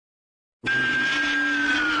Hello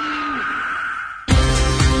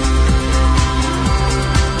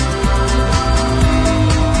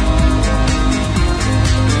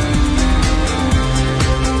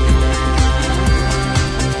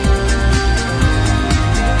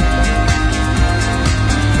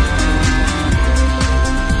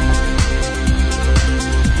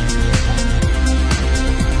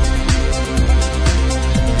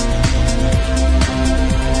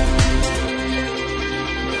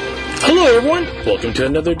everyone, welcome to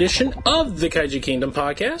another edition of the Kaiju Kingdom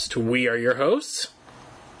podcast. We are your hosts,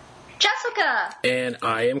 Jessica! And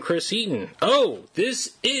I am Chris Eaton. Oh,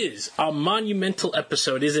 this is a monumental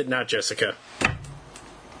episode, is it not, Jessica?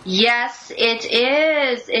 Yes, it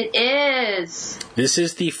is. It is. This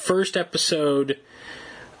is the first episode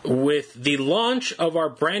with the launch of our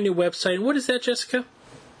brand new website. What is that, Jessica?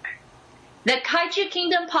 The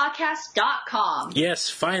KaijuKingdomPodcast.com. Yes,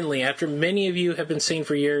 finally, after many of you have been saying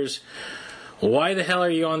for years, why the hell are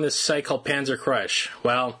you on this site called Panzer Crush?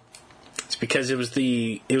 Well, it's because it was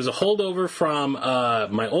a holdover from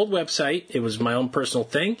my old website. It was my own personal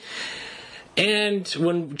thing. And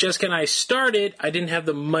when Jessica and I started, I didn't have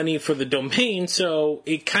the money for the domain, so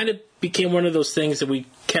it kind of became one of those things that we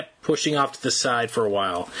kept pushing off to the side for a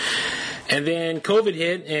while. And then COVID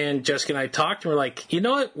hit, and Jessica and I talked, and we're like, you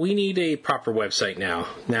know what? We need a proper website now.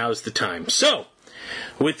 Now is the time. So,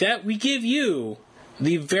 with that, we give you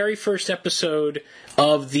the very first episode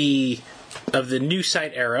of the new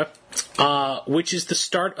site era, which is the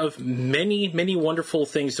start of many, many wonderful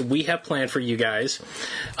things that we have planned for you guys.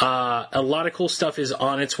 A lot of cool stuff is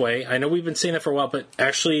on its way. I know we've been saying that for a while, but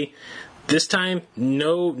actually, this time,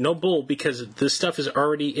 no bull, because this stuff is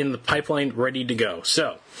already in the pipeline, ready to go.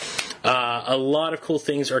 So, a lot of cool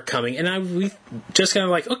things are coming, and we just kind of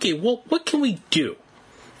like, okay, well, what can we do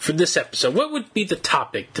for this episode? What would be the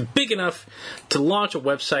topic big enough to launch a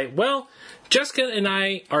website? Well, Jessica and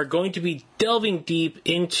I are going to be delving deep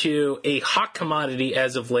into a hot commodity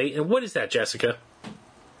as of late, and what is that, Jessica?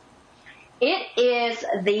 It is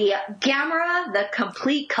the Gamera, the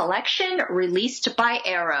Complete Collection, released by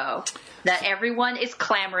Arrow, that everyone is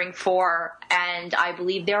clamoring for, and I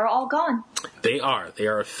believe they're all gone. They are. They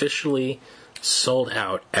are officially sold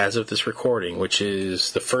out as of this recording, which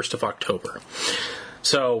is the 1st of October.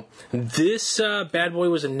 So, this bad boy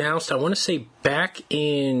was announced, I want to say, back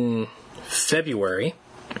in February.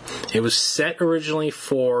 It was set originally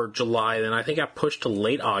for July, then I think got pushed to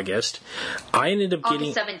late August. I ended up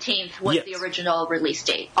getting... August 17th was the original release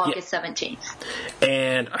date. August 17th.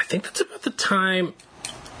 And I think that's about the time...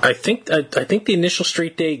 I think the initial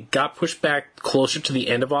street date got pushed back closer to the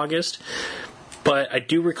end of August. But I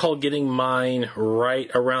do recall getting mine right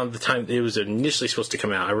around the time it was initially supposed to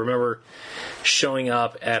come out. I remember showing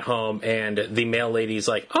up at home and the mail lady's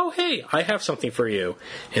like, oh, hey, I have something for you.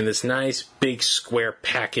 And this nice big square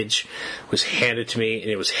package was handed to me, and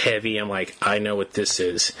it was heavy. I'm like, I know what this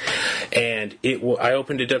is. And I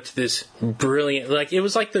opened it up to this brilliant, like, it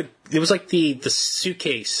was like the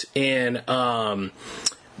suitcase in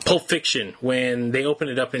Pulp Fiction when they open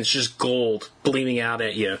it up and it's just gold gleaming out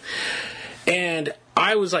at you. And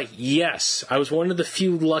I was like, yes. I was one of the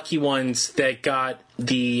few lucky ones that got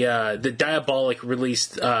the Diabolic release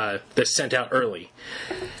that's sent out early.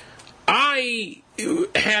 I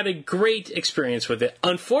had a great experience with it.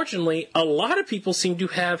 Unfortunately, a lot of people seem to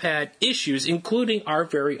have had issues, including our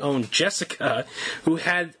very own Jessica, who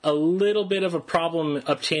had a little bit of a problem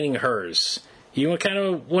obtaining hers. You kind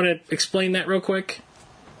of want to explain that real quick?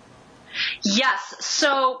 Yes,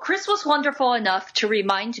 so Chris was wonderful enough to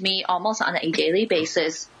remind me almost on a daily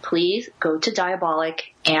basis, please go to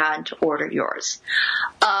Diabolic and order yours.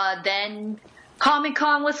 Then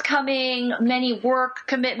Comic-Con was coming, many work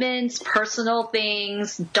commitments, personal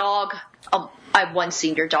things, dog, I have one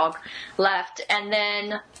senior dog left, and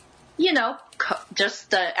then,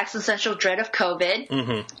 just the existential dread of COVID.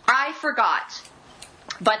 Mm-hmm. I forgot.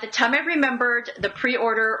 By the time I remembered, the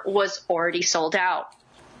pre-order was already sold out.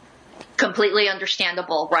 Completely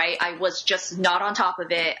understandable, right? I was just not on top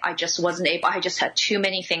of it. I just wasn't able. I just had too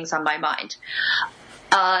many things on my mind.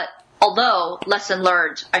 Although, lesson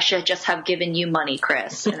learned, I should just have given you money,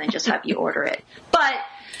 Chris, and then just have you order it. But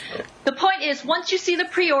the point is, once you see the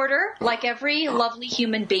pre-order, like every lovely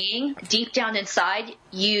human being, deep down inside,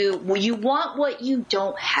 you want what you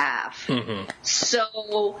don't have. Mm-hmm.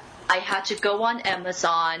 So I had to go on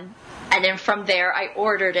Amazon, and then from there I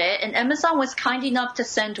ordered it, and Amazon was kind enough to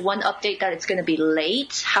send one update that it's going to be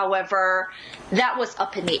late. However, that was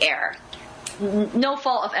up in the air. No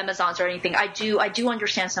fault of Amazon's or anything. I do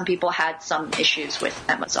understand some people had some issues with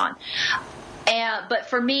Amazon. But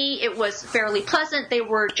for me, it was fairly pleasant. They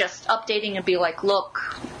were just updating and be like, look,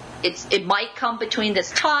 it might come between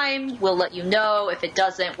this time. We'll let you know. If it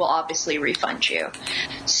doesn't, we'll obviously refund you.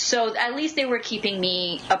 So at least they were keeping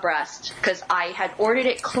me abreast because I had ordered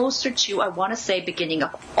it closer to, I want to say, beginning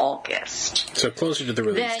of August. So closer to the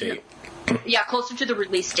release date. Yeah, closer to the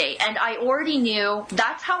release date. And I already knew,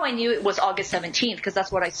 that's how I knew it was August 17th, because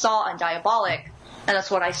that's what I saw on Diabolic, and that's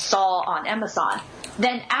what I saw on Amazon.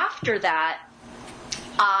 Then after that,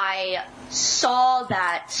 I saw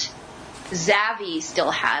that Zavvi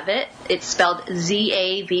still have it. It's spelled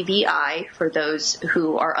Zavvi for those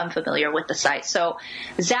who are unfamiliar with the site. So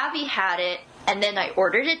Zavvi had it, and then I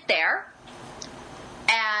ordered it there.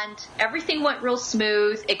 And everything went real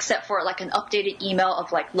smooth except for like an updated email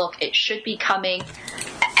of like, look, it should be coming.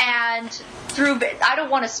 And I don't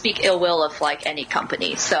want to speak ill will of like any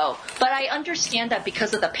company. But I understand that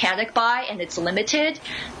because of the panic buy and it's limited,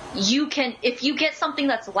 if you get something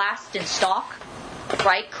that's last in stock,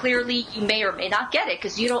 right, clearly you may or may not get it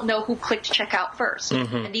because you don't know who clicked checkout first.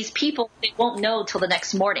 Mm-hmm. And these people, they won't know till the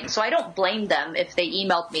next morning. So I don't blame them if they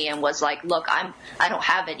emailed me and was like, look, I don't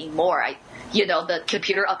have it anymore. The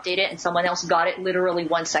computer updated and someone else got it literally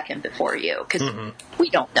 1 second before you because we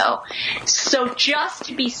don't know. So just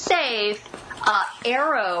to be safe,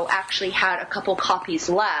 Arrow actually had a couple copies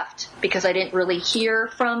left because I didn't really hear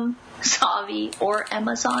from Zavvi or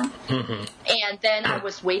Amazon. Mm-hmm. And then I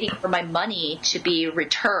was waiting for my money to be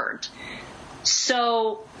returned.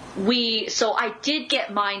 So I did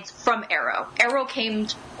get mine from Arrow. Arrow came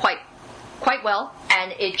quite well,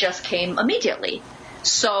 and it just came immediately.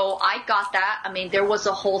 So I got that. I mean, there was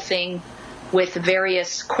a whole thing with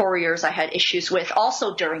various couriers I had issues with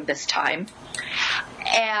also during this time.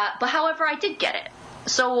 But however, I did get it.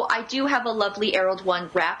 So I do have a lovely Arrowed one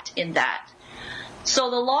wrapped in that. So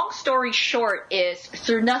the long story short is,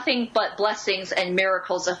 through nothing but blessings and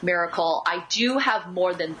miracles of miracle, I do have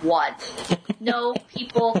more than one. No,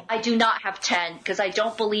 people, I do not have 10 because I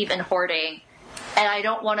don't believe in hoarding, and I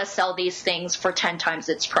don't want to sell these things for 10 times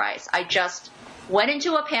its price. I just went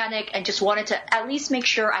into a panic and just wanted to at least make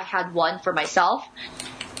sure I had one for myself.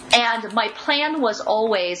 And my plan was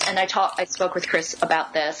always, and I spoke with Chris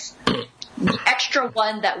about this, the extra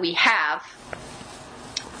one that we have,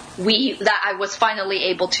 that I was finally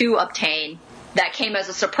able to obtain, that came as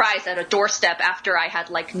a surprise at a doorstep after I had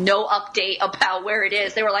like no update about where it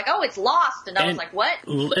is. They were like, "Oh, it's lost," and I was like, "What?"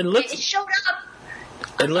 And it showed up.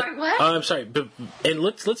 I'm sorry, but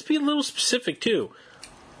let's be a little specific too.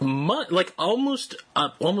 Almost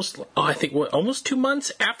 2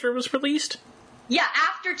 months after it was released. Yeah,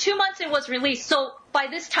 after 2 months it was released. So by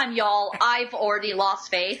this time, y'all, I've already lost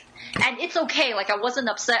faith. And it's okay. Like, I wasn't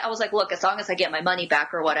upset. I was like, look, as long as I get my money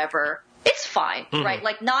back or whatever, it's fine, right?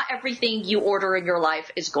 Like, not everything you order in your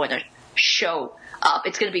life is going to show up.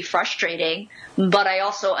 It's going to be frustrating, but I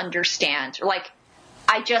also understand. Like,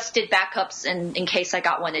 I just did backups in case I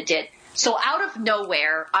got one it did. So out of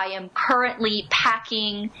nowhere, I am currently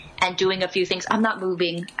packing and doing a few things. I'm not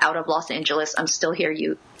moving out of Los Angeles. I'm still here,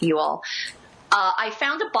 you all. I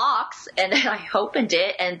found a box and then I opened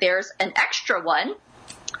it and there's an extra one.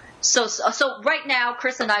 So right now,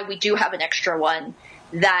 Chris and I, we do have an extra one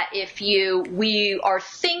that we are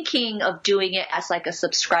thinking of doing it as like a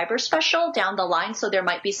subscriber special down the line. So there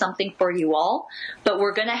might be something for you all, but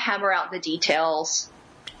we're going to hammer out the details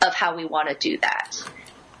of how we want to do that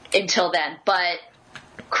until then. But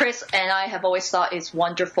Chris and I have always thought it's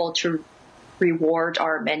wonderful to reward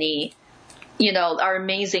our our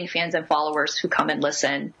amazing fans and followers who come and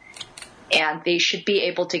listen, and they should be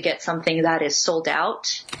able to get something that is sold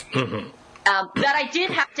out, that I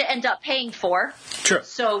did have to end up paying for. Sure.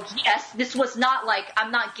 So yes, this was not like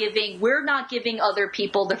we're not giving other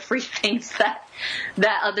people the free things that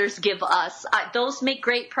others give us. Those make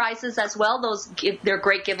great prizes as well. They're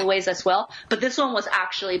great giveaways as well. But this one was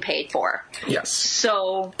actually paid for. Yes.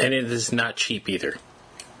 And it is not cheap either.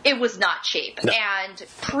 It was not cheap. No. And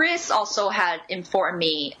Chris also had informed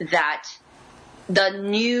me that the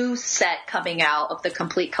new set coming out of the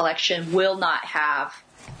complete collection will not have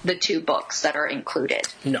the 2 books that are included.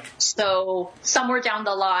 No. So somewhere down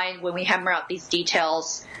the line, when we hammer out these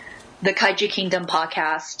details, the Kaiju Kingdom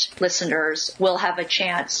podcast listeners will have a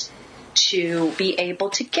chance to be able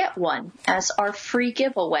to get one as our free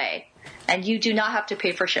giveaway. And you do not have to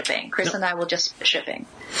pay for shipping. Chris and I will just pay shipping,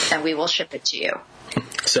 and we will ship it to you.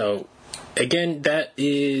 So, again,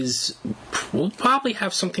 we'll probably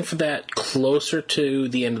have something for that closer to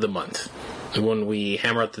the end of the month when we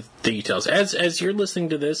hammer out the details. As you're listening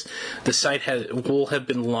to this, the site will have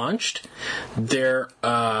been launched.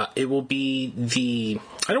 It will be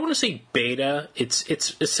I don't want to say beta. It's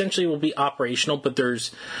essentially will be operational, but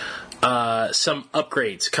there's some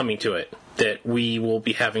upgrades coming to it that we will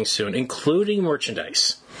be having soon, including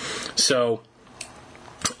merchandise. So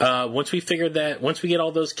once we get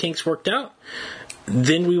all those kinks worked out,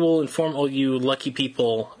 then we will inform all you lucky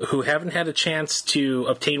people who haven't had a chance to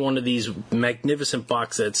obtain one of these magnificent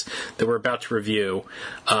box sets that we're about to review,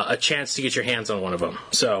 a chance to get your hands on one of them.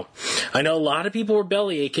 So I know a lot of people were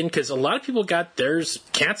belly aching because a lot of people got theirs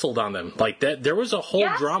canceled on them. Like that, there was a whole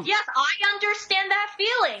drama. Yes, I understand that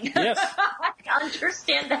feeling. Yes. I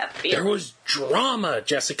understand that feeling. There was drama,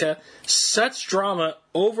 Jessica. Such drama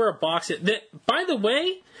over a box set that, by the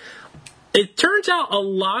way, it turns out a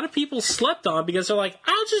lot of people slept on because they're like,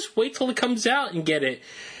 I'll just wait till it comes out and get it.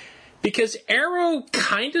 Because Arrow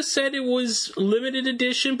kind of said it was limited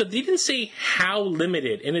edition, but they didn't say how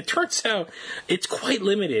limited. And it turns out it's quite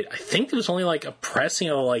limited. I think there was only like a pressing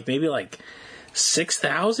of like maybe like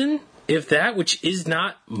 6,000, if that, which is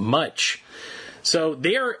not much. So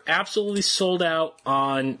they are absolutely sold out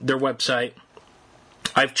on their website.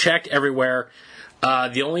 I've checked everywhere.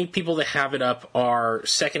 The only people that have it up are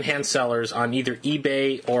secondhand sellers on either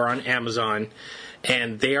eBay or on Amazon,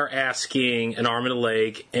 and they are asking an arm and a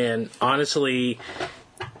leg. And honestly,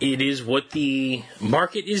 it is what the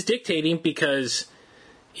market is dictating because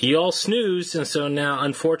you all snoozed, and so now,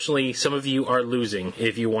 unfortunately, some of you are losing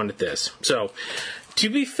if you wanted this. So, to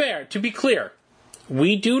be clear,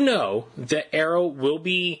 we do know that Arrow will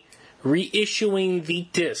be reissuing the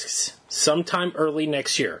discs sometime early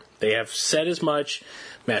next year. They have said as much.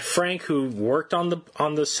 Matt Frank, who worked on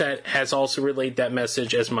the set, has also relayed that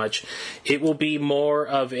message as much. It will be more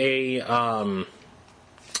of a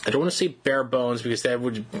I don't want to say bare bones because that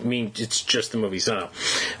would mean it's just the movies. No.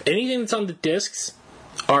 Anything that's on the discs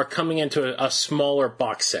are coming into a smaller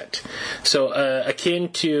box set. So akin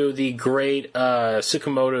to the great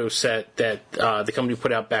Tsukamoto set that the company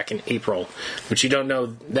put out back in April, which you don't know,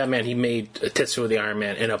 that man, he made Tetsuo the Iron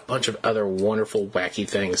Man and a bunch of other wonderful, wacky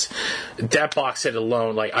things. That box set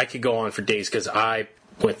alone, like, I could go on for days because I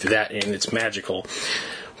went through that and it's magical.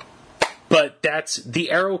 But that's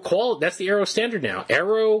the Arrow quality. That's the Arrow standard now.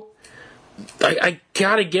 Arrow, I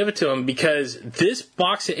gotta give it to him because this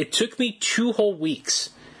box set, it took me 2 whole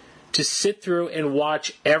weeks to sit through and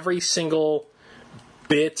watch every single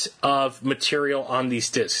bit of material on these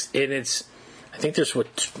discs. And it's, I think there's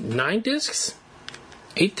 9 discs?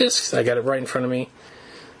 8 discs? I got it right in front of me.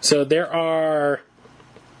 So there are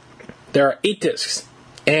 8 discs.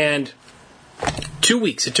 And 2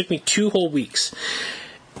 weeks. It took me 2 whole weeks.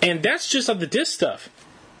 And that's just on the disc stuff.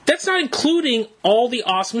 That's not including all the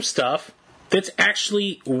awesome stuff that's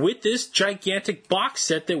actually with this gigantic box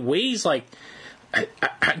set that weighs like...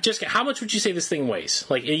 Jessica, how much would you say this thing weighs?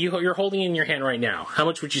 Like, you're holding it in your hand right now. How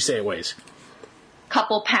much would you say it weighs?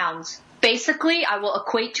 Couple pounds. Basically, I will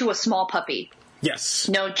equate to a small puppy. Yes.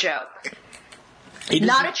 No joke.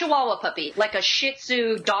 Not a Chihuahua puppy, like a Shih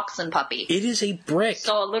Tzu Dachshund puppy. It is a brick.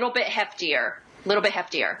 So a little bit heftier.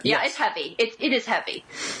 Yeah, yes. It's heavy. It is heavy.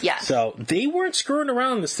 Yes. So they weren't screwing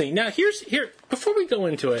around this thing. Now, before we go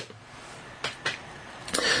into it.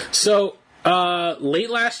 So, late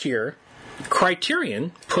last year,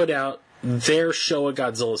 Criterion put out their Showa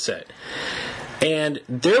Godzilla set. And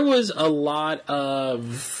there was a lot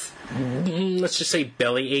of, let's just say,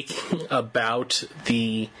 belly aching about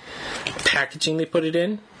the packaging they put it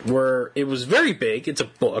in, where it was very big. It's a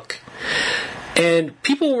book. And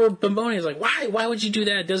people were bemoaning, like, why would you do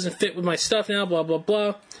that? It doesn't fit with my stuff now, blah, blah,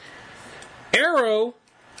 blah. Arrow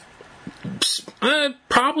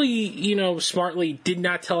probably, smartly did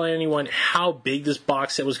not tell anyone how big this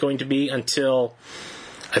box set was going to be until,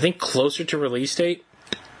 I think, closer to release date.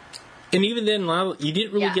 And even then, you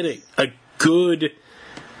didn't really get a good,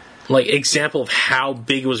 example of how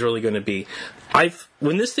big it was really going to be.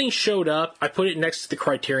 When this thing showed up, I put it next to the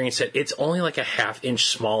Criterion set. It's only like a 1/2 inch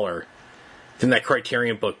smaller than that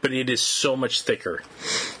Criterion book, but it is so much thicker.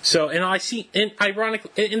 So, here's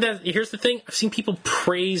the thing, I've seen people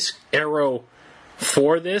praise Arrow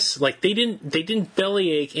for this. Like, they didn't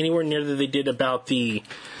bellyache anywhere near that they did about the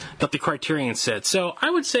Criterion set. So,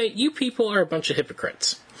 I would say you people are a bunch of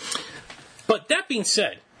hypocrites. But that being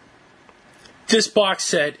said, this box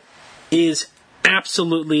set is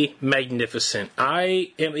absolutely magnificent.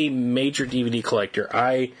 I am a major DVD collector.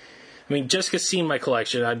 I mean, Jessica's seen my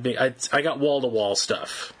collection. I got wall-to-wall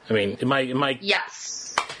stuff. I mean,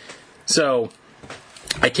 Yes. So,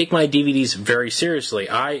 I take my DVDs very seriously.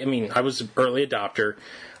 I was an early adopter.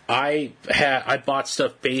 I bought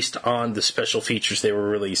stuff based on the special features they were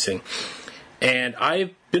releasing. And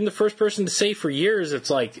I've been the first person to say for years, it's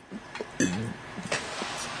like,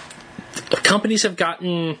 companies have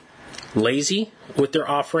gotten lazy with their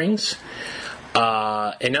offerings.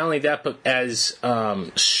 And not only that, but as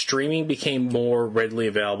streaming became more readily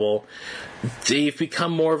available, they've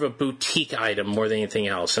become more of a boutique item more than anything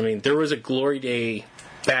else. I mean, there was a glory day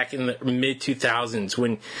back in the mid-2000s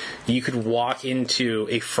when you could walk into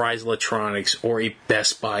a Fry's Electronics or a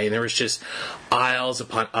Best Buy, and there was just aisles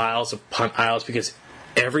upon aisles upon aisles because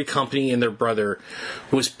every company and their brother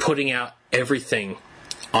was putting out everything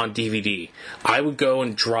on DVD. I would go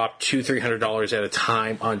and drop $200-$300 at a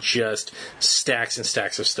time on just stacks and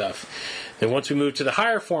stacks of stuff. Then once we moved to the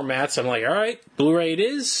higher formats, I'm like, all right, Blu-ray it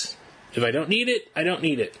is. If I don't need it, I don't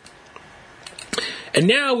need it. And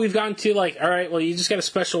now we've gotten to like, all right, well, you just got to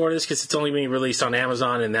special order this because it's only being released on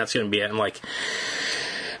Amazon, and that's going to be it. I'm like,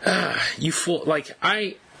 you fool! Like,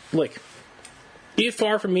 be it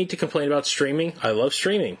far from me to complain about streaming. I love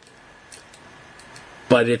streaming.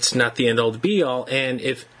 But it's not the end-all to be-all, and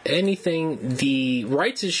if anything, the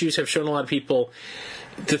rights issues have shown a lot of people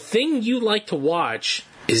the thing you like to watch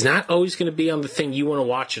is not always going to be on the thing you want to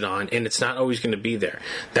watch it on, and it's not always going to be there.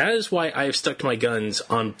 That is why I have stuck to my guns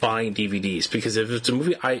on buying DVDs, because if it's a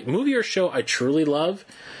movie or show I truly love,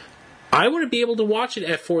 I want to be able to watch it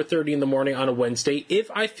at 4:30 in the morning on a Wednesday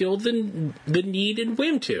if I feel the need and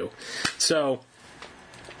whim to. So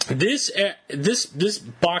This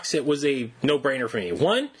box set was a no-brainer for me.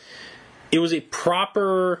 One, it was a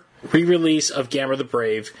proper re-release of Gamera the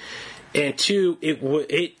Brave, and two,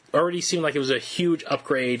 it already seemed like it was a huge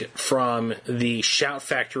upgrade from the Shout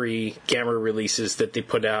Factory Gamera releases that they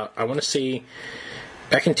put out, I want to say,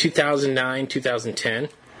 back in 2009, 2010.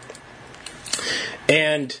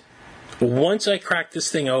 And once I cracked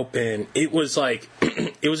this thing open, it was like,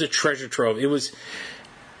 it was a treasure trove.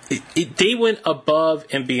 They went above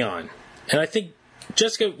and beyond. And I think,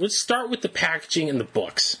 Jessica, let's start with the packaging and the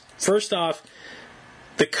books. First off,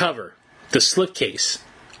 the cover, the slipcase,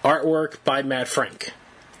 artwork by Matt Frank.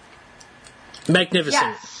 Magnificent.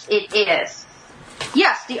 Yes, it is.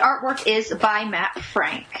 Yes, the artwork is by Matt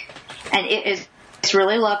Frank. And it's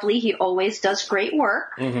really lovely. He always does great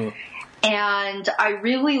work. Mm-hmm. And I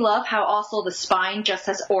really love how also the spine just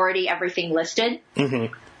has already everything listed.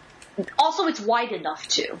 Mm-hmm. Also, it's wide enough,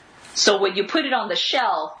 too. So when you put it on the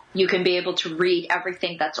shelf, you can be able to read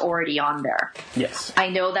everything that's already on there. Yes. I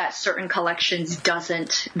know that certain collections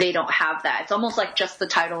they don't have that. It's almost like just the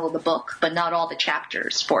title of the book, but not all the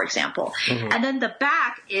chapters, for example. Mm-hmm. And then the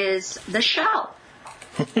back is the shell.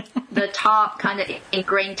 The top kind of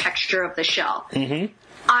ingrained texture of the shell. Mm-hmm.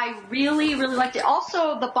 I really, really liked it.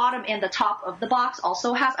 Also, the bottom and the top of the box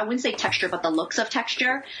also has, I wouldn't say texture, but the looks of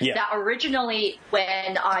texture. Yeah. That originally,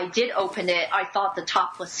 when I did open it, I thought the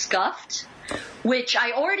top was scuffed, which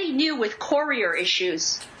I already knew with courier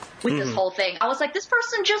issues with this whole thing. I was like, this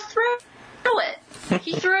person just threw it.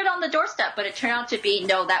 He threw it on the doorstep, but it turned out to be,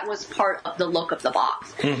 no, that was part of the look of the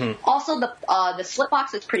box. Mm-hmm. Also, the slip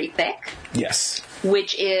box is pretty thick. Yes.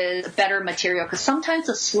 Which is better material, because sometimes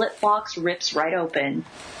the slip box rips right open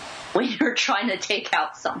when you're trying to take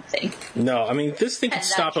out something. No, I mean, this thing can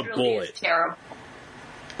stop a bullet. Is terrible.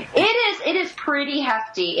 It is pretty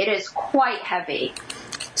hefty. It is quite heavy.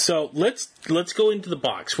 So let's go into the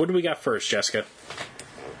box. What do we got first, Jessica?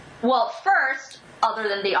 Well, first, other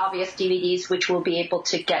than the obvious DVDs, which we'll be able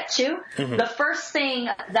to get to, the first thing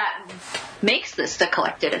that makes this the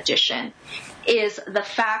collected edition is the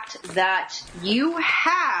fact that you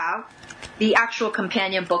have the actual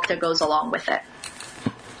companion book that goes along with it.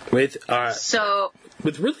 With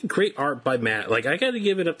really great art by Matt. Like, I got to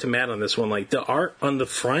give it up to Matt on this one. Like, the art on the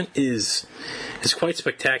front is quite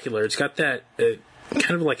spectacular. It's got that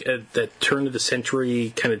kind of like that turn of the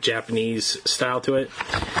century kind of Japanese style to it.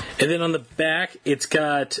 And then on the back, it's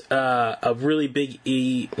got a really big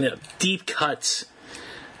deep cuts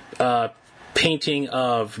painting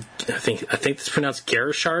of, I think it's pronounced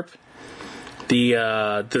Garasharp,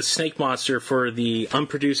 the snake monster for the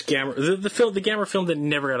unproduced Gamera, the Gamera film that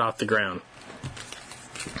never got off the ground.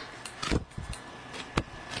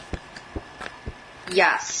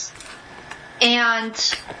 Yes. And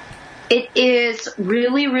it is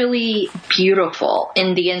really, really beautiful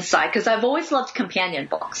in the inside, because I've always loved companion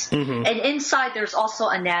books. Mm-hmm. And inside there's also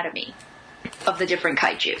anatomy of the different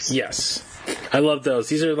kaijus. Yes. I love those.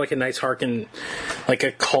 These are like a nice harken, like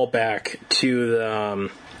a callback to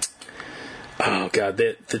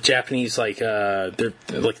the, the Japanese, they're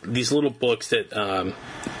like these little books that,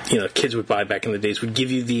 kids would buy back in the days would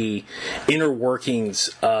give you the inner workings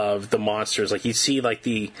of the monsters. Like, you see, like,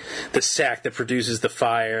 the sac that produces the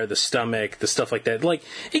fire, the stomach, the stuff like that. Like,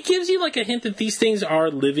 it gives you, like, a hint that these things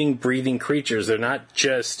are living, breathing creatures. They're not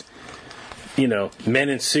just, men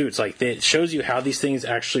in suits. Like, it shows you how these things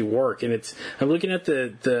actually work. And I'm looking at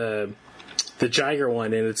the the Jiger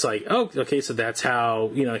one, and it's like, oh, okay, so that's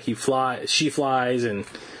how she flies, and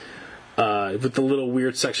with the little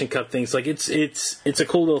weird suction cup things. Like it's a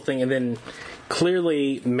cool little thing, and then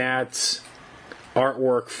clearly Matt's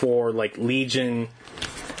artwork for like Legion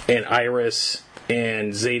and Iris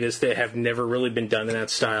and Zetas that have never really been done in that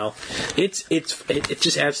style. It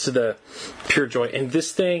just adds to the pure joy. And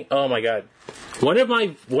this thing, oh my god, one of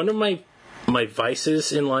my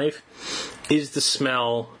vices in life is the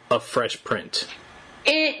smell of fresh print.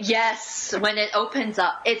 Yes, when it opens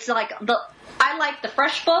up, it's like I like the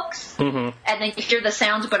fresh books, and then you hear the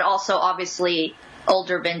sounds, but also obviously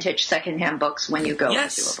older vintage secondhand books when you go into a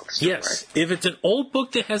bookstore. Yes, if it's an old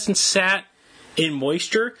book that hasn't sat in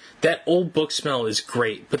moisture, that old book smell is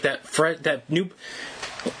great. But that new,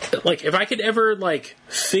 like, if I could ever like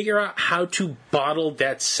figure out how to bottle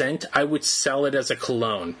that scent, I would sell it as a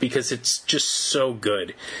cologne because it's just so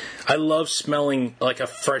good. I love smelling like a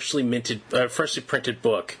freshly printed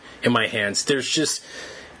book in my hands.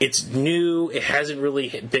 It's new. It hasn't really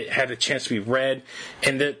had a chance to be read,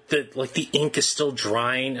 and the ink is still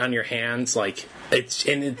drying on your hands. Like it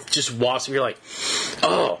just wafts. You're like,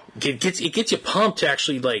 oh, it gets you pumped to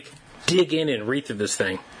actually like dig in and read through this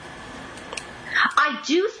thing. I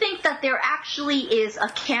do think that there actually is a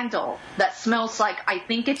candle that smells like, I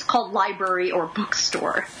think it's called library or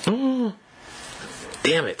bookstore. Damn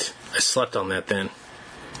it! I slept on that then.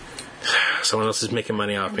 Someone else is making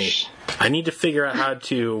money off me. I need to figure out how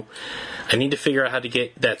to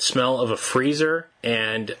get that smell of a freezer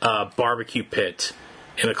and a barbecue pit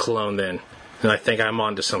in a cologne then. And I think I'm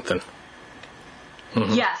onto something.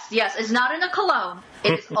 Mm-hmm. Yes. It's not in a cologne.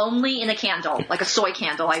 It is only in a candle, like a soy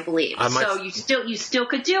candle, I believe. So you still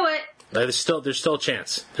could do it. There's still a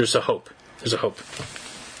chance. There's a hope.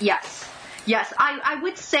 Yes. I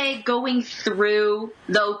would say going through,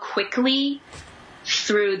 though, quickly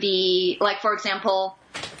through the, like, for example,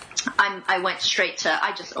 I went straight to,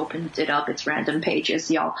 I just opened it up, it's random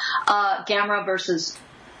pages, y'all. Gamera versus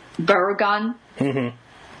Barugon. Mm-hmm.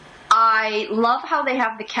 I love how they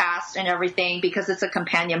have the cast and everything because it's a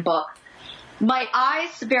companion book. My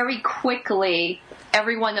eyes very quickly,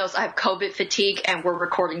 everyone knows I have COVID fatigue and we're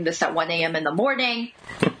recording this at 1 a.m. in the morning.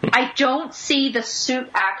 I don't see the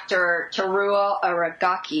suit actor Teruo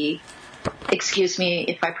Aragaki, excuse me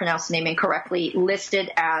if I pronounce the name incorrectly,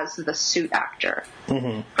 listed as the suit actor.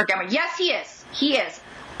 Mm-hmm. For Gamera. Yes, he is.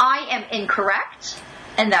 I am incorrect,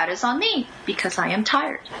 and that is on me because I am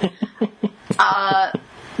tired.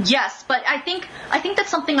 Yes, but I think that's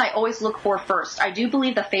something I always look for first. I do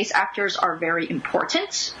believe the face actors are very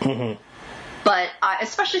important, but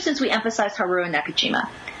especially since we emphasize Haruo Nakajima.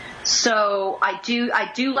 So I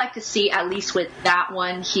do like to see, at least with that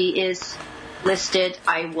one, he is listed.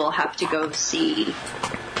 I will have to go see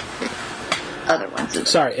other ones.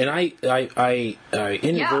 Sorry, and I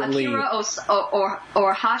inadvertently... Akira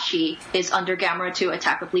Orahashi is under Gamera 2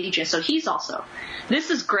 Attack of Legion, so he's also... This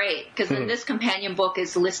is great, because then this companion book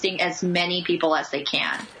is listing as many people as they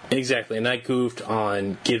can. Exactly, and I goofed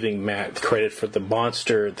on giving Matt credit for the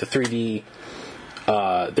monster, the 3D,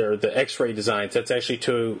 the X-ray designs. That's actually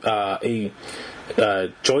to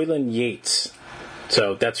Joylyn Yates.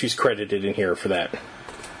 So that's who's credited in here for that.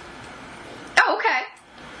 Oh, okay.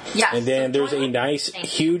 Yes. And then there's a nice,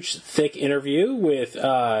 huge, thick interview with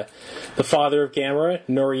the father of Gamera,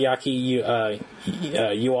 Noriaki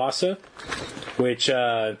Yuasa, which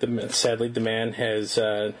sadly the man has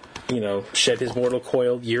shed his mortal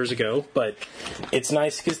coil years ago. But it's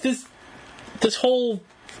nice because this whole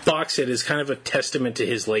box set is kind of a testament to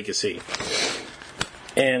his legacy.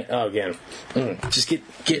 And again, just get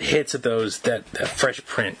hits of those that fresh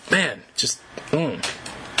print, man. Just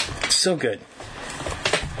so good.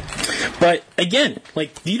 But again,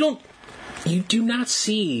 like you do not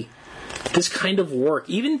see this kind of work.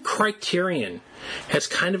 Even Criterion has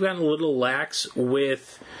kind of gotten a little lax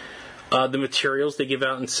with the materials they give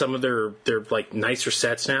out in some of their like nicer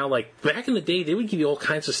sets now. Like back in the day, they would give you all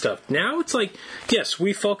kinds of stuff. Now it's like, yes,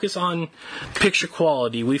 we focus on picture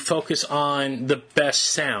quality, we focus on the best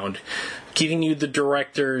sound, giving you the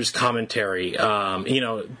director's commentary,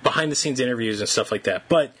 behind the scenes interviews and stuff like that.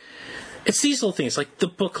 But it's these little things like the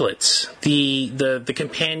booklets, the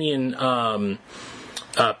companion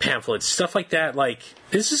pamphlets, stuff like that. Like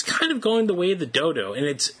this is kind of going the way of the dodo, and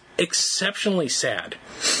it's exceptionally sad.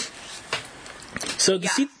 So to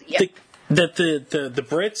see that the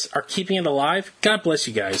Brits are keeping it alive, God bless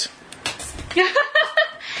you guys.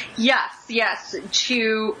 Yes.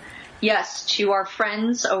 To our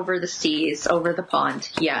friends over the seas, over the pond,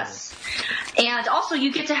 yes. And also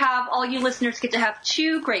all you listeners get to have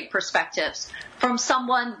two great perspectives from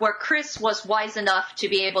someone where Chris was wise enough to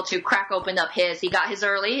be able to crack open up he got his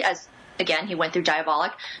early, as again, he went through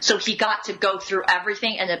Diabolic, so he got to go through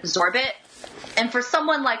everything and absorb it. And for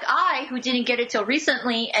someone like I, who didn't get it till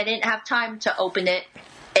recently and didn't have time to open it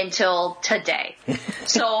until today.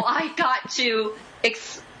 So I got to,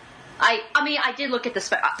 I did look at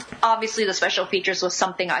obviously the special features was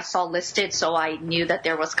something I saw listed, so I knew that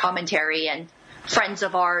there was commentary and friends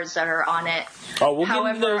of ours that are on it. Oh, we'll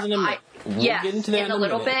get into those in a minute. We'll get into that in a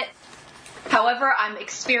little bit. However, I'm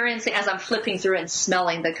experiencing, as I'm flipping through and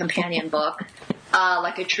smelling the companion book,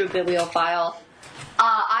 like a true bibliophile,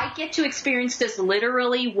 I get to experience this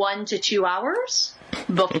literally 1 to 2 hours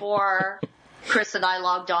before Chris and I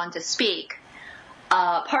logged on to speak.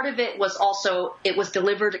 Part of it was also, it was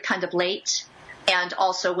delivered kind of late, and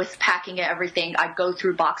also with packing and everything, I go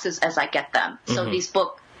through boxes as I get them. So these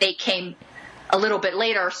books, they came a little bit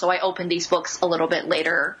later, so I opened these books a little bit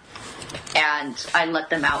later, and I let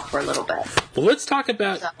them out for a little bit. Well, let's talk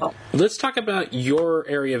about your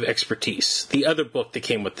area of expertise, the other book that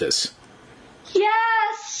came with this.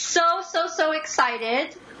 Yes, so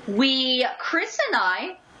excited. Chris and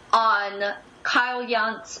I, on Kyle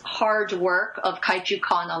Young's hard work of Kaiju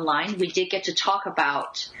Con Online, we did get to talk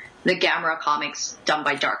about the Gamera comics done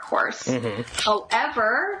by Dark Horse.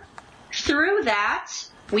 However, through that,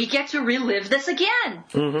 we get to relive this again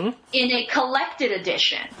in a collected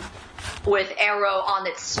edition with Arrow on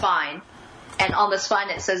its spine. And on the spine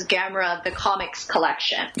it says Gamera, the Comics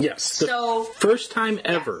Collection. Yes. First time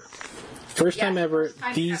ever.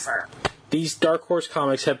 These Dark Horse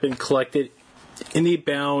comics have been collected in the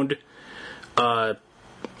bound. Hardcover.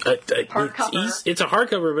 It's a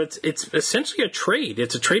hardcover, but it's essentially a trade.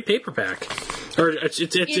 It's a trade paperback, or it's a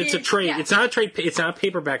trade. Yeah. It's not a trade. It's not a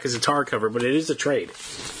paperback because it's hardcover, but it is a trade.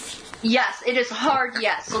 Yes, it is hard.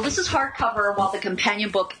 Yes, so this is hardcover, while the companion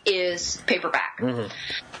book is paperback.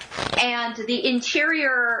 And the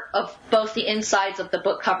interior of both the insides of the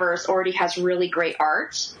book covers already has really great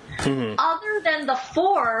art. Other than the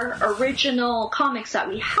 4 original comics that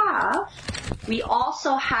we have, we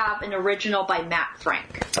also have an original by Matt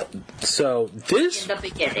Frank. So this, in the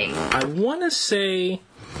beginning, I want to say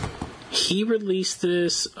he released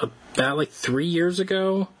this about like 3 years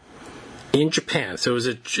ago in Japan. So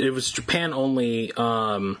it was Japan only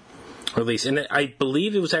release, and I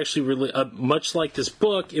believe it was actually much like this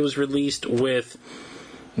book. It was released with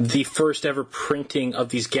the first ever printing of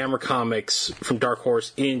these Gamera comics from Dark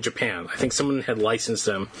Horse in Japan. I think someone had licensed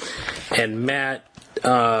them, and Matt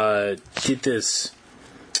did this.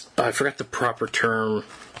 I forgot the proper term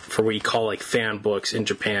for what you call like fan books in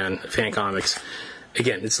Japan, fan comics.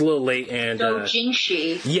 Again, it's a little late, and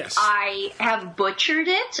Dojinshi. Yes, I have butchered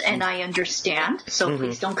it, and I understand. So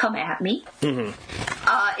please don't come at me.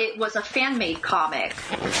 It was a fan-made comic,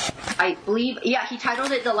 I believe. Yeah, he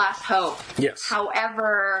titled it "The Last Hope." Yes.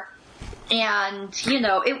 However, and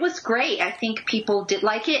it was great. I think people did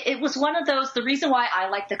like it. It was one of those. The reason why I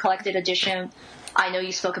like the collected edition, I know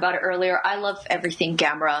you spoke about it earlier. I love everything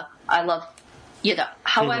Gamera. I love.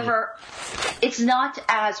 However, it's not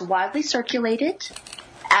as widely circulated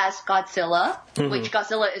as Godzilla, which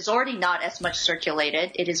Godzilla is already not as much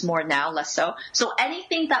circulated. It is more now, less so. So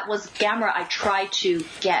anything that was Gamera, I try to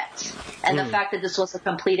get. And the fact that this was a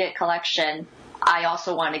completed collection, I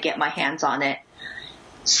also want to get my hands on it.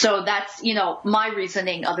 So that's, my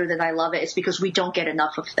reasoning, other than I love it, is because we don't get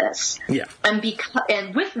enough of this. Yeah. And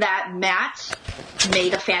with that, Matt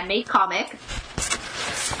made a fan-made comic.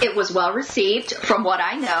 It was well received, from what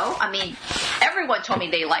I know. I mean, everyone told me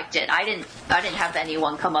they liked it. I didn't have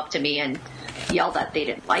anyone come up to me and yell that they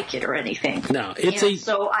didn't like it or anything. No, it's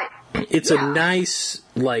a nice,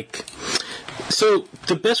 like. So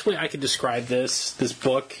the best way I could describe this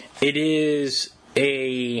book, it is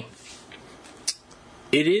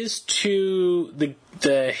to the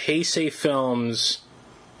Heisei films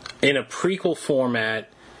in a prequel format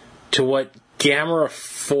to what Gamera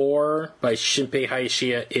 4 by Shinpei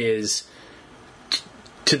Hayashiya is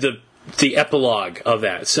to the epilogue of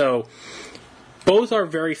that. So both are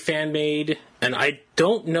very fan-made, and I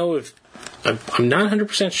don't know if I'm not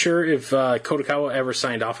 100% sure if Kadokawa ever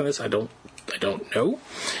signed off on this. I don't know,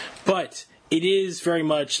 but it is very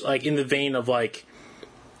much like in the vein of like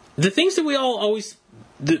the things that we always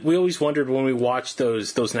wondered when we watched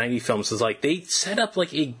those 90 films is like they set up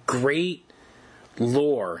like a great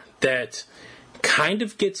lore that kind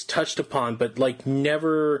of gets touched upon, but like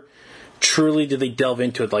never truly do they delve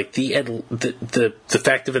into it. Like the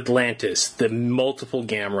fact of Atlantis, the multiple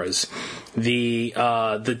Gameras,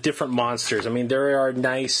 the different monsters. I mean, there are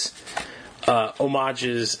nice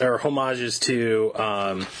homages to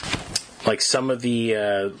like some of the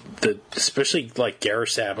especially like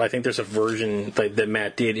Garasab. I think there's a version that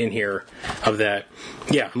Matt did in here of that.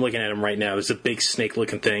 Yeah, I'm looking at him right now. There's a big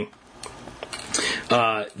snake-looking thing.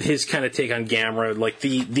 His kind of take on Gamera, like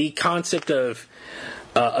the concept of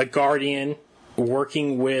a guardian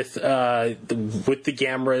working with the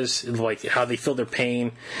Gameras, like how they feel their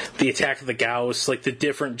pain, the attack of the Gauss, like the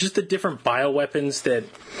different bioweapons that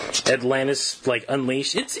Atlantis like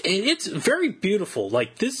unleashed. It's very beautiful.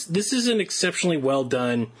 Like this is an exceptionally well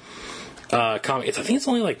done comic. I think it's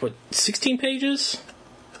only like 16 pages.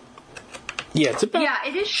 Yeah, it's about. Yeah,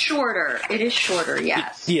 it is shorter.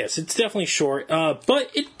 Yes. Yes, it's definitely short.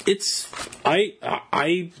 But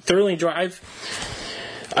I thoroughly enjoy.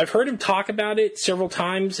 I've heard him talk about it several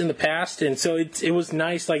times in the past, and so it was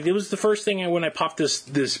nice. Like, it was the first thing when I popped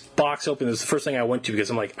this box open, it was the first thing I went to, because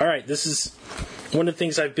I'm like, all right, this is one of the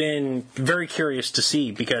things I've been very curious to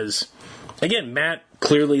see, because, again, Matt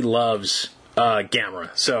clearly loves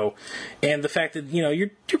Gamera. So, and the fact that, you're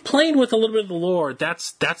playing with a little bit of the lore,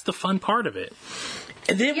 that's the fun part of it.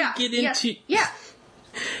 And then we get into... Yeah.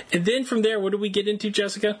 And then from there, what do we get into,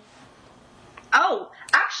 Jessica? Oh,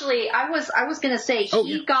 actually, I was going to say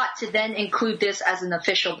he got to then include this as an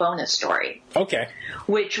official bonus story. Okay.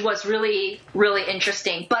 Which was really, really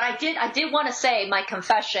interesting. But I did want to say my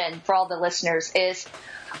confession for all the listeners is,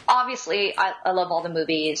 obviously, I love all the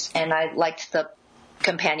movies and I liked the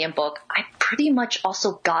companion book. I pretty much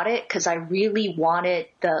also got it because I really wanted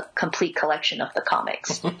the complete collection of the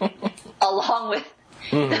comics, along with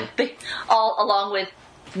along with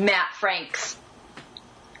Matt Frank's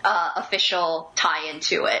official tie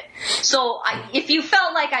into it. So if you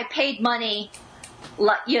felt like I paid money,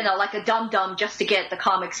 like a dum-dum just to get the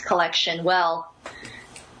comics collection, well,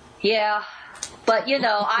 yeah. But,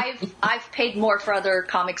 I've paid more for other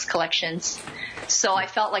comics collections. So I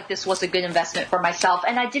felt like this was a good investment for myself.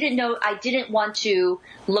 And I didn't want to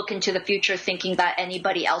look into the future thinking that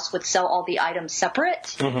anybody else would sell all the items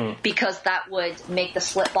separate, because that would make the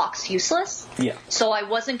split box useless. Yeah. So I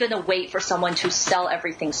wasn't going to wait for someone to sell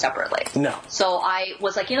everything separately. No. So I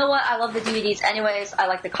was like, you know what? I love the DVDs anyways. I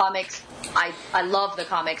like the comics. I love the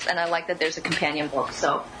comics, and I like that there's a companion book.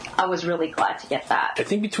 So I was really glad to get that. I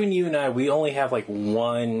think between you and I, we only have like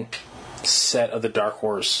one set of the Dark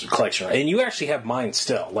Horse collection, and you actually have mine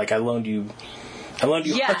still. Like I loaned you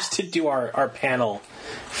ours to do our panel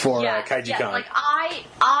for KaijiCon. Yes. Like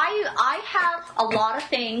I have a lot of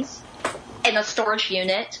things in a storage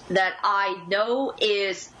unit that I know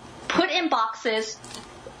is put in boxes,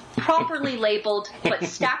 properly labeled, but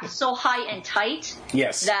stacked so high and tight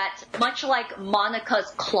that, much like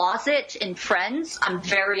Monica's closet in Friends, I'm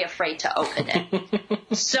very afraid to open it.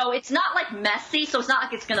 So it's not like messy, so it's not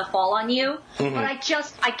like it's going to fall on you, but I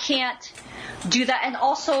can't do that. And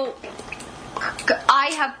also,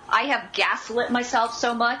 I have gaslit myself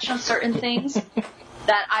so much on certain things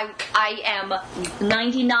that I am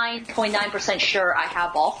 99.9% sure I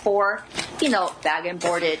have all four, bag and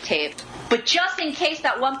boarded, taped. But just in case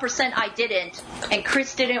that 1% I didn't, and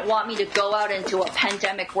Chris didn't want me to go out into a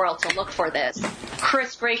pandemic world to look for this,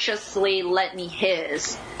 Chris graciously lent me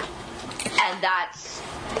his, and that's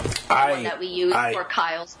the one that we use for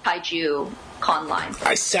Kyle's Kaiju Conline.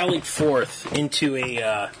 I sallied forth into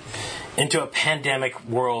a pandemic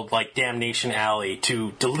world like Damnation Alley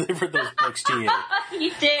to deliver those books to you.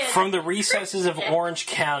 You did. From the recesses of Orange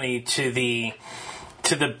County to the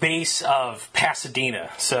base of Pasadena.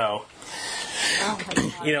 So,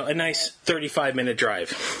 a nice 35-minute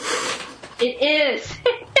drive. It is.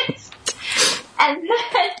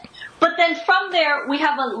 But then from there, we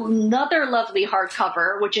have another lovely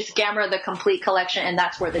hardcover, which is Gamera the Complete Collection, and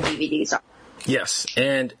that's where the DVDs are. Yes,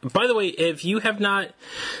 and by the way, if you have not,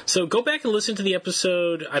 so go back and listen to the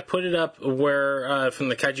episode. I put it up where from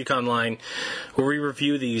the KaijiCon line where we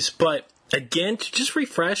review these. But again, to just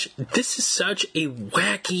refresh, this is such a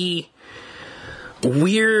wacky,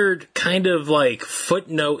 weird kind of like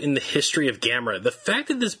footnote in the history of Gamera. The fact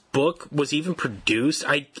that this book was even produced,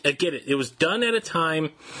 I get it. It was done at a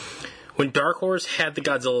time when Dark Horse had the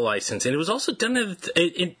Godzilla license, and it was also done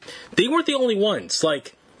they weren't the only ones.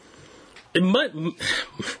 Like,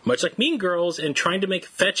 much like Mean Girls and trying to make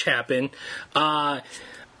Fetch happen, a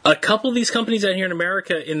couple of these companies out here in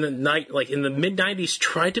America in the mid-90s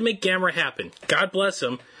tried to make Gamera happen. God bless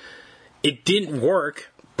them. It didn't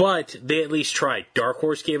work, but they at least tried. Dark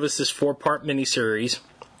Horse gave us this 4-part miniseries,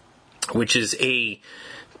 which is a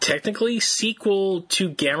technically sequel to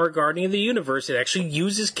Gamera Guardian of the Universe. It actually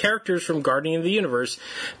uses characters from Guardian of the Universe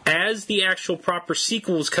as the actual proper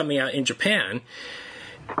sequels coming out in Japan.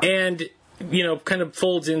 And kind of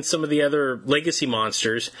folds in some of the other legacy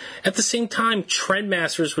monsters. At the same time,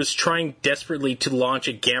 Trendmasters was trying desperately to launch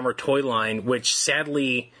a Gamera toy line, which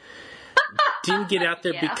sadly didn't get out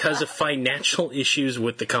there because of financial issues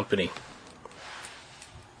with the company.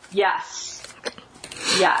 Yes,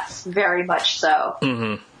 very much so.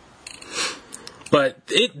 Mm-hmm. But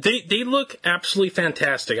they look absolutely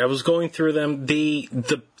fantastic. I was going through them.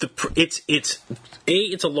 It's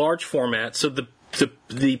a large format, so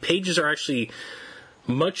the pages are actually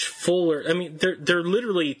much fuller. I mean, they're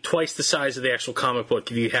literally twice the size of the actual comic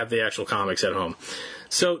book if you have the actual comics at home.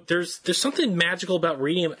 So there's something magical about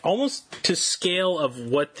reading them, almost to scale of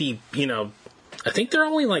what I think they're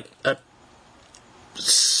only like a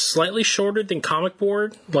slightly shorter than comic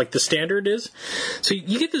board, like the standard is. So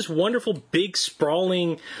you get this wonderful, big,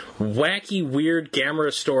 sprawling, wacky, weird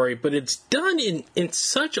Gamera story, but it's done in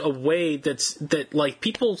such a way that like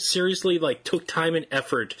people seriously like took time and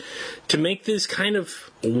effort to make this kind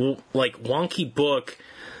of like wonky book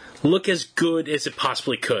look as good as it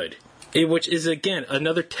possibly could. Which is, again,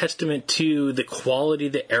 another testament to the quality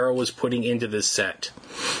that Arrow was putting into this set.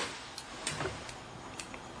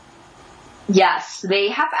 Yes, they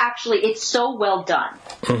have actually, it's so well done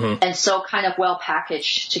and so kind of well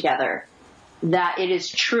packaged together that it is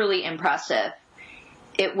truly impressive.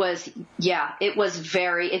 It's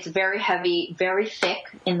very heavy, very thick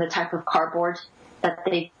in the type of cardboard that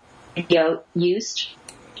they used,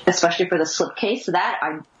 especially for the slipcase. So that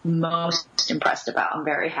I'm most impressed about. I'm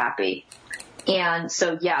very happy. And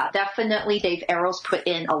so, definitely Arrow's put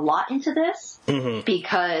in a lot into this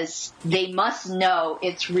because they must know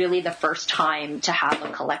it's really the first time to have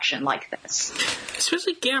a collection like this.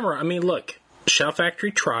 Especially Gamera. I mean, look, Shout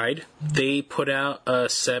Factory tried. They put out a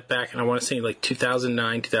set back, and I want to say like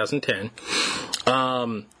 2009, 2010.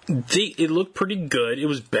 It looked pretty good. It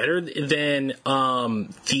was better than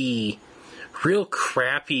the real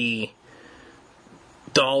crappy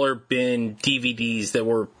dollar bin DVDs that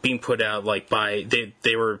were being put out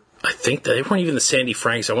they were, I think they weren't even the Sandy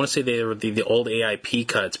Franks. I want to say they were the old AIP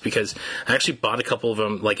cuts, because I actually bought a couple of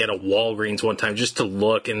them like at a Walgreens one time just to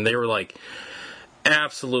look, and they were like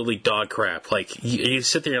absolutely dog crap. Like you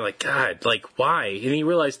sit there and you're like, God, like why? And you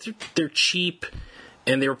realize they're cheap,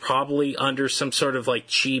 and they were probably under some sort of like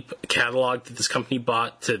cheap catalog that this company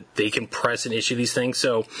bought they can press and issue these things.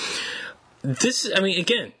 So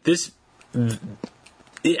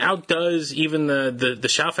it outdoes even the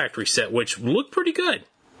Shout Factory set, which looked pretty good.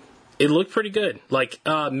 It looked pretty good. Like,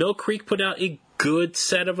 Mill Creek put out a good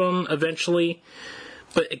set of them eventually,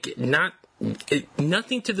 but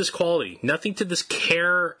nothing to this quality, nothing to this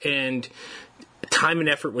care and time and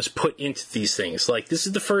effort was put into these things. Like, this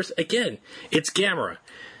is the first, again, it's Gamera.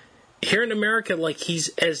 Here in America, like, he's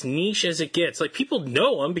as niche as it gets. Like, people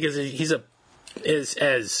know him because he's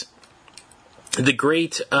as the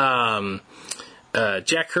great,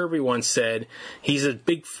 Jack Kirby once said, he's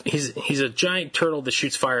a giant turtle that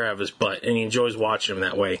shoots fire out of his butt, and he enjoys watching him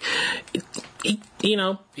that way.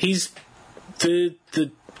 He's to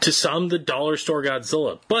some the dollar store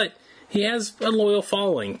Godzilla, but he has a loyal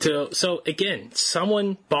following. So again,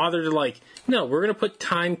 someone bothered to no, we're going to put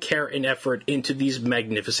time, care, and effort into these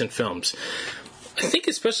magnificent films. I think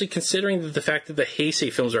especially considering the fact that the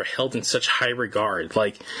Heisei films are held in such high regard,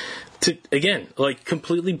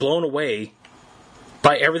 completely blown away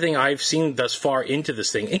by everything I've seen thus far into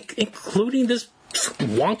this thing, including this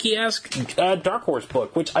wonky-ass Dark Horse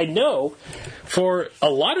book, which I know for a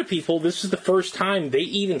lot of people, this is the first time they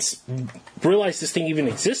even realized this thing even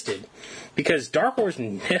existed, because Dark Horse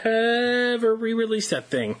never re-released that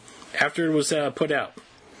thing after it was put out.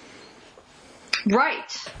 Right.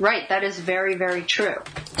 That is very, very true.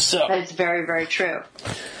 That is very, very true.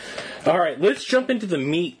 All right, let's jump into the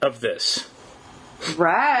meat of this.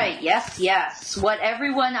 Right. Yes. What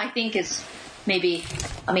everyone I think is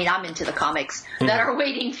I'm into the comics, that are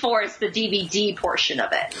waiting for is the DVD portion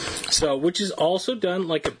of it. So, which is also done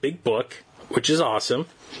like a big book, which is awesome.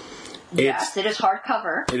 Yes, it is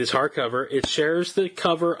hardcover. It is hardcover. It shares the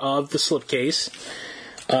cover of the slipcase.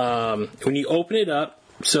 When you open it up,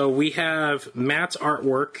 so we have Matt's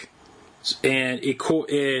artwork, and it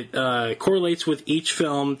correlates with each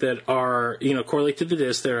film that are, correlate to the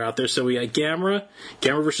discs that are out there. So we got Gamera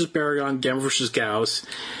versus Baragon, Gamera versus Gauss.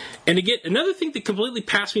 And again, another thing that completely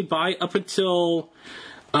passed me by up until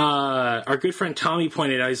our good friend Tommy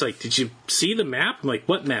pointed out, he's like, did you see the map? I'm like,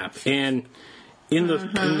 what map? And in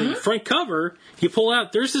the front cover, you pull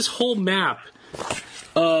out, there's this whole map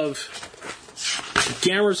of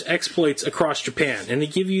Gamera's exploits across Japan, and they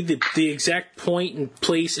give you the exact point and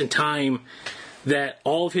place and time that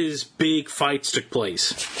all of his big fights took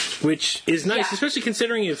place, which is nice, especially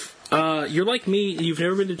considering if you're like me, you've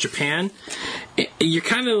never been to Japan, you're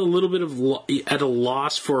kind of a little bit at a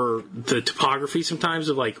loss for the topography sometimes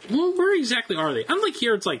of like, well, where exactly are they? Unlike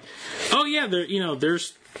here, it's like, oh yeah,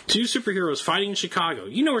 there's two superheroes fighting in Chicago.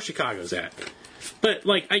 You know where Chicago's at. But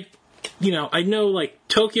like, I know like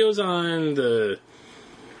Tokyo's on the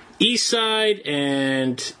east side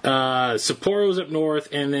and Sapporo's up north,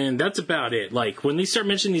 and then that's about it. Like when they start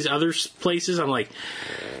mentioning these other places, I'm like,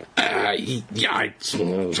 I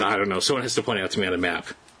don't know. Someone has to point it out to me on the map.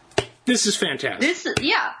 This is fantastic. This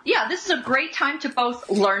is a great time to both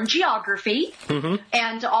learn geography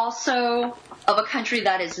and also of a country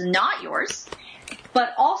that is not yours,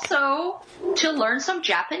 but also to learn some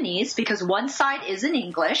Japanese, because one side is in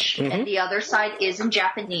English and the other side is in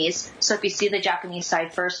Japanese. So if you see the Japanese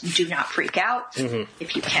side first, do not freak out.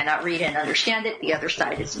 If you cannot read and understand it, the other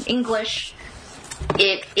side is in English.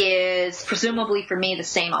 It is presumably for me the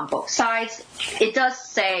same on both sides. It does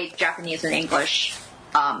say Japanese and English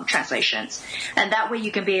translations. And that way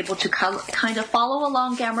you can be able to kind of follow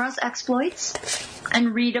along Gamera's exploits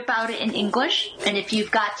and read about it in English. And if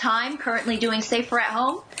you've got time currently doing Safer at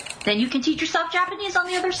Home, then you can teach yourself Japanese on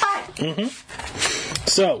the other side.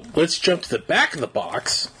 So let's jump to the back of the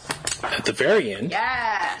box at the very end.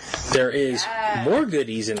 Yes. There is more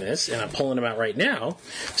goodies in this, and I'm pulling them out right now.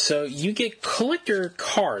 So you get collector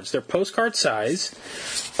cards. They're postcard size.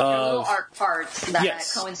 Little art cards that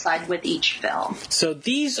coincide with each film. So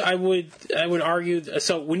these, I would argue.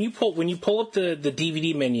 So when you pull up the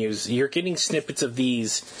DVD menus, you're getting snippets of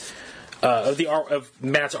these of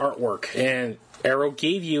Matt's artwork, and Arrow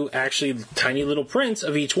gave you actually tiny little prints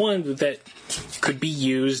of each one that could be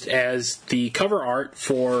used as the cover art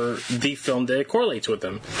for the film that it correlates with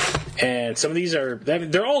them. And some of these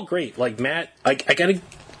they're all great. Like Matt, I gotta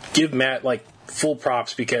give Matt like full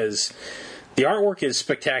props because the artwork is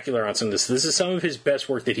spectacular on some of this. This is some of his best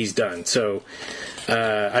work that he's done. So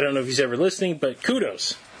I don't know if he's ever listening, but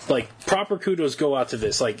kudos. Like proper kudos go out to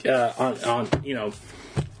this. Like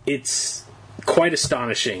it's quite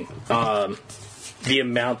astonishing. The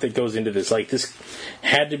amount that goes into this. Like, this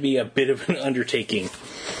had to be a bit of an undertaking,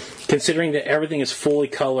 considering that everything is fully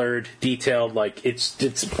colored, detailed. Like,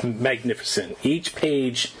 it's magnificent. Each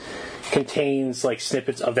page contains like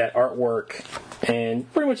snippets of that artwork,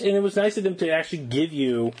 and pretty much. And it was nice of them to actually give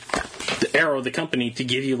you the Arrow, the company, to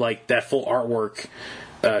give you like that full artwork,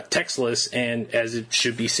 textless and as it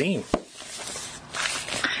should be seen.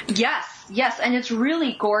 Yes, and it's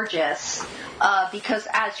really gorgeous. Because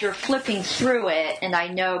as you're flipping through it, and I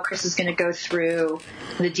know Chris is going to go through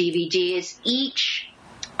the DVDs, each,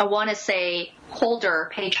 I want to say,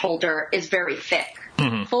 page holder is very thick.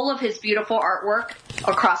 Full of his beautiful artwork.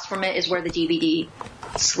 Across from it is where the DVD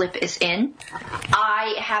slip is in.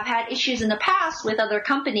 I have had issues in the past with other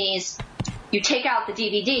companies. You take out the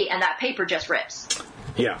DVD and that paper just rips.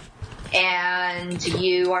 Yeah. And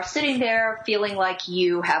you are sitting there feeling like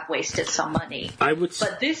you have wasted some money.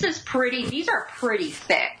 But these are pretty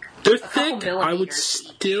thick. They're thick. I would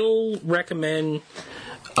still recommend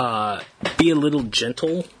be a little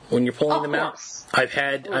gentle when you're pulling them out. I've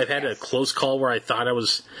had a close call where I thought I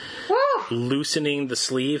was loosening the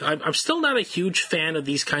sleeve. I'm still not a huge fan of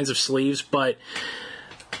these kinds of sleeves, but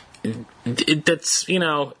that's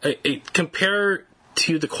compare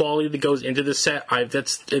to the quality that goes into the set.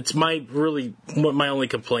 It's my only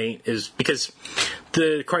complaint is because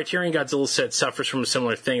the Criterion Godzilla set suffers from a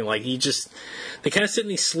similar thing. Like they kind of sit in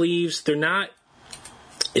these sleeves. They're not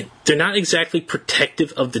exactly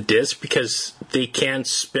protective of the disc because they can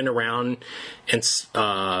spin around and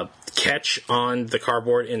catch on the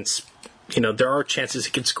cardboard, and there are chances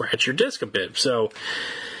it could scratch your disc a bit. So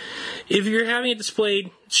if you're having it displayed,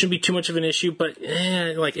 it shouldn't be too much of an issue, but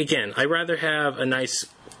again, I'd rather have a nice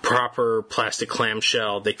proper plastic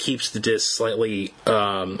clamshell that keeps the disc slightly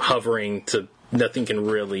hovering to nothing can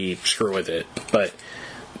really screw with it. But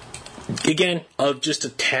again, of just a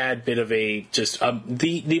tad bit of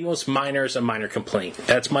the most minor is a minor complaint.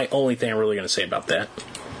 That's my only thing I'm really going to say about that.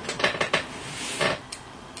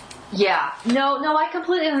 Yeah. No, I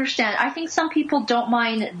completely understand. I think some people don't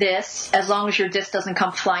mind this as long as your disc doesn't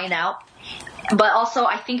come flying out. But also,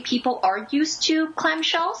 I think people are used to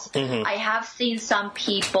clamshells. I have seen some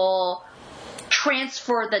people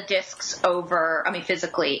transfer the discs over,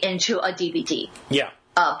 physically, into a DVD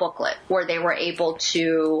booklet where they were able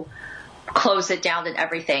to close it down and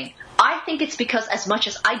everything. I think it's because as much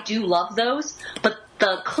as I do love those, but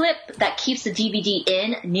the clip that keeps the DVD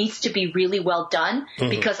in needs to be really well done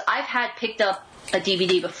because I've had picked up a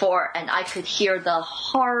DVD before and I could hear the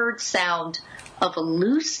hard sound of a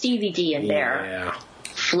loose DVD in there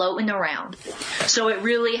floating around. So it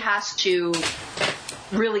really has to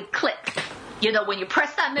really click. You know, when you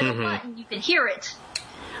press that middle button, you can hear it.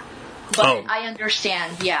 But I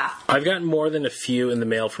understand, yeah. I've gotten more than a few in the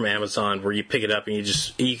mail from Amazon where you pick it up and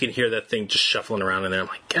you can hear that thing just shuffling around in there. I'm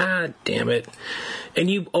like, God damn it.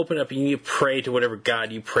 And you open up and you pray to whatever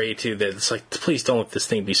God you pray to that it's like, please don't let this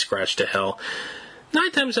thing be scratched to hell.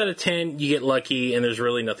 9 times out of 10, you get lucky and there's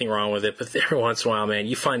really nothing wrong with it. But every once in a while, man,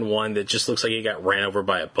 you find one that just looks like it got ran over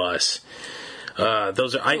by a bus.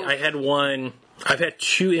 I had one. I've had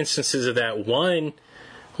 2 instances of that. One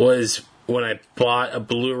was when I bought a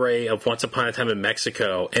Blu-ray of Once Upon a Time in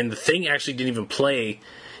Mexico, and the thing actually didn't even play.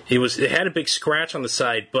 It had a big scratch on the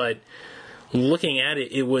side, but looking at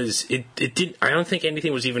it, it didn't. I don't think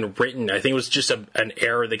anything was even written. I think it was just an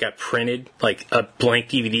error that got printed, like a blank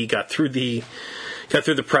DVD got through the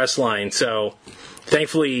press line. So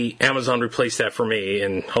thankfully, Amazon replaced that for me,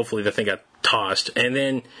 and hopefully the thing got tossed. And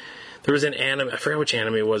then there was an anime. I forgot which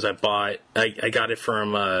anime it was I bought. I got it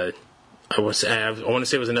from. I want to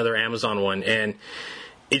say it was another Amazon one, and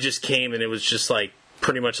it just came, and it was just like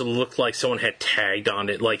pretty much it looked like someone had tagged on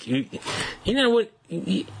it. Like you know what?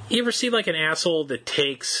 You ever see like an asshole that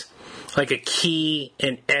takes like a key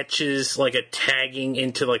and etches like a tagging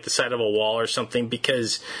into like the side of a wall or something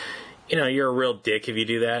because you know you're a real dick if you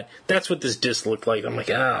do that? That's what this disc looked like. I'm like,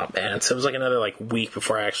 oh man. So it was like another like week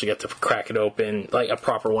before I actually got to crack it open, like a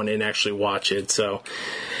proper one, and actually watch it. So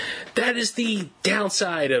that is the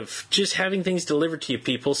downside of just having things delivered to you,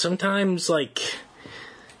 people. Sometimes, like,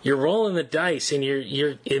 you're rolling the dice, and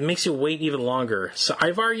it makes you wait even longer. So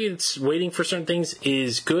I've argued waiting for certain things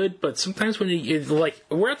is good, but sometimes when you're like,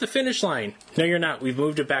 we're at the finish line. No, you're not. We've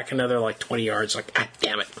moved it back another, like, 20 yards. Like, God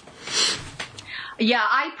damn it. Yeah,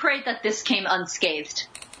 I prayed that this came unscathed.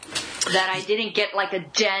 That I didn't get, like, a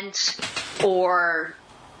dent or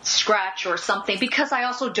scratch or something, because I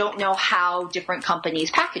also don't know how different companies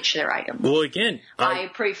package their items. Well, again, I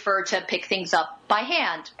prefer to pick things up by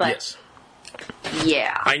hand, but yes.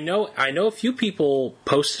 Yeah. I know a few people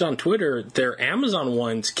posted on Twitter their Amazon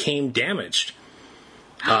ones came damaged.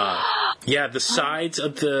 Yeah, the sides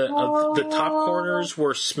of the top corners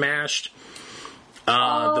were smashed.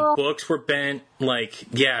 The books were bent, like,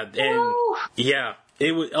 yeah, and yeah,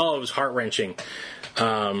 it was heart-wrenching.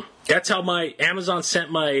 That's how my Amazon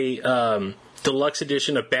sent my deluxe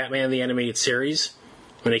edition of Batman the Animated Series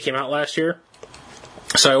when they came out last year.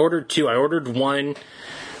 So I ordered 2. I ordered one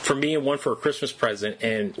for me and one for a Christmas present.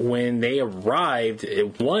 And when they arrived,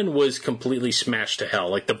 one was completely smashed to hell.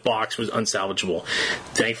 Like the box was unsalvageable.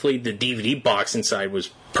 Thankfully, the DVD box inside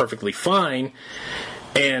was perfectly fine.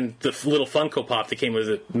 And the little Funko Pop that came with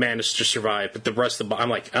it managed to survive, but the rest of the I'm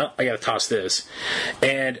like, oh, I gotta toss this.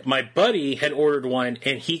 And my buddy had ordered one,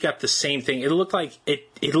 and he got the same thing. It looked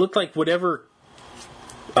like whatever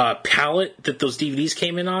palette that those DVDs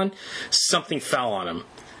came in on, something fell on him.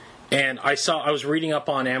 And I was reading up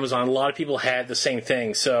on Amazon. A lot of people had the same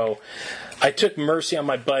thing, so I took mercy on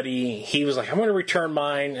my buddy. He was like, I'm going to return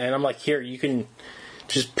mine, and I'm like, here, you can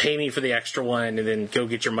just pay me for the extra one and then go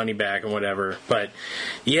get your money back and whatever. But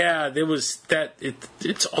yeah, there was that.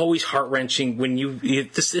 It's always heart-wrenching when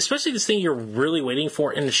especially this thing you're really waiting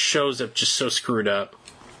for and it shows up just so screwed up.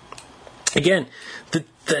 Again,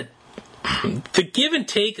 the give and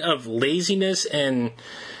take of laziness and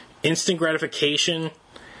instant gratification,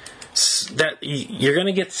 that you're going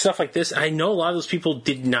to get stuff like this. I know a lot of those people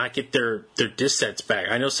did not get their disc sets back.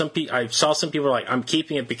 I know I saw some people like, I'm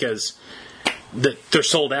keeping it because they're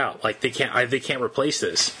sold out. Like they can't replace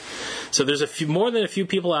this. So there's more than a few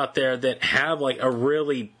people out there that have like a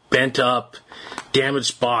really bent up,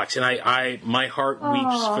 damaged box, and my heart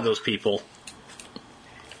weeps for those people.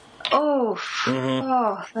 Oh,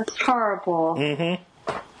 oh, that's horrible. Mm-hmm.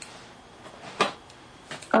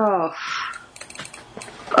 Oh,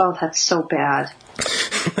 that's so bad.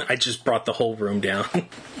 I just brought the whole room down.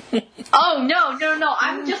 Oh, no.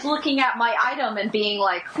 I'm just looking at my item and being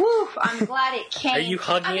like, whew, I'm glad it came. Are you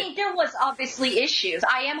hugging it? I mean, there was obviously issues.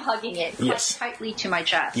 I am hugging it quite tightly to my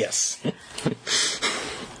chest. Yes.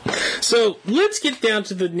 So, let's get down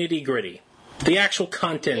to the nitty-gritty. The actual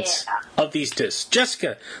contents of these discs.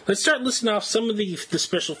 Jessica, let's start listing off some of the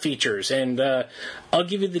special features, and I'll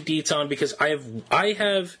give you the deets on, because I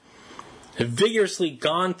have vigorously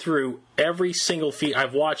gone through every single feat.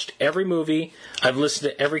 I've watched every movie. I've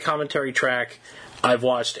listened to every commentary track. I've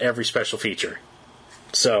watched every special feature.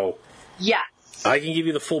 So, yes, I can give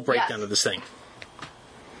you the full breakdown of this thing.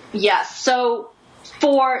 Yes. So,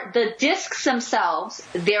 For the discs themselves,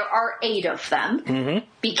 there are 8 of them.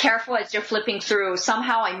 Be careful as you're flipping through.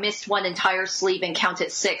 Somehow I missed one entire sleeve and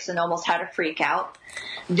counted 6 and almost had a freak out.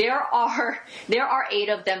 There are 8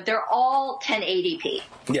 of them. They're all 1080p.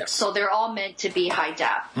 Yes. So they're all meant to be high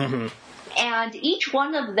def. And each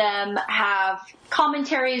one of them have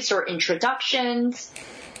commentaries or introductions.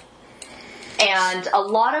 And a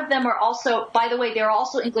lot of them are also, by the way, there are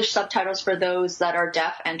also English subtitles for those that are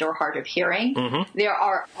deaf and or hard of hearing. There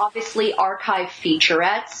are obviously archive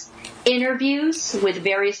featurettes, interviews with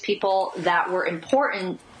various people that were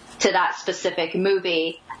important to that specific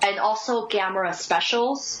movie, and also Gamera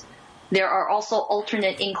specials. There are also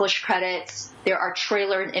alternate English credits. There are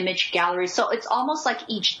trailer and image galleries. So it's almost like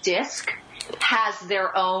each disc has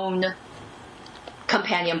their own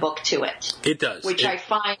companion book to it. It does. Which I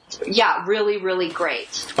find, really, really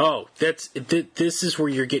great. Oh, this is where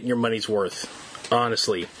you're getting your money's worth,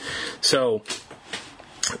 honestly. So,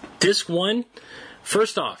 disc 1,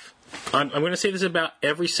 first off, I'm going to say this about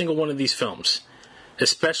every single one of these films,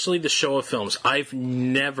 especially the Showa films. I've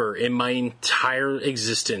never, in my entire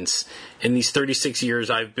existence, in these 36 years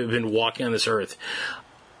I've been walking on this earth,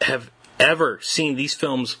 have ever seen these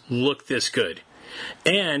films look this good.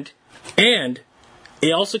 And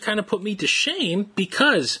it also kind of put me to shame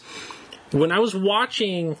because when I was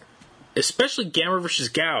watching, especially Gamera vs.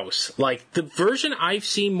 Gauss, like the version I've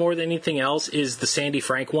seen more than anything else is the Sandy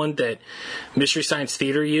Frank one that Mystery Science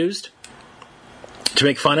Theater used to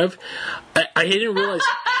make fun of. I didn't realize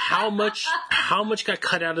how much got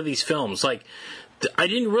cut out of these films. Like, I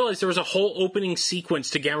didn't realize there was a whole opening sequence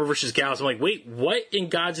to Gamera vs. Gauss. I'm like, wait, what in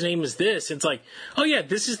God's name is this? It's like, oh yeah,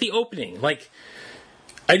 this is the opening. Like,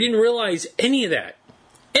 I didn't realize any of that.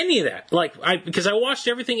 Like, because I watched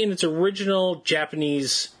everything in its original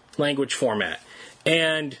Japanese language format.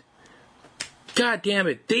 And, God damn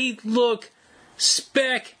it, they look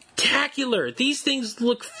spectacular. These things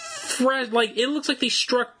look fresh. Like, it looks like they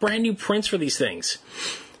struck brand new prints for these things.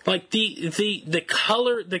 Like, the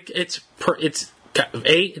color, it's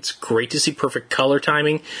A, it's great to see perfect color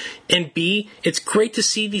timing. And B, it's great to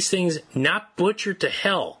see these things not butchered to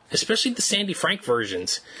hell. Especially the Sandy Frank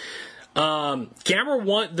versions. Gamera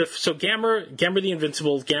the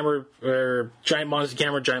Invincible, Gamera Giant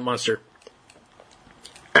Monster,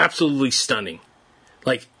 absolutely stunning,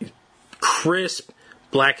 like crisp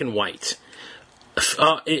black and white.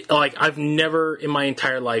 I've never in my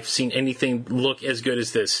entire life seen anything look as good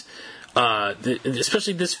as this.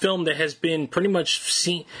 Especially this film that has been pretty much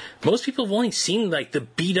seen. Most people have only seen like the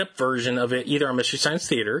beat up version of it either on Mystery Science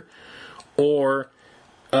Theater or.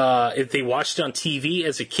 If they watched it on TV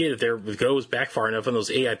as a kid, if it goes back far enough on those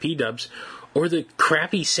AIP dubs, or the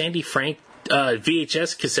crappy Sandy Frank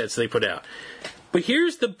VHS cassettes they put out. But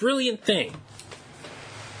here's the brilliant thing.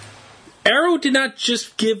 Arrow did not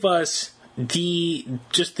just give us the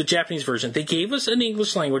Japanese version. They gave us an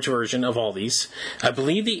English language version of all these. I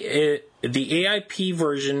believe the AIP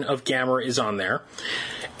version of Gamera is on there.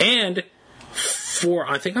 And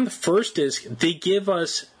I think on the first disc, they give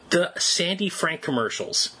us the Sandy Frank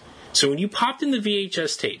commercials. So when you popped in the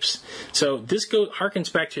VHS tapes, so this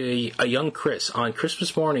harkens back to a young Chris on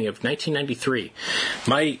Christmas morning of 1993.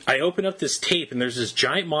 I open up this tape and there's this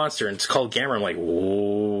giant monster and it's called Gamera. I'm like,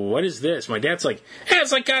 what is this? My dad's like, hey,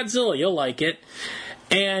 it's like Godzilla. You'll like it.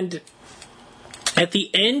 And at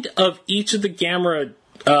the end of each of the Gamera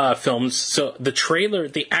films, so the trailer,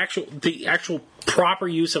 the actual proper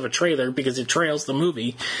use of a trailer because it trails the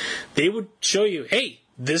movie, they would show you, hey,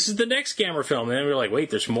 this is the next Gamera film. And then we were like,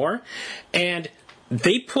 wait, there's more? And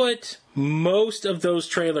they put most of those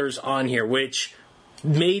trailers on here, which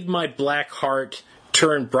made my black heart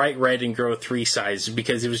turn bright red and grow 3 sizes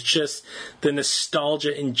because it was just the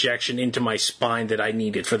nostalgia injection into my spine that I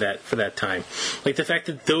needed for that time. Like the fact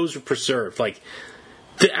that those were preserved, like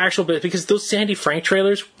the actual bit, because those Sandy Frank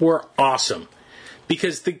trailers were awesome.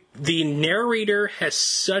 Because the narrator has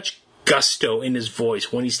such gusto in his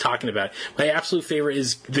voice when he's talking about it. My absolute favorite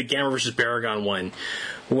is the Gamera vs. Baragon one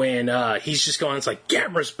when he's just going, it's like,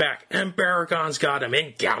 Gamera's back and Baragon's got him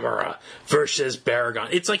in Gamera versus Baragon.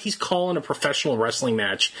 It's like he's calling a professional wrestling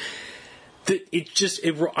match.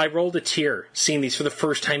 I rolled a tear seeing these for the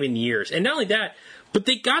first time in years. And not only that, but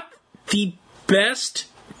they got the best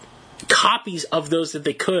copies of those that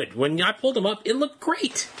they could. When I pulled them up, it looked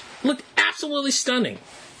great. It looked absolutely stunning.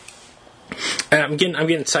 I'm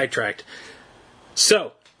getting sidetracked.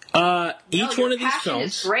 So, each one of these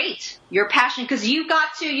films is great. Your passion, because you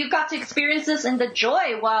got to experience this in the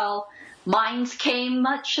joy, while mine's came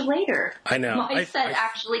much later. I know. Mine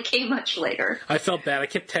actually came much later. I felt bad. I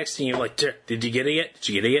kept texting you like, "Did you get it yet? Did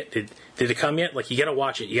you get it yet? Did it come yet? Like, you gotta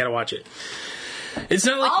watch it. You gotta watch it." It's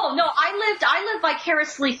not like... Oh, no, I lived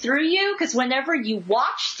vicariously through you, because whenever you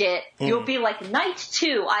watched it, you'll be like, night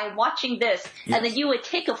 2, I'm watching this, and then you would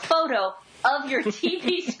take a photo of your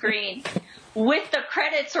TV screen with the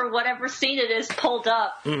credits or whatever scene it is pulled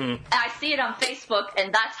up. And I see it on Facebook,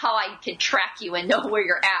 and that's how I can track you and know where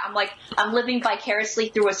you're at. I'm like, I'm living vicariously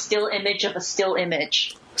through a still image of a still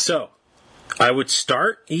image. So, I would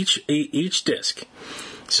start each disc.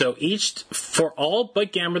 So for all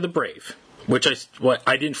but Gamera the Brave, which I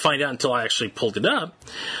didn't find out until I actually pulled it up,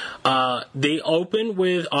 they open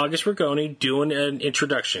with August Ragone doing an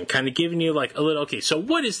introduction, kind of giving you like a little, okay, so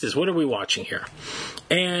what is this? What are we watching here?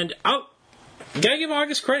 And gotta give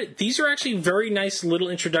August credit. These are actually very nice little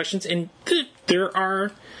introductions, and there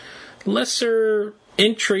are lesser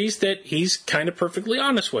entries that he's kind of perfectly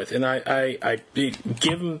honest with, and I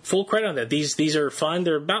give him full credit on that. These are fun.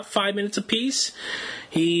 They're about 5 minutes apiece.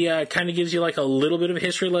 He kind of gives you like a little bit of a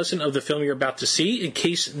history lesson of the film you're about to see, in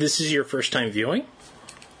case this is your first time viewing.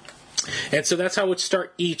 And so that's how I would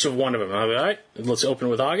start each of one of them. I'd be, all right, let's open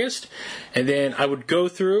with August. And then I would go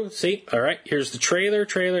through, see, all right, here's the trailer.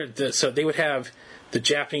 So they would have the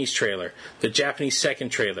Japanese trailer, the Japanese second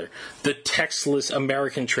trailer, the textless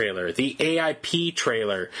American trailer, the AIP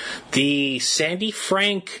trailer, the Sandy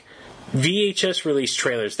Frank VHS release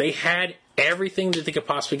trailers. They had everything that they could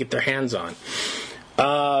possibly get their hands on.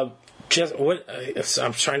 I'm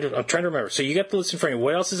trying to remember. So you got the list in front of you.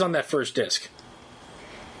 What else is on that first disc?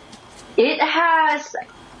 It has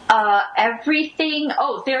everything.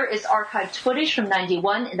 Oh, there is archived footage from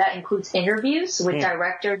 91, and that includes interviews with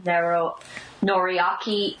director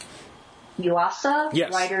Noriaki Yuasa,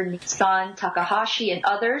 yes, writer Nisan Takahashi, and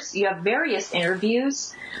others. You have various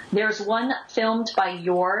interviews. There's one filmed by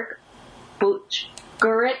Jorg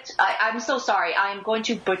Buttgereit. I'm so sorry. I'm going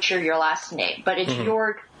to butcher your last name, but it's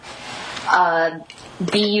Jorg Buttgereit,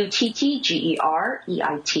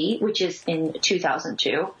 which is in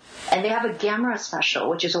 2002. And they have a Gamera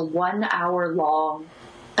special, which is a 1 hour long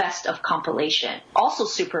best of compilation, also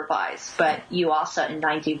supervised, but Yuasa in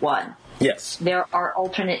 91. Yes. There are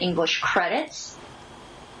alternate English credits,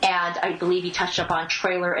 and I believe he touched upon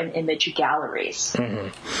trailer and image galleries.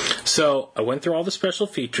 So I went through all the special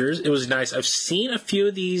features. It was nice. I've seen a few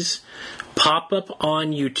of these pop up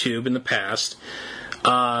on YouTube in the past.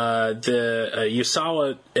 The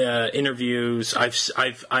Yusawa interviews,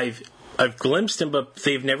 I've glimpsed them, but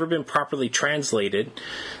they've never been properly translated.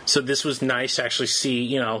 So this was nice to actually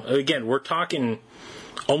see, again, we're talking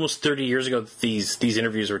almost 30 years ago that these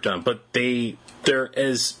interviews were done, but they're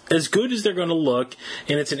as good as they're going to look,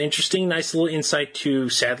 and it's an interesting, nice little insight to,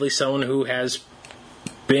 sadly, someone who has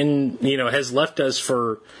been, has left us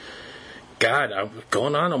for, God,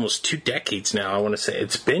 going on almost 2 decades now, I want to say.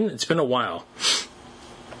 It's been a while.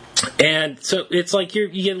 And so it's like you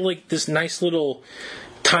get like this nice little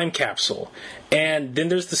time capsule. And then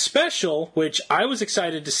there's the special, which I was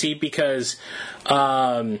excited to see because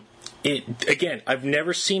I've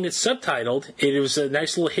never seen it subtitled. It was a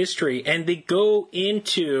nice little history, and they go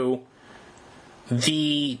into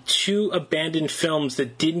the 2 abandoned films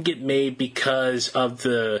that didn't get made because of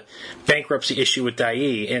the bankruptcy issue with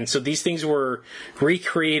Dai. And so these things were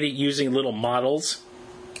recreated using little models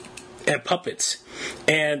and puppets.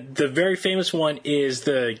 And the very famous one is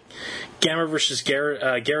the Gamera vs.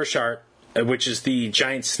 Gerashart, which is the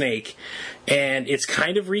giant snake. And it's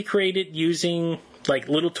kind of recreated using like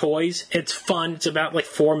little toys. It's fun. It's about like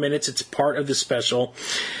 4 minutes. It's part of the special.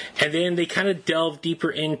 And then they kind of delve deeper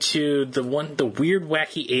into the weird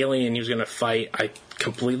wacky alien he was going to fight. I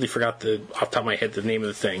completely forgot off the top of my head the name of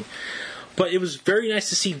the thing. But it was very nice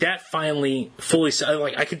to see that finally fully,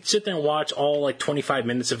 like I could sit there and watch all like 25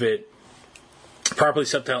 minutes of it properly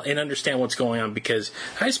subtitled and understand what's going on, because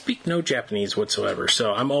I speak no Japanese whatsoever.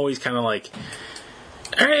 So I'm always kind of like,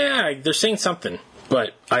 oh, yeah, they're saying something,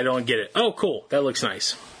 but I don't get it. Oh, cool. That looks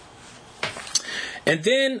nice. And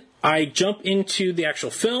then I jump into the actual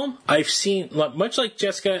film. I've seen, much like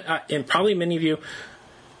Jessica and probably many of you,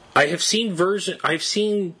 I've seen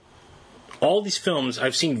all these films.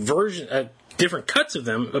 I've seen different cuts of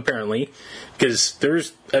them, apparently, because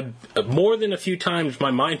there's more than a few times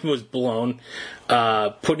my mind was blown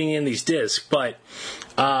putting in these discs. But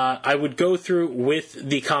I would go through with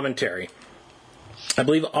the commentary. I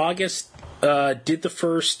believe August did the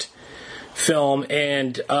first film,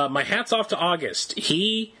 and my hat's off to August.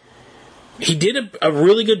 He did a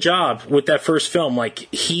really good job with that first film.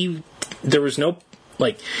 He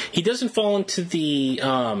doesn't fall into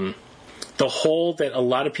the hole that a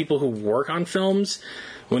lot of people who work on films,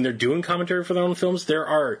 when they're doing commentary for their own films, there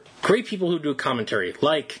are great people who do commentary,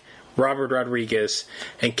 like Robert Rodriguez,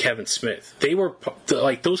 and Kevin Smith. They were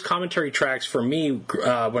like those commentary tracks for me when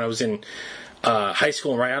I was in high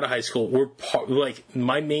school and right out of high school were like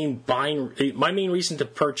my main reason to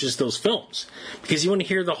purchase those films, because you want to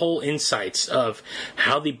hear the whole insights of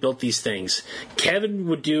how they built these things. Kevin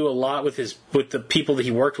would do a lot with the people that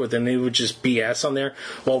he worked with, and they would just BS on there,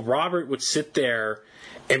 while Robert would sit there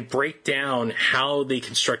and break down how they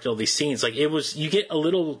constructed all these scenes. Like, it was, you get a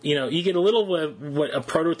little what a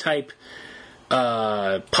prototype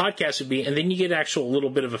podcast would be, and then you get actual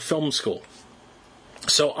little bit of a film school.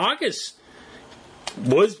 So August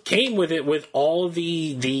came with it with all of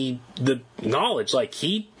the knowledge. Like,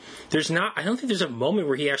 I don't think there's a moment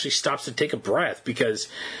where he actually stops to take a breath, because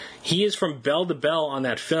he is from bell to bell on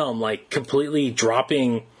that film, like completely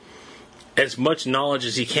dropping as much knowledge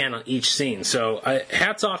as he can on each scene. So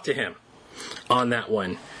hats off to him on that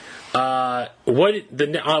one. Okay,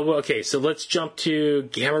 so let's jump to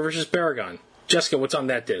Gamera versus Baragon. Jessica, what's on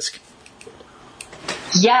that disc?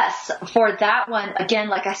 Yes, for that one, again,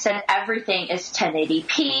 like I said, everything is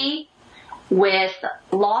 1080p with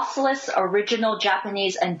lossless original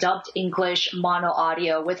Japanese and dubbed English mono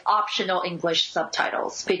audio with optional English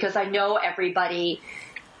subtitles, because I know everybody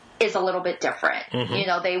is a little bit different. Mm-hmm. You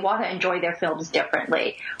know, they want to enjoy their films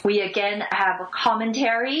differently. We again have a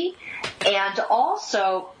commentary, and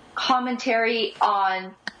also commentary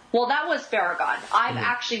on, well, that was Baragon. I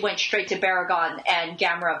actually went straight to Baragon and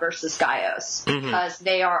Gamera versus Gaios, because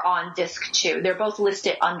they are on disc 2. They're both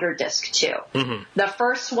listed under disc 2. Mm-hmm. The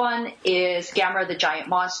first one is Gamera the Giant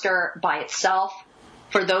Monster by itself.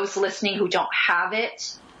 For those listening who don't have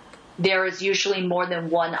it, there is usually more than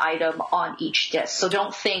one item on each disc. So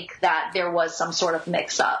don't think that there was some sort of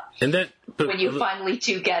mix-up when you finally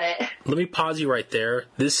do get it. Let me pause you right there.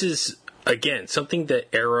 This is, again, something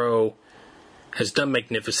that Arrow has done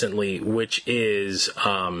magnificently, which is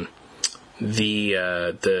the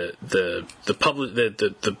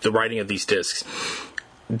writing of these discs.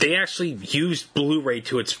 They actually used Blu-ray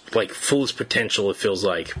to its like fullest potential, it feels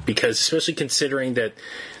like, because especially considering that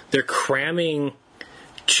they're cramming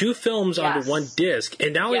 2 films onto one disc,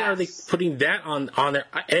 and not only are they putting that on there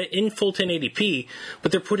in full 1080p,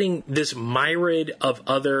 but they're putting this myriad of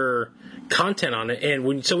other content on it. And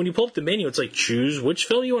when you pull up the menu, it's like, choose which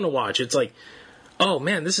film you want to watch. It's like, oh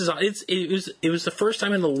man, it was the first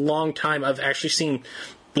time in a long time I've actually seen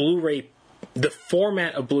Blu-ray, the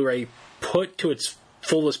format of Blu-ray, put to its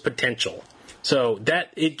fullest potential. So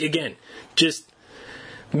that, again, just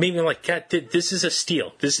made me like, God, this is a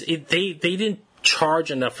steal. They didn't charge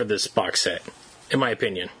enough for this box set, in my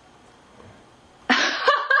opinion.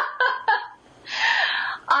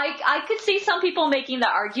 I could see some people making the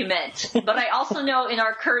argument, but I also know in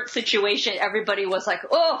our current situation, everybody was like,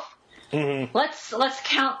 oh, let's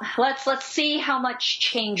count, let's see how much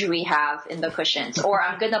change we have in the cushions, or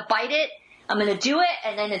I'm going to bite it, I'm going to do it,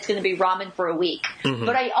 and then it's going to be ramen for a week. Mm-hmm.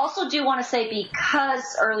 But I also do want to say, because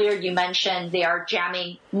earlier you mentioned they are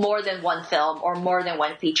jamming more than one film or more than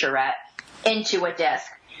one featurette into a disc.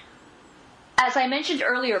 As I mentioned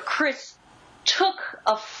earlier, Chris took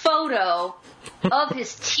a photo of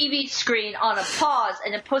his TV screen on a pause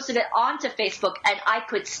and then posted it onto Facebook, and I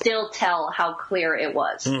could still tell how clear it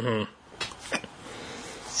was. Mm-hmm.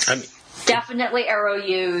 Definitely Arrow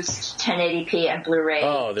used 1080p and Blu-ray.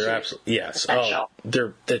 Oh, they're absolutely, yes. Essential. Oh,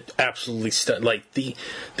 they're absolutely like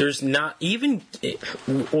there's not even,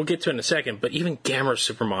 we'll get to it in a second, but even Gamera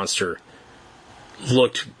Super Monster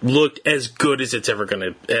looked as good as it's ever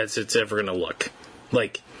gonna look.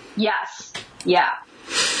 Like, yes, yeah,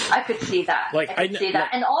 I could see that. Like, I could see that,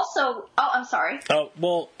 and also, I'm sorry. Oh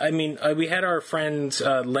well, I mean, we had our friends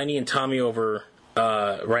Lenny and Tommy over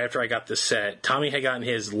right after I got the set. Tommy had gotten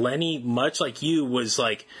his. Lenny, much like you, was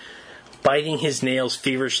like biting his nails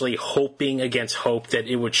feverishly, hoping against hope that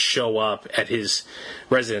it would show up at his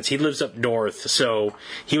residence. He lives up north, so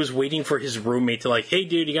he was waiting for his roommate to like, hey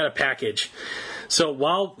dude, you got a package. So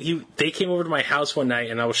while they came over to my house one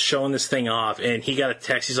night and I was showing this thing off, and he got a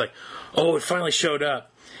text, he's like, oh, it finally showed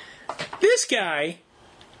up. This guy,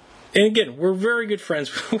 and again, we're very good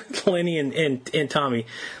friends with Lenny and Tommy.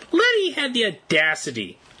 Lenny had the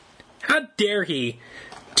audacity, how dare he,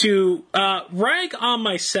 to rag on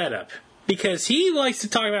my setup, because he likes to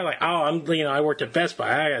talk about like, oh, I worked at Best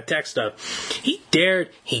Buy, I got tech stuff. He dared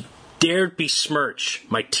besmirch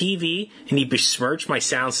my TV, and he besmirched my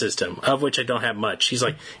sound system, of which I don't have much. He's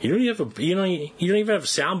like, you don't even have a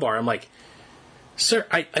sound bar. I'm like, sir,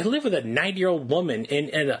 I live with a 90-year-old woman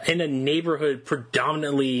in a neighborhood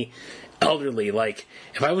predominantly elderly. Like,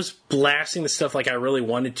 if I was blasting the stuff like I really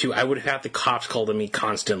wanted to, I would have had the cops called on me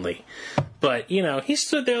constantly. But, he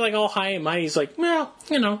stood there like all high and mighty. He's like, well,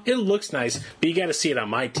 it looks nice, but you got to see it on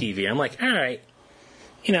my TV. I'm like, all right.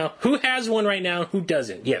 Who has one right now? Who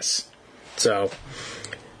doesn't? Yes. So,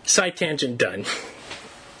 side tangent done.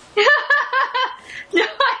 No,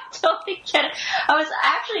 I totally get it. I was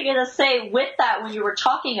actually going to say with that, when you were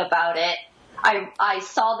talking about it, I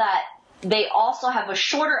saw that they also have a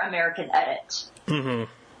shorter American edit,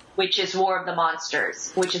 which is War of the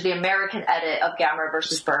Monsters, which is the American edit of Gamera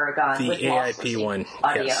versus Baragon. The with AIP one.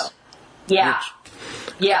 Audio. Yes. Yeah.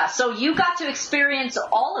 Yeah, so you got to experience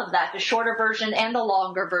all of that, the shorter version and the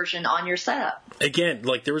longer version on your setup. Again,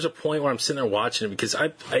 like, there was a point where I'm sitting there watching it because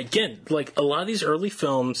like, a lot of these early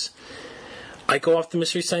films, I go off the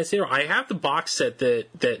Mystery Science Theater. I have the box set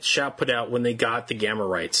that Shout put out when they got the Gamera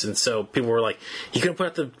rights. And so people were like, you can put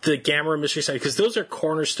out the Gamera Mystery Science, because those are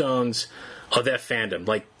cornerstones of that fandom.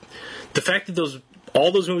 Like, the fact that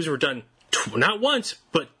all those movies were done not once,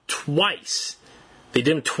 but twice. They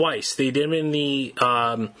did them twice. They did them in the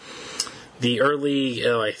early,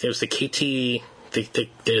 it was the KTL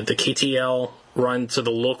run to the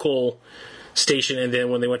local station, and then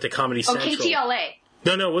when they went to Comedy Central. Oh, KTLA.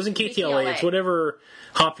 No, it wasn't KTLA. It's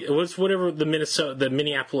whatever the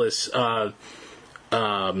Minneapolis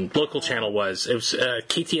local channel was. It was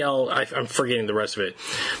KTL. I'm forgetting the rest of it.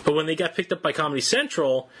 But when they got picked up by Comedy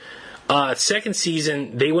Central, second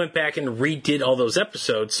season, they went back and redid all those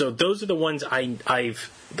episodes. So those are the ones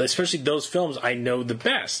especially those films, I know the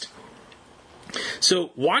best.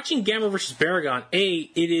 So watching Gamera vs. Baragon, it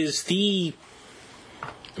is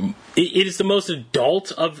the most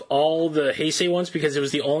adult of all the Heisei ones, because it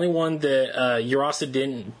was the only one that Urasa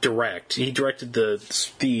didn't direct. He directed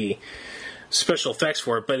the special effects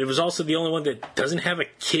for it, but it was also the only one that doesn't have a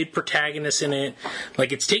kid protagonist in it.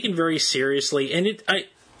 Like, it's taken very seriously, and it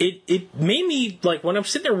made me, like, when I'm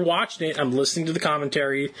sitting there watching it, I'm listening to the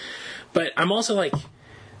commentary, but I'm also like,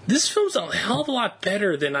 this film's a hell of a lot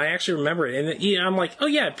better than I actually remember it. And I'm like, oh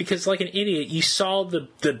yeah, because like an idiot, you saw the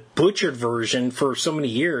butchered version for so many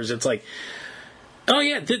years. It's like, oh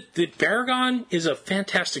yeah, the Baragon is a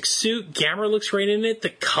fantastic suit. Gamera looks great in it. The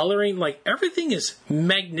coloring, like, everything is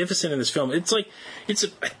magnificent in this film. It's like, I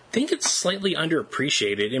think it's slightly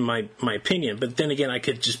underappreciated in my opinion. But then again, I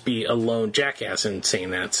could just be a lone jackass in saying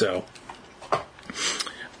that. So,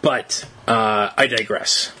 but I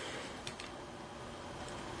digress.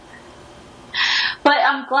 But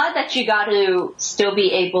I'm glad that you got to still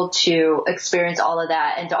be able to experience all of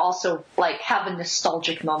that, and to also, like, have a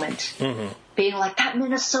nostalgic moment. Mm-hmm. Being like, that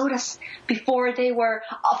Minnesota, before they were,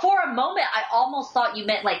 for a moment, I almost thought you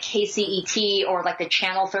meant like KCET or like the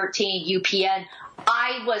Channel 13, UPN.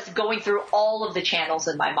 I was going through all of the channels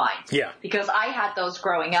in my mind. Yeah. Because I had those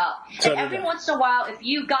growing up. So and every once in a while, if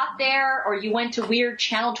you got there or you went to weird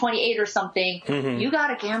Channel 28 or something, you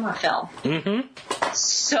got a Gamera film. Mm-hmm.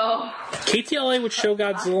 So. KTLA would show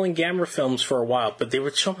Godzilla and Gamera films for a while, but they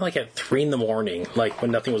would show them like at 3 a.m, like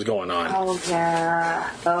when nothing was going on. Oh,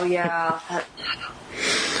 yeah. Oh, yeah.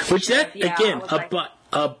 Which again,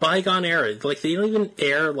 a bygone era. Like, they don't even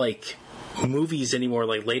air, like, movies anymore,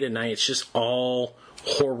 like, late at night. It's just all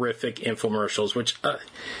horrific infomercials, which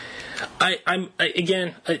I'm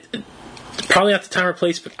probably not the time or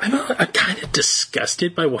place, but I'm kind of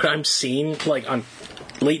disgusted by what I'm seeing, like, on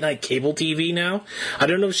late night cable TV now. I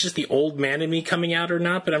don't know if it's just the old man in me coming out or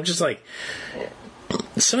not, but I'm just like,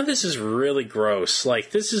 some of this is really gross.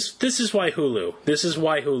 Like, this is why Hulu. This is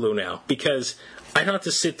why Hulu now, because I don't have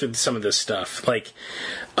to sit through some of this stuff. Like,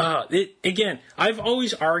 again, I've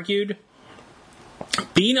always argued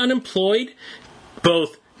being unemployed,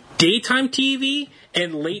 both daytime TV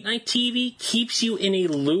and late night TV, keeps you in a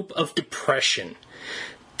loop of depression.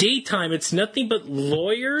 Daytime, it's nothing but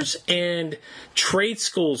lawyers and trade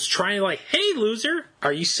schools trying to, like, hey, loser,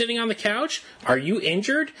 are you sitting on the couch? Are you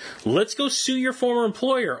injured? Let's go sue your former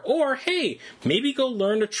employer. Or, hey, maybe go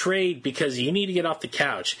learn a trade because you need to get off the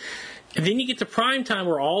couch. And then you get to prime time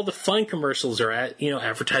where all the fun commercials are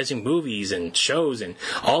advertising movies and shows and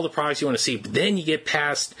all the products you want to see. But then you get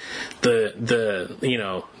past the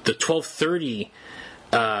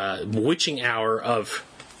 12:30 witching hour of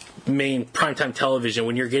main primetime television,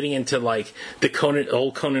 when you're getting into, like, the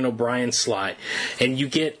old Conan O'Brien slot, and you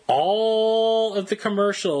get all of the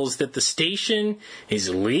commercials that the station is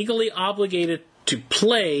legally obligated to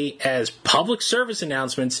play as public service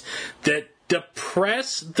announcements that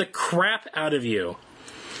depress the crap out of you.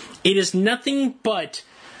 It is nothing but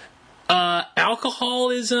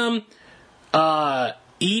alcoholism,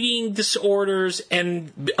 eating disorders,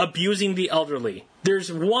 and abusing the elderly.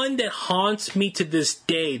 there's one that haunts me to this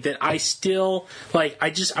day that I still like.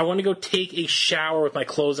 I want to go take a shower with my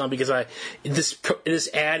clothes on because this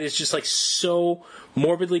ad is just like so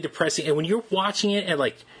morbidly depressing. And when you're watching it at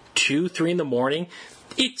like 2, 3 in the morning,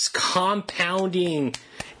 it's compounding.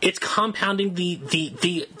 It's compounding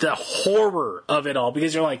the horror of it all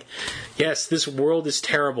because you're like, yes, this world is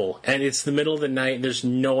terrible and it's the middle of the night and there's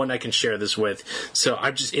no one I can share this with. So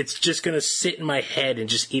it's just going to sit in my head and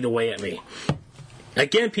just eat away at me.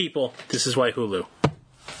 Again, people, this is why Hulu.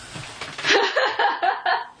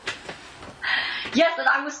 Yes, and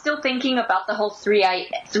I was still thinking about the whole 3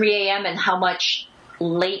 a.m. and how much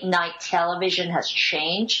late night television has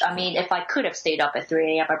changed. I mean, if I could have stayed up at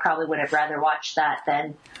 3 a.m., I probably would have rather watched that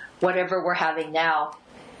than whatever we're having now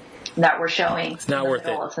that we're showing. It's not worth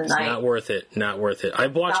it. It's not worth it. Not worth it. I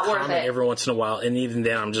watch comedy every once in a while, and even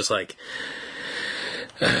then I'm just like,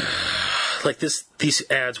 like these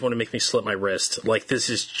ads want to make me slip my wrist. Like, this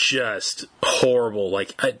is just horrible.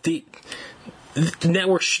 Like, the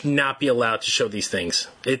network should not be allowed to show these things.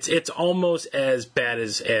 It's almost as bad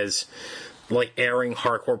as like airing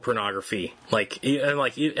hardcore pornography. Like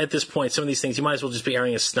at this point, some of these things you might as well just be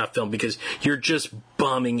airing a snuff film because you're just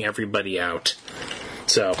bumming everybody out.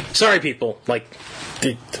 So sorry, people. Like,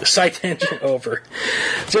 the side tangent over.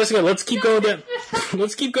 Jessica, let's keep going down.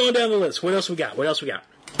 Let's keep going down the list. What else we got?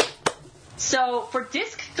 So for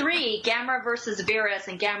disc 3, Gamera versus Virus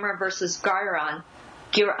and Gamera versus Gairan.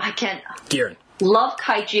 Gairan. Love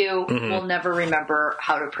Kaiju, will never remember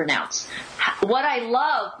how to pronounce. What I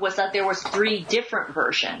love was that there was 3 different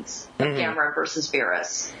versions of Gamera versus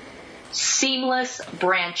Virus. Seamless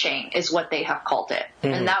branching is what they have called it.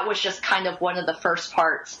 And that was just kind of one of the first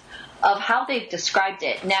parts of how they've described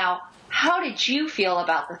it. Now, how did you feel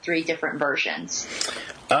about the 3 different versions?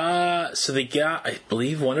 So they got, I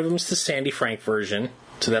believe one of them is the Sandy Frank version.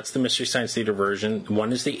 So that's the Mystery Science Theater version.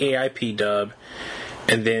 One is the AIP dub.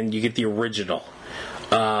 And then you get the original.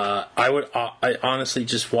 I honestly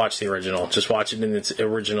just watch the original. Just watch it in its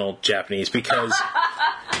original Japanese because,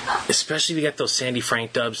 especially if you get those Sandy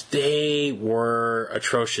Frank dubs, they were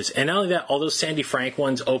atrocious. And not only that, all those Sandy Frank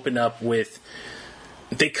ones open up with,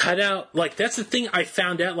 they cut out, like, that's the thing I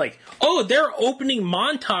found out, like, oh, they're opening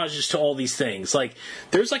montages to all these things. Like,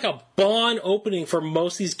 there's like a Bond opening for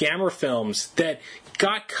most of these Gamera films that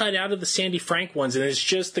got cut out of the Sandy Frank ones, and it's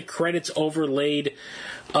just the credits overlaid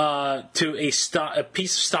to a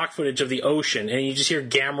piece of stock footage of the ocean, and you just hear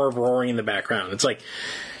Gamera roaring in the background. It's like,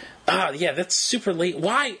 yeah, that's super late.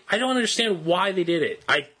 Why? I don't understand why they did it.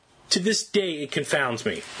 To this day, it confounds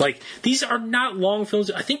me. Like, these are not long films.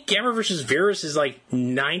 I think Gamera vs. Virus is like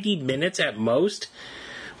 90 minutes at most.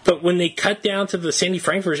 But when they cut down to the Sandy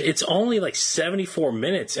Frank version, it's only like 74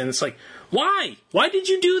 minutes. And it's like, why? Why did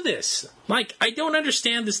you do this? Like, I don't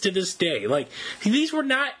understand this to this day. Like, these were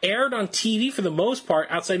not aired on TV for the most part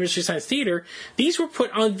outside Mystery Science Theater. These were put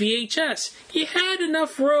on VHS. You had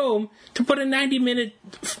enough room to put a 90-minute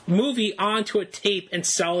movie onto a tape and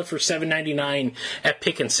sell it for $7.99 at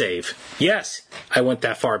Pick and Save. Yes, I went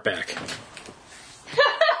that far back.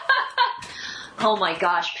 Oh my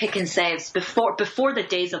gosh, Pick and Saves before the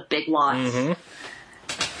days of Big Lots.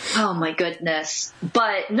 Oh my goodness.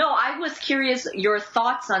 But no, I was curious your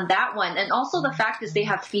thoughts on that one. And also the fact is they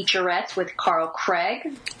have featurettes with Carl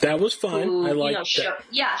Craig. That was fun. Who, I liked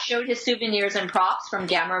that. Showed his souvenirs and props from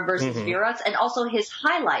Gamera vs. Virus and also his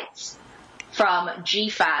highlights from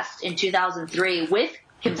G-Fast in 2003 with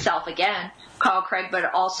himself again, Carl Craig,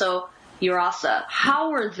 but also Urasa.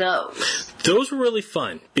 How were those? Those were really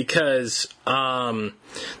fun because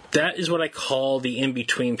that is what I call the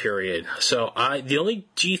in-between period. So the only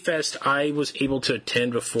G-Fest I was able to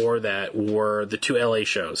attend before that were the 2 LA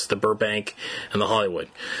shows, the Burbank and the Hollywood.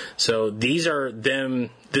 So these are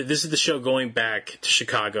them. This is the show going back to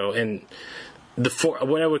Chicago and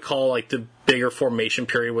what I would call like the bigger formation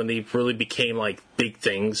period when they really became like big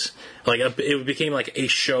things. Like it became like a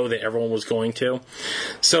show that everyone was going to.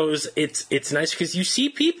 So it's nice because you see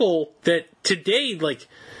people that today like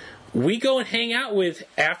we go and hang out with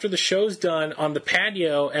after the show's done on the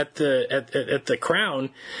patio at the Crown,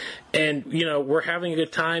 and you know we're having a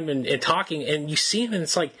good time and talking, and you see them and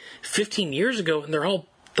it's like 15 years ago and they're all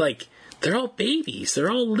babies, they're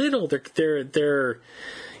all little, they're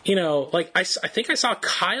you know, like, I think I saw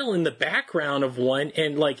Kyle in the background of one,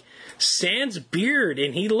 and, like, sans beard,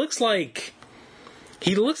 and he looks like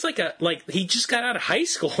he just got out of high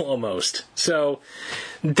school almost. So,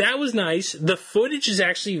 that was nice. The footage is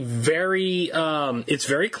actually very, it's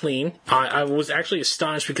very clean. I was actually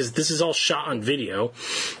astonished because this is all shot on video.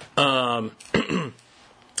 And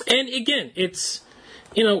again, it's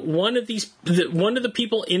one of the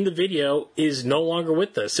people in the video is no longer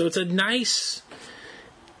with us. So it's a nice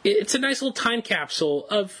little time capsule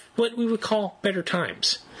of what we would call better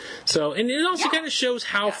times. So, and it also kind of shows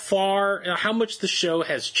how much the show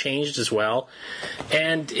has changed as well.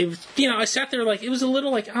 And it was, I sat there like, it was a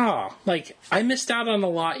little like, I missed out on a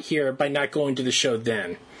lot here by not going to the show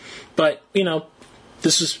then. But,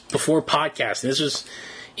 this was before podcasting. This was,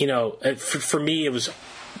 for me, it was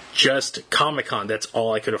just Comic-Con. That's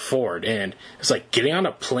all I could afford. And it's like getting on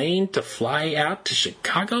a plane to fly out to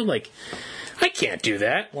Chicago. Like, I can't do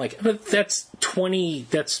that. Like, but that's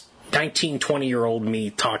 19, 20-year-old me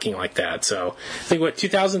talking like that. So, I think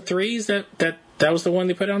 2003 is that was the one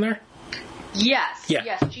they put on there? Yes. Yeah.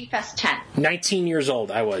 Yes, G-Fest 10. 19 years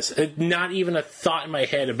old I was. Not even a thought in my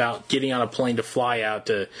head about getting on a plane to fly out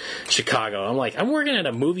to Chicago. I'm like, I'm working at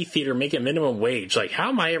a movie theater making minimum wage. Like, how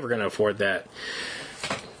am I ever going to afford that?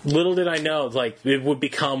 Little did I know, like, it would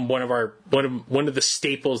become one of the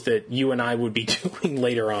staples that you and I would be doing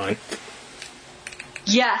later on.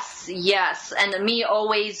 Yes. And me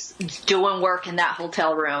always doing work in that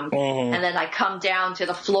hotel room. Mm-hmm. And then I come down to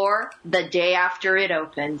the floor the day after it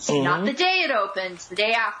opens. Mm-hmm. Not the day it opens, the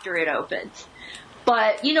day after it opens.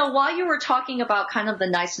 But, while you were talking about kind of the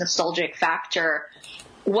nice nostalgic factor,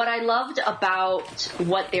 what I loved about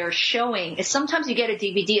what they're showing is sometimes you get a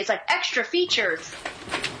DVD, it's like extra features,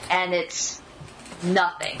 and it's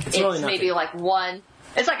nothing. It's really nothing. Maybe like one,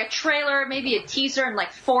 it's like a trailer, maybe a teaser, and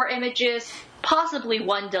like 4 images, possibly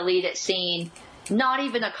one deleted scene, not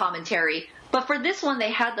even a commentary. But for this one,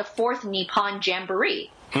 they had the 4th Nippon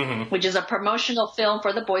Jamboree, mm-hmm. which is a promotional film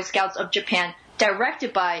for the Boy Scouts of Japan,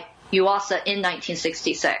 directed by Yuasa in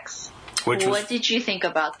 1966. What did you think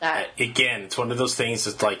about that? Again, it's one of those things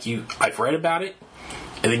that's like I've read about it,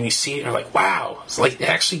 and then you see it, and you're like, wow, it's like they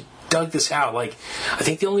actually dug this out. Like, I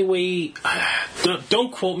think the only way,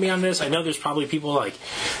 don't quote me on this. I know there's probably people like,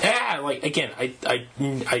 again,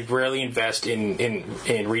 I rarely invest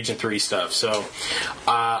in Region 3 stuff. So,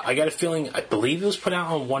 I got a feeling, I believe it was put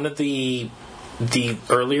out on one of the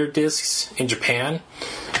earlier discs in Japan,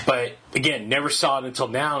 but again, never saw it until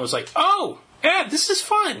now. I was like, oh, yeah, this is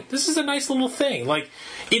fun. This is a nice little thing. Like,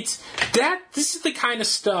 this is the kind of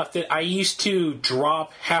stuff that I used to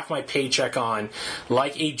drop half my paycheck on,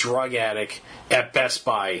 like a drug addict at Best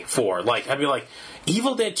Buy for. Like, I'd be like,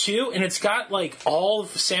 Evil Dead 2, and it's got, like, all of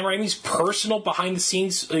Sam Raimi's personal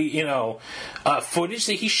behind-the-scenes, footage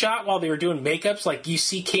that he shot while they were doing makeups. Like, you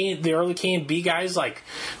see the early K&B guys, like,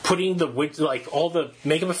 putting all the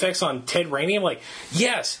makeup effects on Ted Raimi. I'm like,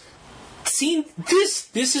 yes. Seeing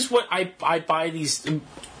this is what I buy these.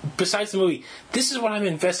 Besides the movie, this is what I'm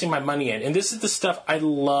investing my money in, and this is the stuff I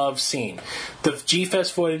love seeing. The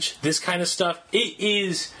G-Fest footage, this kind of stuff, it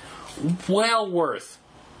is well worth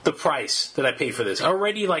the price that I paid for this.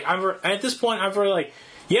 Already, like, at this point, I've already like,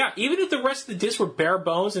 yeah. Even if the rest of the discs were bare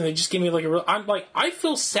bones and they just give me like I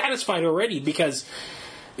feel satisfied already because.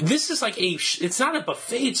 This is like it's not a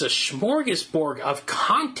buffet, it's a smorgasbord of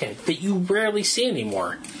content that you rarely see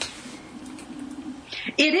anymore.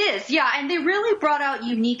 It is, yeah, and they really brought out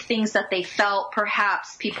unique things that they felt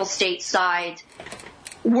perhaps people stateside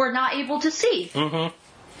were not able to see. Mm-hmm.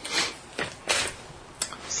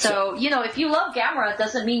 So, if you love Gamera, it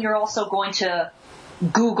doesn't mean you're also going to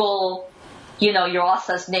Google,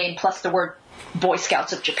 Yuasa's name plus the word Boy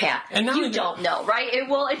Scouts of Japan. And you don't know, right?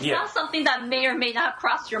 It's not something that may or may not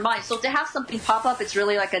cross your mind. So to have something pop up, it's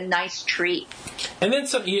really like a nice treat. And then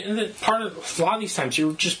part of a lot of these times,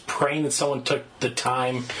 you're just praying that someone took the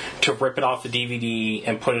time to rip it off the DVD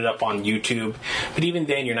and put it up on YouTube. But even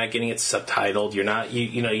then, you're not getting it subtitled. You're not,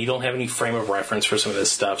 you don't have any frame of reference for some of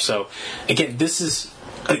this stuff. So again, this is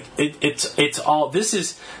this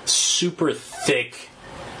is super thick.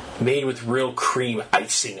 Made with real cream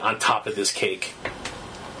icing on top of this cake.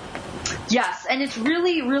 Yes, and it's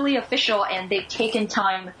really, really official, and they've taken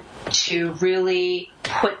time to really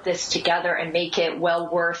put this together and make it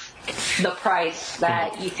well worth the price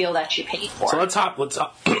that you feel that you paid for. So let's hop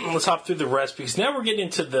through the rest because now we're getting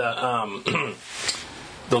into the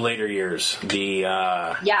the later years.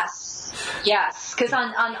 Yes, because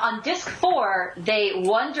on disc 4 they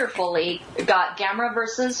wonderfully got Gamera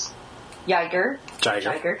versus Jiger.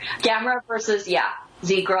 Gamera versus,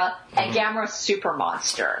 Zigra, and Gamera Super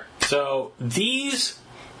Monster. So these,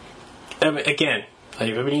 again,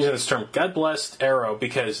 I've been using this term, God bless Arrow,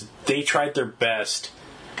 because they tried their best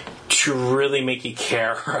to really make you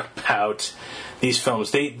care about these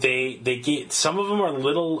films. They get, some of them are a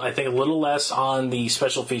little less on the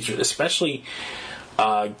special features, especially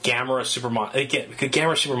Gamera Super Monster. Again,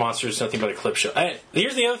 Gamera Super Monster is nothing but a clip show.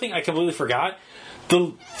 Here's the other thing I completely forgot.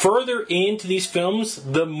 the further into these films,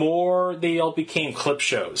 the more they all became clip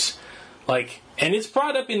shows. Like, and it's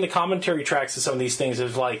brought up in the commentary tracks of some of these things.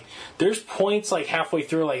 It's like, there's points like halfway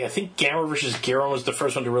through, like I think Gamera versus Giron was the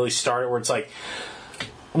first one to really start it, where it's like,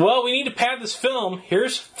 well, we need to pad this film.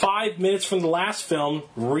 Here's 5 minutes from the last film,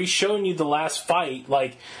 re-showing you the last fight.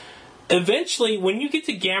 Like, eventually, when you get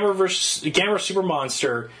to Gamera Super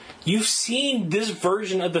Monster, you've seen this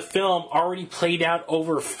version of the film already played out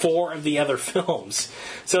over 4 of the other films.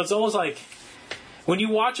 So it's almost like, when you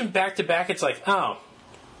watch them back to back, it's like, oh,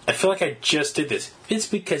 I feel like I just did this. It's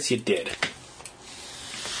because you did.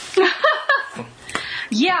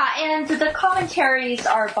 Yeah, and the commentaries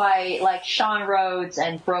are by like Sean Rhodes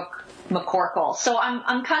and Brooke McCorkle. So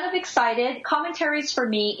I'm kind of excited. Commentaries for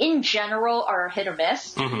me in general are hit or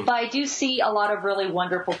miss, but I do see a lot of really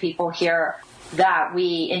wonderful people here that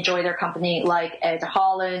we enjoy their company, like Ed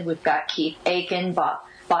Holland. We've got Keith Aiken,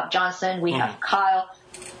 Bob Johnson. We have Kyle.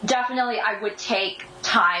 Definitely, I would take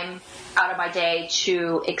time out of my day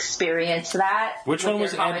to experience that. Which one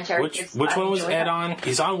was Ed? Which one was Ed on?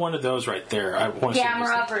 He's on one of those right there.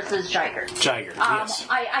 Gamera versus Jiger. Jiger, yes.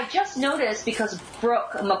 I just noticed because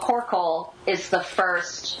Brooke McCorkle is the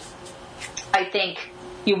first, I think,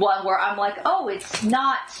 one where I'm like, oh, it's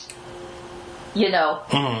not,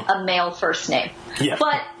 a male first name. Yeah.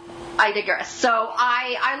 But I digress. So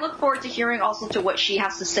I look forward to hearing also to what she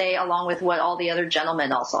has to say, along with what all the other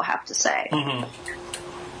gentlemen also have to say.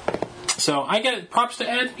 So I get props to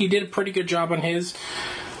Ed. He did a pretty good job on his.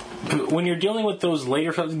 But when you're dealing with those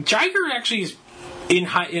later films, Jiger actually is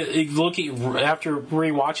looking after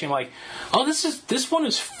rewatching, like, oh, this one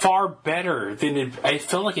is far better than I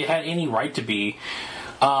felt like it had any right to be.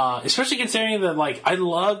 Especially considering that, like, I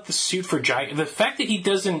love the suit for Jiger. The fact that he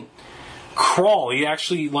doesn't crawl, he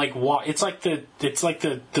actually like walk. It's like the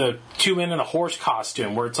 2 men in a horse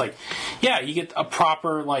costume, where it's like, yeah, you get a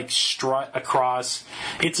proper like strut across.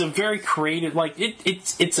 It's a very creative, like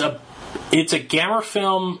it's a Gamera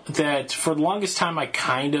film that for the longest time I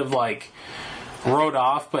kind of like wrote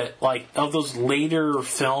off, but like of those later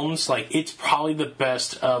films, like it's probably the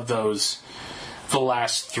best of those. The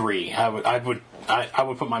last 3, I would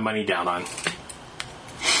put my money down on.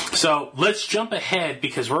 So let's jump ahead,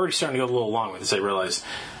 because we're already starting to go a little long with this, I realize,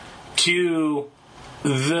 to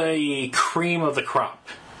the cream of the crop.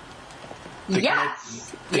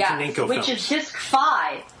 Yes, Kaneko which films. is disc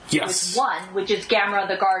 5. Yes. With 1, which is Gamera,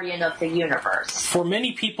 the Guardian of the Universe. For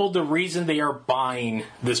many people, the reason they are buying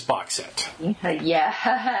this box set.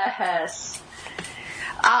 Yes.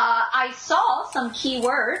 I saw some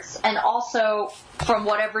keywords, and also from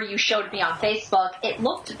whatever you showed me on Facebook, it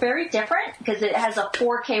looked very different because it has a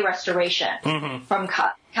 4K restoration from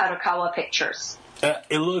Kadokawa Pictures.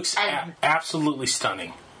 It looks absolutely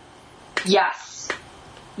stunning. Yes.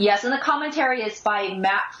 Yes, and the commentary is by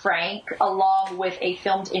Matt Frank, along with a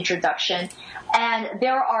filmed introduction. And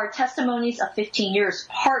there are Testimonies of 15 Years,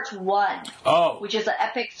 Part 1, which is an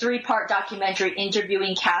epic 3-part documentary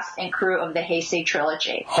interviewing cast and crew of the Heisei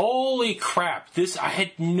trilogy. Holy crap. I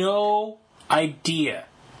had no idea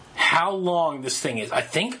how long this thing is. I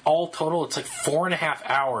think all total it's like 4.5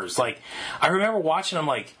 hours. Like, I remember watching, I'm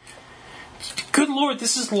like, good Lord,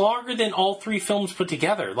 this is longer than all 3 films put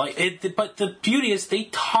together. Like, but the beauty is they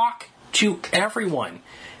talk to everyone.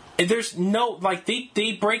 There's no, like,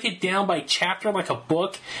 they break it down by chapter like a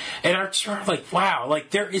book, and I'm sort of like, wow,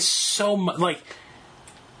 like, there is so much, like,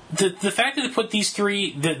 the fact that they put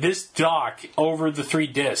this doc over the 3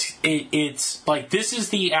 discs, it's, like, this is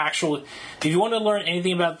the actual, if you want to learn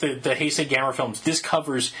anything about the Heisei Gamera films, this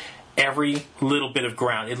covers every little bit of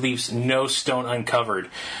ground. It leaves no stone uncovered.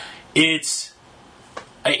 It's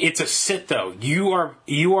a sit, though. You are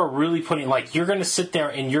really putting, like, you're going to sit there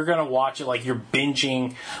and you're going to watch it like you're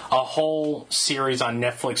binging a whole series on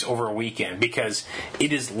Netflix over a weekend, because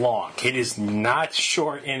it is long. It is not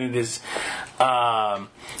short, and it is,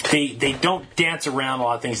 they don't dance around a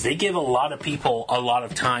lot of things. They give a lot of people a lot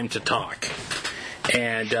of time to talk.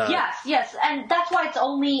 And, yes, and that's why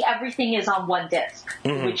everything is on 1 disc,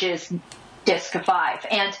 which is disc 5.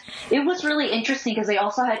 And it was really interesting because they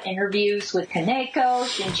also had interviews with Kaneko,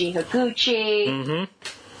 Shinji Higuchi,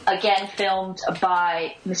 again filmed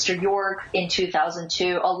by Mr. York in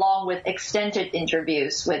 2002, along with extended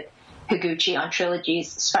interviews with Higuchi on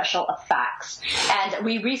Trilogy's special effects. And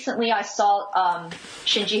I saw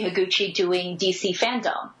Shinji Higuchi doing DC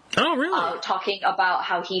Fandom. Oh, really? Talking about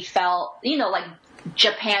how he felt, like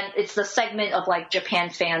Japan, it's the segment of like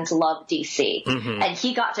Japan fans love DC. Mm-hmm. And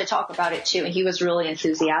he got to talk about it too, and he was really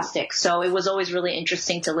enthusiastic. So it was always really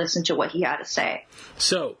interesting to listen to what he had to say.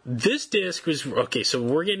 So this disc was okay. So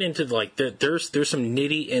we're getting into like there's some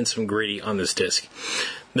nitty and some gritty on this disc.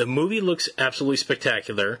 The movie looks absolutely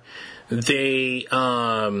spectacular.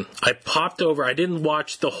 I popped over. I didn't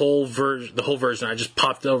watch the whole version. I just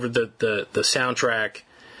popped over the soundtrack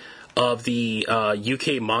of the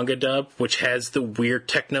UK manga dub, which has the weird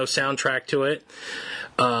techno soundtrack to it.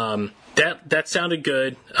 That sounded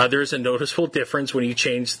good. There's a noticeable difference when you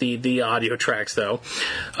change the audio tracks, though,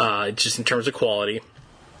 just in terms of quality.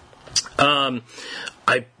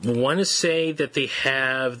 I want to say that they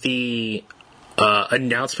have the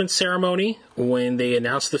announcement ceremony when they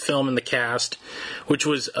announced the film and the cast, which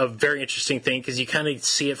was a very interesting thing because you kind of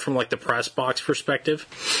see it from like the press box perspective.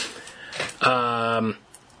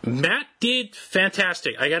 Matt did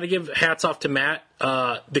fantastic. I got to give hats off to Matt.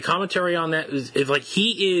 The commentary on that is like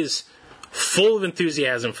he is full of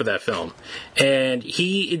enthusiasm for that film, and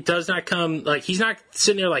it does not come like he's not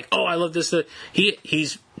sitting there like, oh, I love this.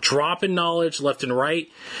 He's dropping knowledge left and right,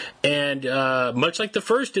 and much like the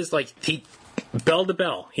first is like he bell to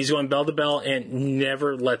bell. He's going bell to bell and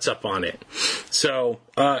never lets up on it. So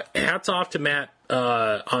hats off to Matt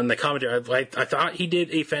on the commentary. I thought he did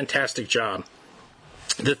a fantastic job.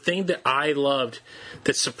 The thing that I loved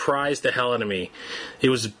that surprised the hell out of me, it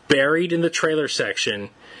was buried in the trailer section.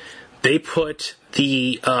 They put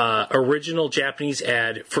the original Japanese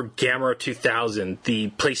ad for Gamera 2000, the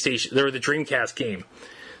PlayStation, or the Dreamcast game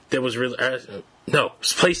that was really no, it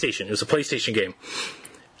was PlayStation. It was a PlayStation game.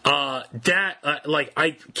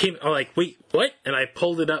 I came, I'm like, wait, what? And I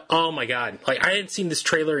pulled it up. Oh my god! Like I hadn't seen this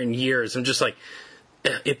trailer in years. I'm just like,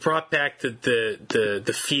 it brought back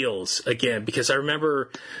the feels again because I remember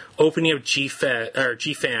opening up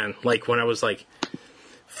GFan like when I was like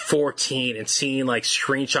 14 and seeing like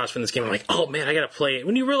screenshots from this game. I'm like, oh man, I gotta play it.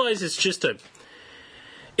 When you realize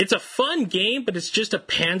it's a fun game, but it's just a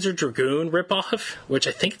Panzer Dragoon ripoff, which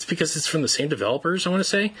I think it's because it's from the same developers, I want to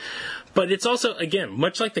say. But it's also, again,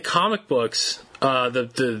 much like the comic books,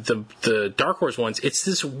 the Dark Horse ones, it's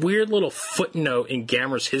this weird little footnote in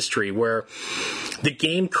Gamera's history where the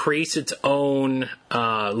game creates its own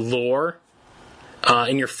lore.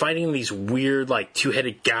 And you're fighting these weird, like,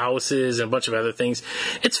 two-headed Gausses and a bunch of other things.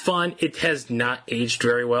 It's fun. It has not aged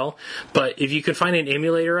very well. But if you can find an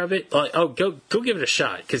emulator of it, go give it a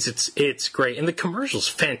shot, because it's great. And the commercial's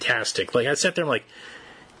fantastic. Like, I sat there and I'm like,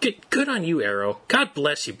 good on you, Arrow. God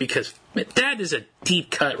bless you, because that is a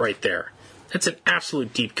deep cut right there. That's an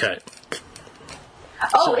absolute deep cut.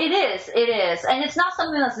 Oh, it is. And it's not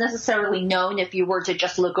something that's necessarily known if you were to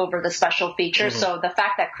just look over the special features. Mm-hmm. So the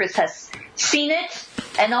fact that Chris has seen it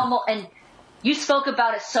and you spoke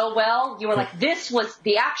about it so well, you were like, this was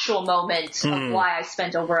the actual moment of why I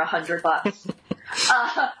spent over $100.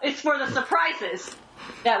 It's for the surprises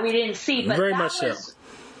that we didn't see. But very much so.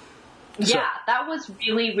 Yeah, that was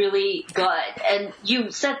really, really good. And you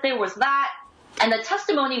said there was that, and the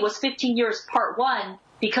testimony was 15 years part 1,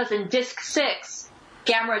 because in disc 6,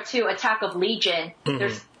 Gamera 2, Attack of Legion,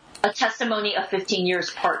 there's a testimony of 15 years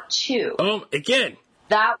part 2. Again.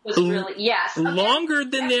 That was really, yes. Okay. Longer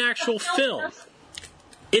than the actual film.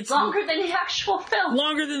 It's longer than the actual film.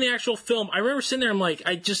 Longer than the actual film. I remember sitting there, I'm like,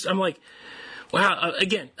 wow,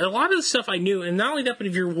 again, a lot of the stuff I knew, and not only that, but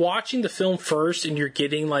if you're watching the film first and you're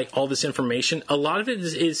getting like all this information, a lot of it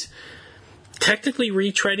is technically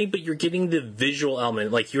retreading, but you're getting the visual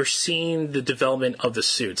element. Like, you're seeing the development of the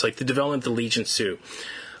suits, like the development of the Legion suit.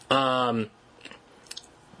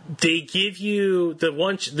 They give you the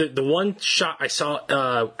one shot I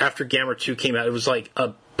saw after Gamera 2 came out. It was like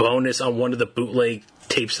a bonus on one of the bootleg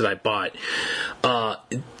tapes that I bought,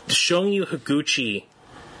 showing you Higuchi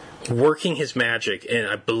working his magic, and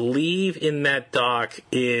I believe in that doc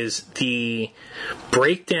is the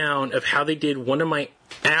breakdown of how they did one of my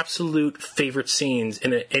absolute favorite scenes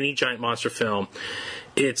in any giant monster film.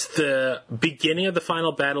 It's the beginning of the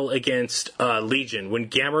final battle against Legion, when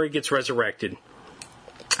Gamera gets resurrected.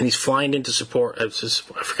 And he's flying into support. I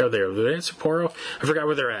forgot where they're at. Sapporo? I forgot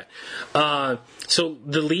where they're at. So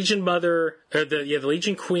the Legion Mother, the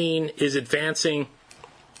Legion Queen is advancing.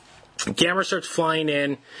 Gamera starts flying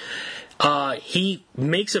in. He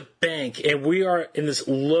makes a bank, and we are in this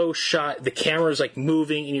low shot. The camera is like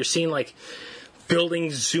moving, and you're seeing like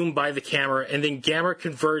buildings zoom by the camera, and then Gamera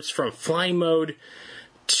converts from flying mode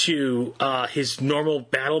to his normal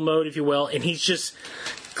battle mode, if you will, and he's just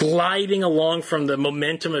gliding along from the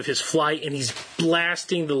momentum of his flight, and he's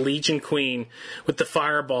blasting the Legion Queen with the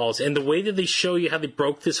fireballs. And the way that they show you how they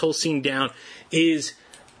broke this whole scene down is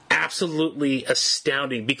absolutely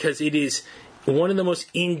astounding because it is one of the most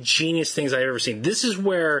ingenious things I've ever seen. This is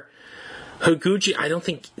where Higuchi, I don't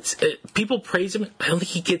think people praise him. I don't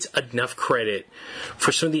think he gets enough credit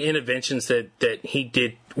for some of the interventions that he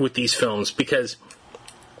did with these films, because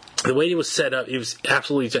the way it was set up, it was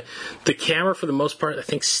absolutely... The camera, for the most part, I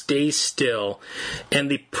think stays still,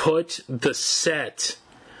 and they put the set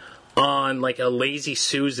on like a Lazy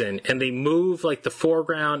Susan, and they move like the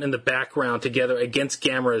foreground and the background together against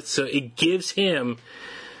camera, so it gives him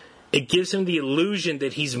the illusion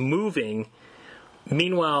that he's moving.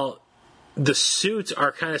 Meanwhile, the suits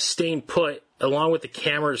are kind of staying put, along with the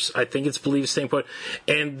cameras, I think it's believed staying put,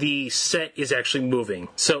 and the set is actually moving.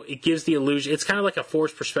 So it gives the illusion. It's kind of like a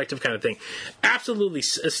forced perspective kind of thing. Absolutely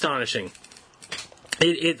astonishing.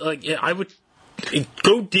 I would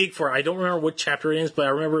go dig for it. I don't remember what chapter it is, but I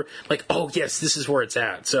remember like, oh yes, this is where it's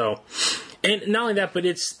at. So, and not only that, but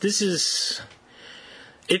it's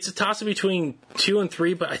a toss-up between 2 and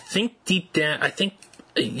 3, but I think deep down, I think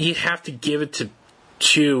you have to give it to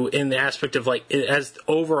 2 in the aspect of like as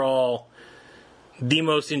overall the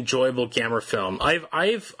most enjoyable Gamera film.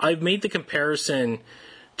 I've made the comparison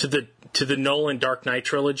to the Nolan Dark Knight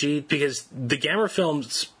trilogy, because the Gamera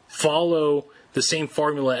films follow the same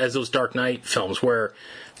formula as those Dark Knight films, where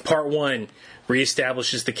part 1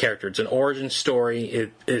 reestablishes the character. It's an origin story.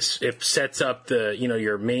 It sets up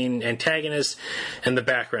your main antagonist and the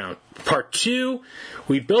background. Part 2,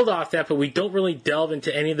 we build off that, but we don't really delve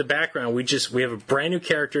into any of the background. We have a brand new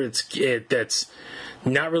character that's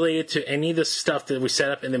not related to any of the stuff that we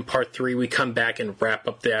set up, and then part 3, we come back and wrap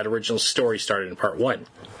up that original story started in part 1.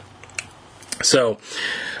 So,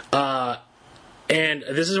 and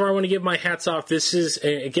this is where I want to give my hats off. This is,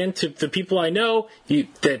 again, to the people I know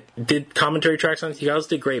that did commentary tracks on it. You guys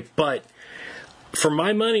did great. But for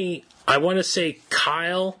my money, I want to say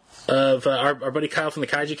Kyle, of our buddy Kyle from the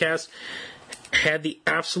Kaiju Cast, had the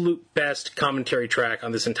absolute best commentary track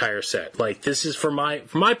on this entire set. Like, this is for my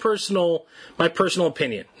personal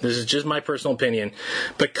opinion. This is just my personal opinion.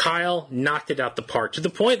 But Kyle knocked it out the park, to the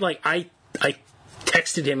point, like, I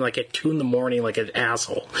texted him like at 2 a.m, like an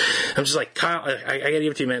asshole. I'm just like, Kyle, I gotta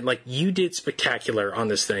give it to you, man. Like, you did spectacular on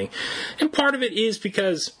this thing. And part of it is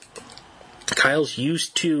because Kyle's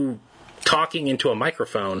used to talking into a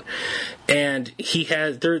microphone, and he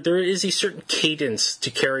has there is a certain cadence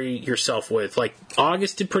to carry yourself with. Like,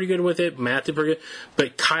 August did pretty good with it, Matt did pretty good,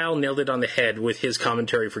 but Kyle nailed it on the head with his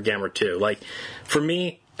commentary for Gamera 2. Like, for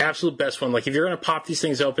me, absolute best one. Like, if you're gonna pop these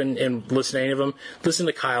things open and listen to any of them, listen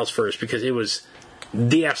to Kyle's first, because it was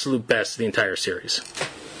the absolute best of the entire series.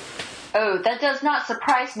 Oh, that does not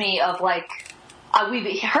surprise me. Of like,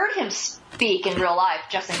 we've heard him speak in real life,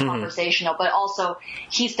 just in conversational, but also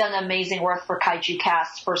he's done amazing work for Kaiju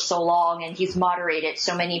Cast for so long, and he's moderated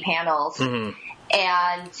so many panels.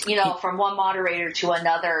 And, from one moderator to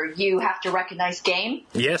another, you have to recognize game.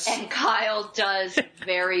 Yes. And Kyle does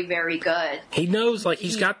very, very good. He knows, like,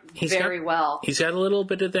 he's got well. He's got a little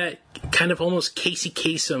bit of that kind of almost Casey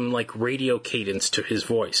Kasem, like, radio cadence to his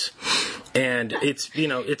voice. And it's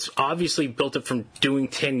obviously built up from doing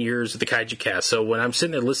 10 years of the Kaiju Cast. So when I'm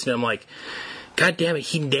sitting there listening, I'm like, God damn it,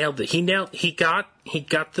 he nailed it. He got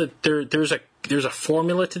there's a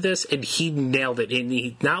formula to this, and he nailed it.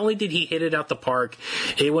 And not only did he hit it out the park,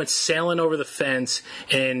 it went sailing over the fence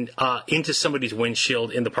and into somebody's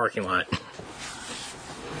windshield in the parking lot.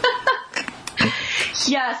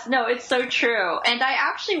 Yes, no, it's so true. And I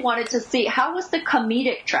actually wanted to see, how was the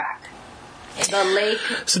comedic track? The lake.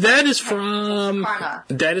 So that is from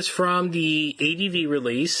the ADV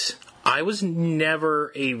release. I was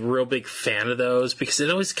never a real big fan of those, because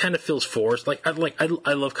it always kind of feels forced.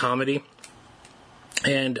 I love comedy.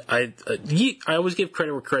 And I always give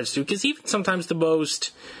credit where credit's due, because even sometimes the most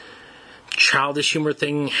childish humor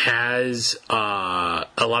thing has a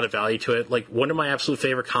lot of value to it. Like, one of my absolute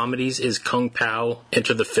favorite comedies is Kung Pao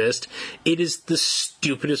Enter the Fist. It is the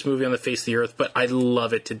stupidest movie on the face of the earth, but I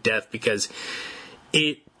love it to death because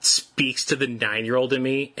it speaks to the 9-year-old in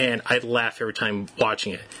me, and I laugh every time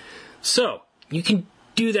watching it. So, you can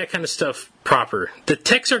do that kind of stuff proper. The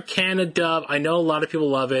Texarkana dub, I know a lot of people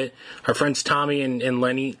love it. Our friends Tommy and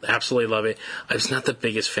Lenny absolutely love it. I was not the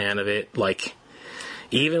biggest fan of it. Like,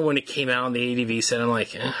 even when it came out on the ADV set, I'm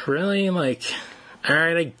like, really? Like,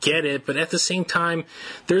 alright, I get it. But at the same time,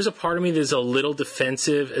 there's a part of me that's a little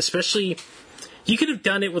defensive, especially, you could have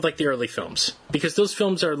done it with like the early films, because those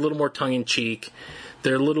films are a little more tongue-in-cheek.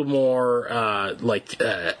 They're a little more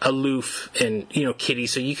aloof and, kiddie,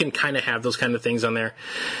 so you can kind of have those kind of things on there.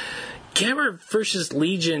 Gamera vs.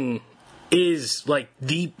 Legion is like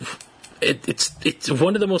it's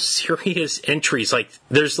one of the most serious entries. Like,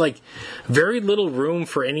 there's like very little room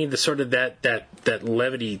for any of the sort of that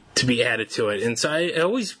levity to be added to it, and so it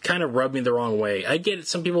always kind of rubbed me the wrong way. I get it;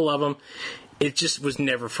 some people love them. It just was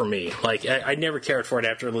never for me. Like, I never cared for it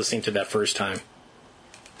after listening to that first time.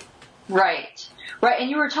 Right.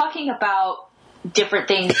 And you were talking about different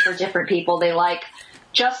things for different people. They like,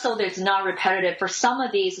 just so there's not repetitive, for some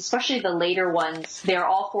of these, especially the later ones, they're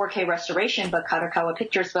all 4K restoration, but Kadokawa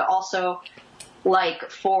Pictures, but also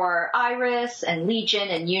like for Iris and Legion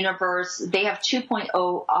and Universe, they have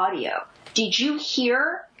 2.0 audio. Did you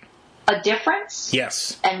hear a difference?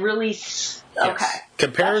 Yes. And really, okay. Yes.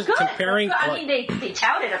 Comparing. I mean, they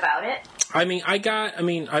touted about it.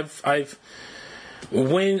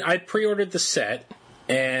 When I pre-ordered the set,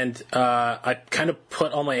 and I kind of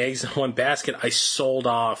put all my eggs in one basket, I sold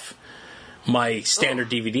off my standard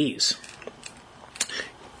DVDs.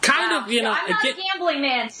 I'm not a gambling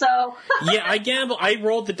man, so... Yeah, I gamble. I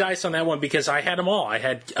rolled the dice on that one because I had them all. I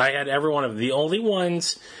had every one of them. The only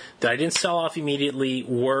ones that I didn't sell off immediately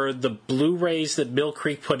were the Blu-rays that Mill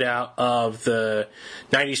Creek put out of the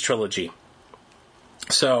 90s trilogy.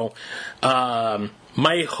 So,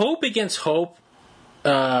 my hope against hope...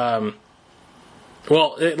 last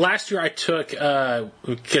year I took,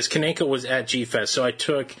 because Kaneko was at G-Fest, so I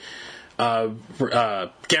took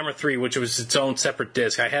Gamma 3, which was its own separate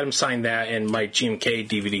disc. I had him sign that and my GMK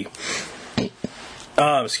DVD.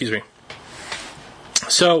 Excuse me.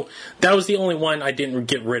 So that was the only one I didn't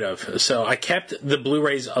get rid of. So I kept the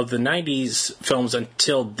Blu-rays of the 90s films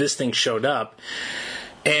until this thing showed up.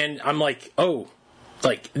 And I'm like,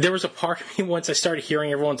 there was a part of me once I started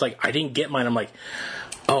hearing everyone's like, I didn't get mine. I'm like,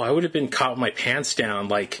 I would have been caught with my pants down,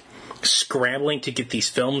 like, scrambling to get these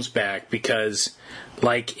films back because,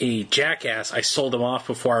 like a jackass, I sold them off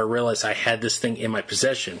before I realized I had this thing in my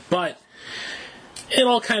possession. But it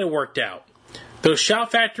all kind of worked out. Those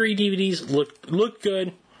Shout Factory DVDs looked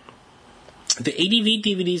good. The ADV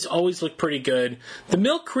DVDs always look pretty good. The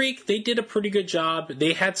Mill Creek, they did a pretty good job.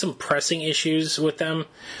 They had some pressing issues with them,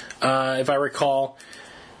 if I recall.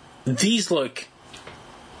 These look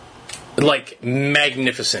like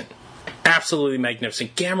magnificent. Absolutely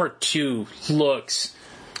magnificent. Gamma 2 looks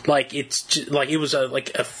like it's just, like it was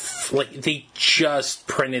like they just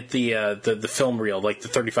printed the film reel, like the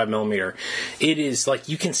 35mm. It is like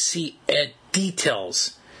you can see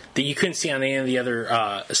details that you couldn't see on any of the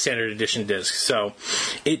other standard edition discs. So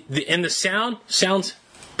and the sounds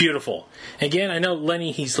beautiful. Again, I know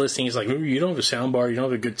Lenny, he's listening, he's like, ooh, you don't have a sound bar, you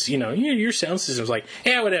don't have a good, your sound system's like,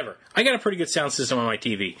 yeah, whatever. I got a pretty good sound system on my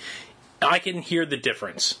TV. I can hear the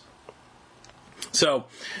difference. So,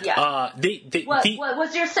 yeah.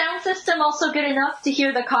 Was your sound system also good enough to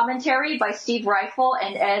hear the commentary by Steve Rifle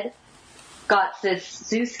and Ed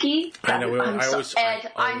Gotszewski? I know.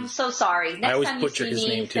 I'm so sorry. Next time you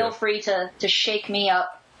see me, feel free to shake me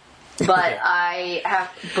up. But I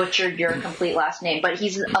have butchered your complete last name. But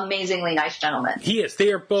he's an amazingly nice gentleman. He is.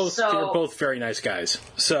 They are both very nice guys.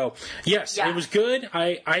 So, yes, It was good.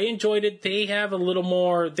 I enjoyed it. They have a little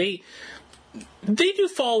more... They do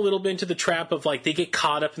fall a little bit into the trap of, like, they get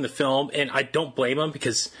caught up in the film, and I don't blame them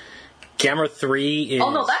because Gamma 3 is... Oh,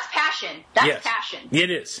 no, that's passion. That's passion.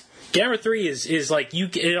 It is. Gamma 3 is like,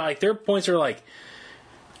 their points are like,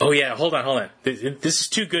 oh, yeah, hold on. This is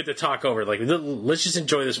too good to talk over. Like, let's just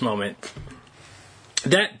enjoy this moment.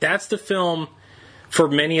 That's the film for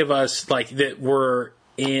many of us, like, that were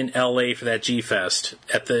in LA for that G-Fest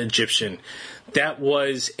at the Egyptian. That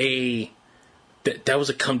was a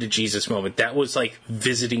come to Jesus moment. That was like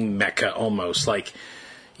visiting Mecca almost. Like,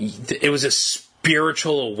 it was a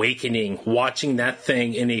spiritual awakening watching that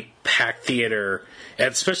thing in a packed theater,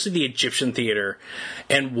 especially the Egyptian theater,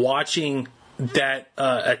 and watching that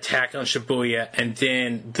attack on Shibuya and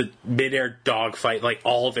then the midair dogfight, like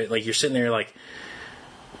all of it. Like, you're sitting there like,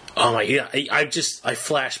 oh my God. I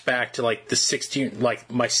flash back to like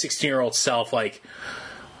my 16-year-old self, like,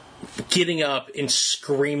 getting up and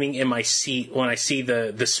screaming in my seat when I see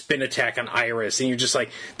the spin attack on Iris, and you're just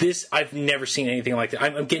like, this, I've never seen anything like that.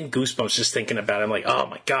 I'm getting goosebumps just thinking about it. I'm like, oh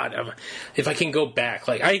my God, if I can go back,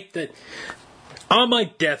 like, on my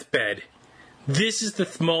deathbed, this is the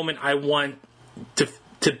moment I want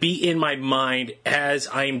to be in my mind as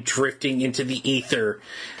I'm drifting into the ether.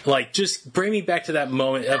 Like, just bring me back to that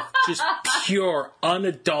moment of just pure,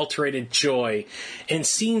 unadulterated joy and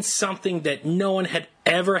seeing something that no one had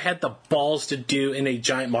ever had the balls to do in a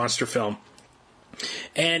giant monster film.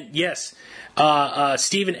 And yes,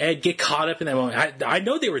 Steve and Ed get caught up in that moment. I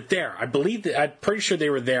know they were there. I'm pretty sure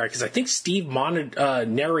they were there because I think Steve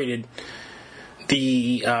narrated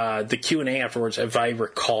the Q&A afterwards, if I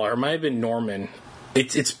recall, or it might have been Norman.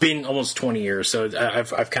 it's been almost 20 years, so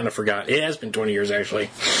I've kind of forgot. It has been 20 years actually.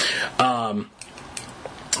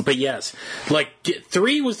 But yes, like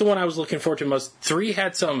 3 was the one I was looking forward to most. 3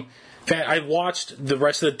 had some. I watched the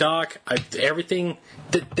rest of the doc. Everything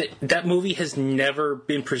that movie has never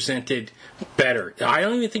been presented better. I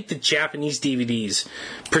don't even think the Japanese DVDs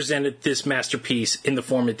presented this masterpiece in the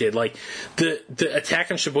form it did. Like the attack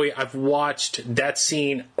on Shibuya, I've watched that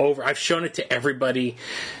scene over. I've shown it to everybody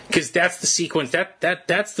because that's the sequence.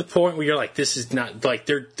 That's the point where you're like, this is not like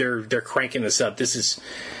they're cranking this up. This is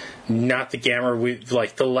not the Gamera.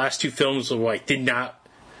 Like the last 2 films were like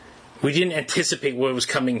we didn't anticipate what was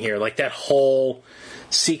coming here. Like that whole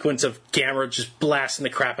sequence of Gamera just blasting the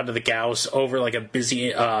crap out of the Gauss over like a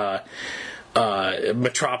busy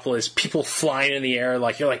metropolis, people flying in the air.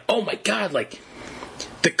 Like you're like, oh my god! Like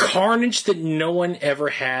the carnage that no one ever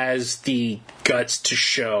has the guts to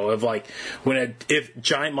show of like if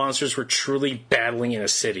giant monsters were truly battling in a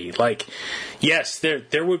city. Like yes,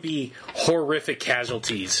 there would be horrific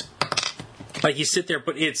casualties. Like you sit there,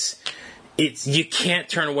 but it's you can't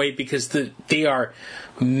turn away because they are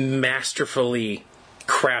masterfully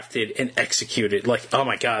crafted and executed. Like, oh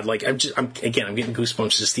my god! Like I'm getting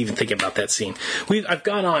goosebumps just even thinking about that scene. I've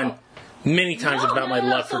gone on many times about my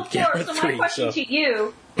love for Gamera 3. So my question to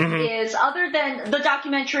you is, other than the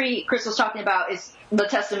documentary Chris was talking about, is the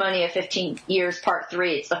Testimony of 15 Years Part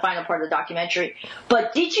 3. It's the final part of the documentary.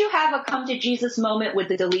 But did you have a come to Jesus moment with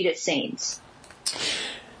the deleted scenes?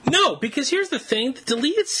 No, because here's the thing. The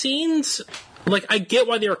deleted scenes, like, I get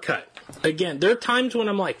why they were cut. Again, there are times when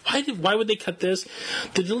I'm like, why would they cut this?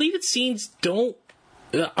 The deleted scenes don't,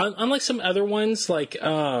 unlike some other ones,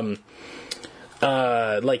 again,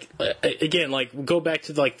 go back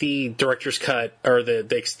to, like, the director's cut, or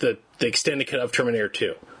the extended cut of Terminator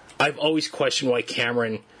 2. I've always questioned why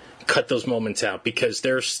Cameron cut those moments out, because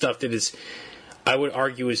there's stuff that is, I would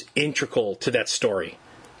argue, is integral to that story.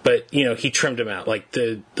 But, he trimmed them out. Like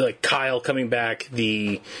Kyle coming back,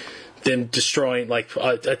 them destroying,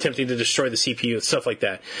 attempting to destroy the CPU and stuff like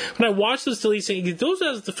that. When I watched those deleted scenes, those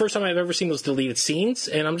are the first time I've ever seen those deleted scenes,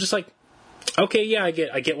 and I'm just like, okay, yeah, I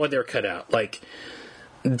get why they're cut out. Like,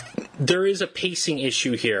 there is a pacing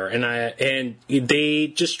issue here, and they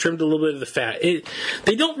just trimmed a little bit of the fat.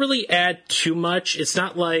 They don't really add too much. It's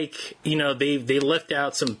not like, they left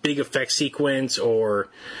out some big effect sequence or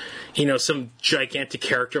some gigantic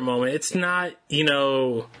character moment. It's not,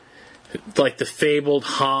 like the fabled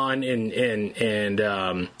Han and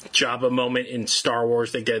Jabba moment in Star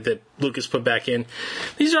Wars that Lucas put back in.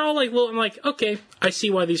 These are all like little. I'm like, okay, I see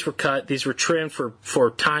why these were cut. These were trimmed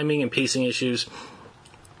for timing and pacing issues.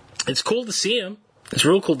 It's cool to see them. It's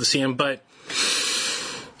real cool to see them, but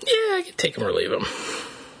yeah, I can take them or leave them.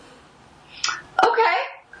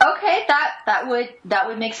 Okay, that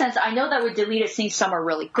would make sense. I know that with deleted scenes, some are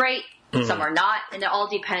really great, some are not, and it all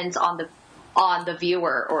depends on the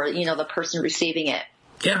viewer or the person receiving it.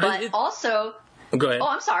 Yeah, but also, go ahead. Oh,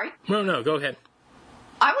 I'm sorry. No, go ahead.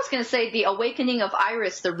 I was going to say the Awakening of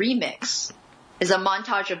Iris, the remix, is a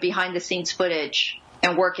montage of behind the scenes footage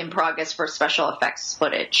and work in progress for special effects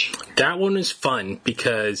footage. That one is fun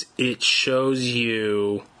because it shows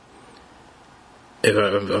you. If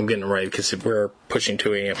I'm getting it right, because we're pushing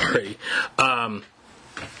 2 a.m. already.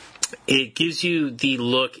 It gives you the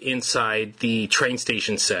look inside the train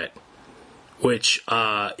station set, which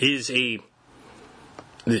is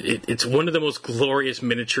it's one of the most glorious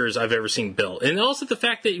miniatures I've ever seen built. And also the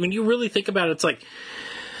fact that when you really think about it, it's like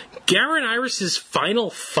Gamera and Iris'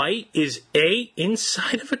 final fight is A,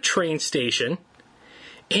 inside of a train station,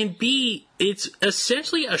 and B, it's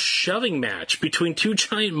essentially a shoving match between 2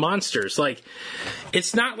 giant monsters. Like,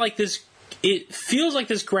 it's not like this, it feels like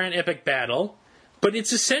this grand epic battle, but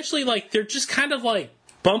it's essentially like they're just kind of like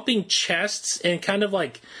bumping chests and kind of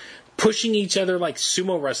like pushing each other like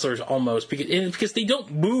sumo wrestlers almost, because they don't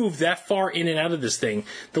move that far in and out of this thing.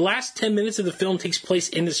 The last 10 minutes of the film takes place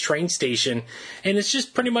in this train station, and it's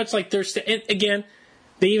just pretty much like and again,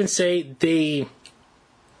 they even say they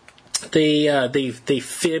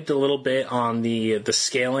fibbed a little bit on the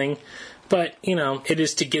scaling, but it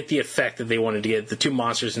is to get the effect that they wanted to get, the 2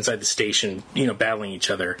 monsters inside the station battling each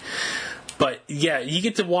other. But yeah, you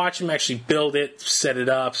get to watch them actually build it, set it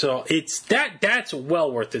up, so that's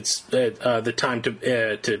well worth the time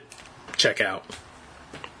to check out.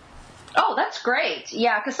 Oh, that's great.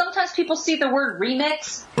 Yeah, because sometimes people see the word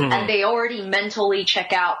remix and they already mentally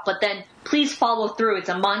check out, but then please follow through. It's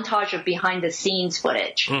a montage of behind the scenes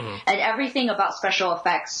footage. And everything about special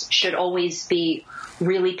effects should always be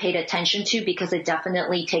really paid attention to because it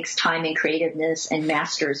definitely takes time and creativeness and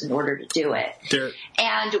masters in order to do it.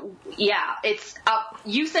 And yeah, it's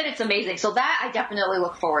you said it's amazing. So that I definitely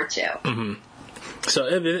look forward to. So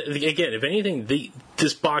again, if anything,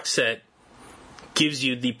 this box set gives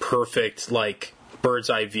you the perfect, like, bird's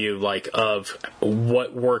eye view, like, of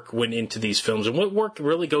what work went into these films and what work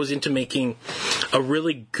really goes into making a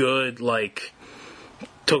really good, like,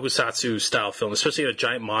 tokusatsu style film, especially a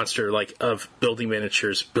giant monster, like, of building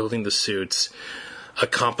miniatures, building the suits,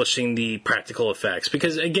 accomplishing the practical effects.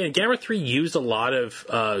 Because again, Gamera 3 used a lot of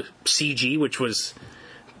CG, which was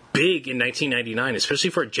big in 1999, especially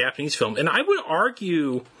for a Japanese film. And I would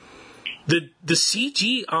argue the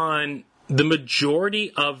CG on the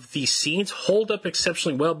majority of these scenes hold up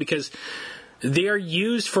exceptionally well because they are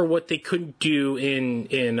used for what they couldn't do in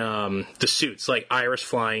the suits, like Iris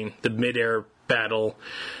flying, the midair battle,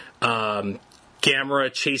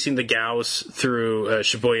 Gamera chasing the Gauss through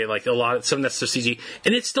Shibuya, like some of that's the CG,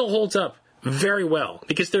 and it still holds up very well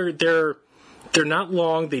because they're not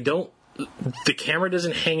long. The camera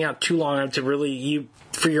doesn't hang out too long to really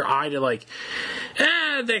for your eye to like,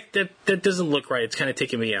 that doesn't look right. It's kind of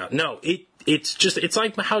taking me out. No, it's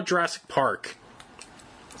like how Jurassic Park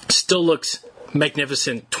still looks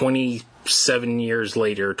magnificent 27 years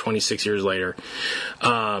later, 26 years later.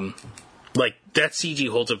 Like, that CG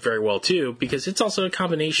holds up very well, too, because it's also a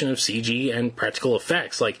combination of CG and practical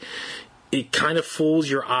effects. Like, it kind of fools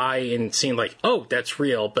your eye in seeing, like, oh, that's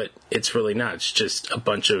real, but it's really not. It's just a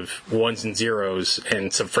bunch of ones and zeros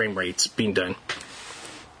and some frame rates being done.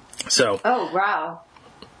 So. Oh, wow.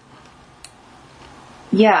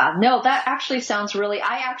 Yeah, no, that actually sounds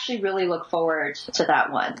I actually really look forward to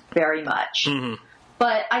that one very much.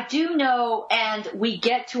 But I do know, and we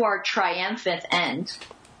get to our triumphant end.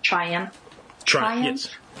 Yes.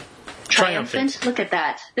 Triumphant. Look at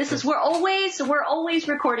that. We're always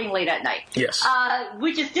recording late at night. Yes.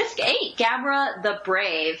 Which is Disc 8, Gamera the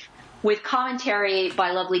Brave, with commentary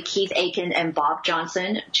by lovely Keith Aiken and Bob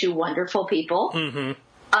Johnson, two wonderful people.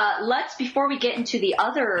 Before we get into the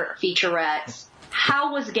other featurettes,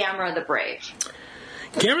 how was Gamera the Brave?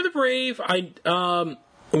 Gamera the Brave,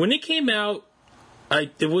 when it came out,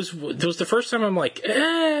 it was the first time I'm like,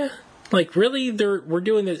 like, really, we're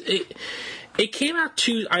doing this. It came out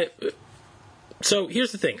so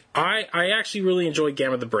here's the thing. I actually really enjoyed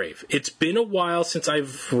Gamera the Brave. It's been a while since I've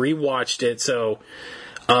rewatched it, so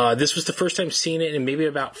this was the first time seeing it in maybe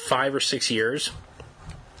about 5 or 6 years.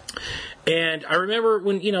 And I remember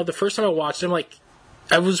when, the first time I watched it, I'm like,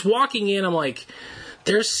 I was walking in, I'm like,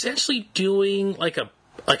 they're essentially doing like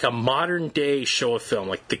a modern day show of film,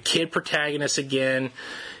 like the kid protagonist again.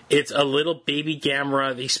 It's a little baby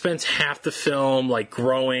Gamera. He spends half the film like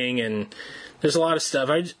growing, and there's a lot of stuff.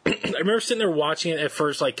 I remember sitting there watching it at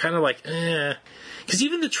first, like kind of like, because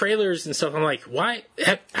even the trailers and stuff, I'm like, why?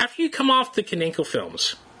 After you come off the Kaneko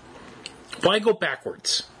films, why go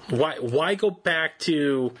backwards? Why go back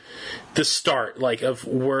to the start, like of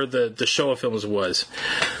where the Showa films was?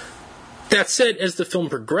 That said, as the film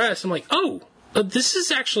progressed, I'm like, oh, this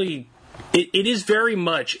is actually. It is very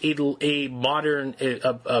much a modern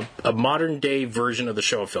day version of the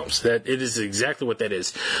Showa films. That it is exactly what that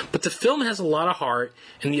is. But the film has a lot of heart,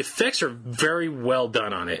 and the effects are very well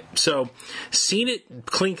done on it. So seeing it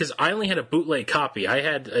clean, because I only had a bootleg copy. I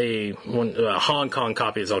had a Hong Kong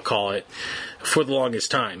copy, as I'll call it, for the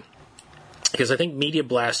longest time, because I think Media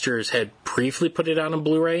Blasters had briefly put it out on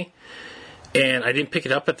Blu-ray, and I didn't pick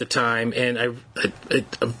it up at the time, and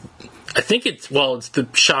I think it's the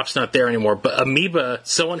shop's not there anymore, but Amoeba,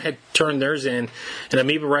 someone had turned theirs in, and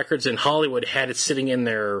Amoeba Records in Hollywood had it sitting in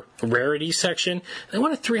their rarity section. They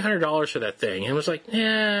wanted $300 for that thing. And I was like,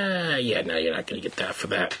 no, you're not going to get that for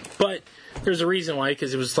that. But there's a reason why,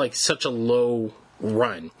 because it was like such a low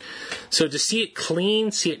run. So to see it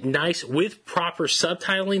clean, see it nice, with proper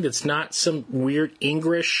subtitling that's not some weird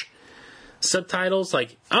English subtitles,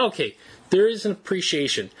 like, okay, there is an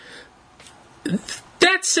appreciation.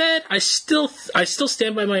 That said, I still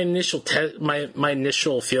stand by my initial my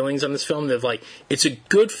initial feelings on this film. That like, it's a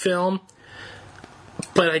good film,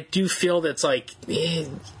 but I do feel that's like,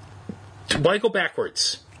 why go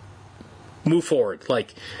backwards? Move forward.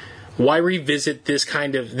 Like, why revisit this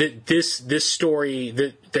kind of this story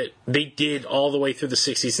that they did all the way through the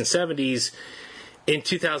 60s and 70s in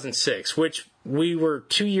 2006, which we were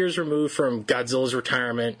 2 years removed from Godzilla's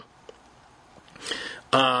retirement.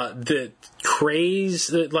 The craze,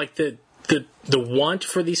 the the want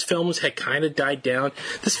for these films had kind of died down.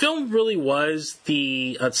 This film really was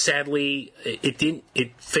sadly,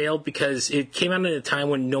 it failed because it came out at a time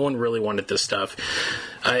when no one really wanted this stuff.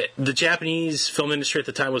 The Japanese film industry at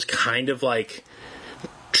the time was kind of like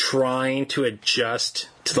trying to adjust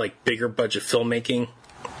to like bigger budget filmmaking.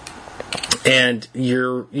 And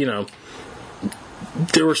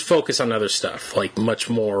there was focus on other stuff, like much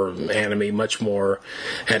more anime, much more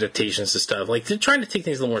adaptations of stuff. Like, they're trying to take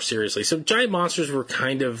things a little more seriously. So Giant Monsters were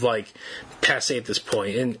kind of like passe at this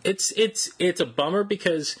point. And it's a bummer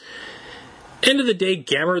because, end of the day,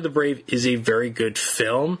 Gamera the Brave is a very good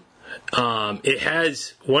film. It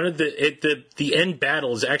has one of the end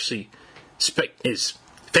battle is actually is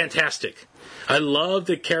fantastic. I love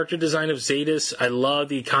the character design of Zetas. I love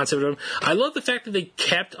the concept of him. I love the fact that they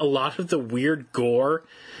kept a lot of the weird gore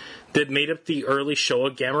that made up the early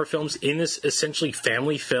Showa Gamera films in this essentially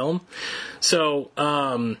family film. So,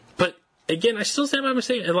 but again, I still stand by my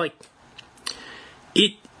statement. Like,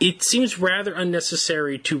 it seems rather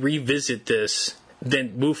unnecessary to revisit this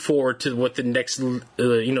than move forward to what the next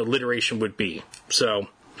iteration would be. So.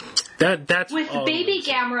 That's with baby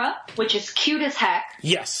Gamera, which is cute as heck.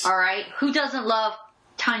 Yes. All right. Who doesn't love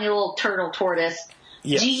tiny little turtle tortoise?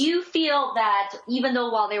 Yes. Do you feel that even though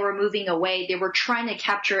while they were moving away, they were trying to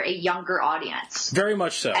capture a younger audience? Very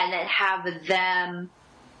much so. And then have them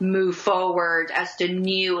move forward as the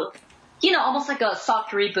new, almost like a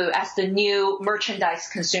soft reboot as the new merchandise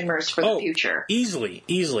consumers for the future. Easily.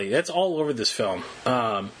 That's all over this film.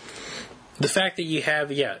 The fact that you have,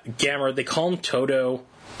 Gamera, they call him Toto.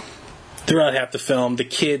 Throughout half the film, the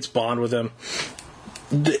kids bond with him.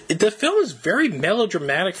 The film is very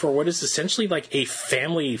melodramatic for what is essentially like a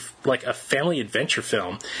family adventure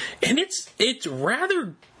film, and it's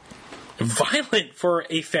rather violent for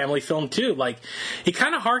a family film too. Like, it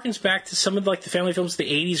kind of harkens back to some of like the family films of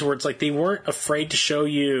the '80s, where it's like they weren't afraid to show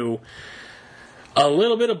you a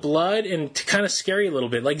little bit of blood and to kind of scare you a little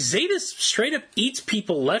bit. Like, Zetas straight up eats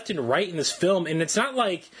people left and right in this film, and it's not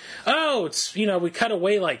like, we cut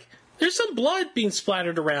away like. There's some blood being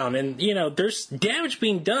splattered around, and, there's damage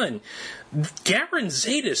being done. Gamera and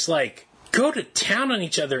Zetas, like, go to town on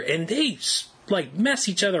each other, and they, like, mess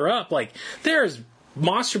each other up. Like, there's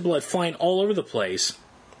monster blood flying all over the place.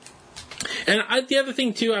 And the other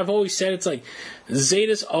thing, too, I've always said, it's like,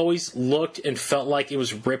 Zetas always looked and felt like it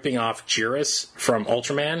was ripping off Jiris from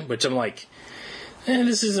Ultraman, which I'm like,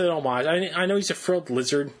 this is an homage. I know he's a frilled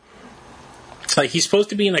lizard. Like, he's supposed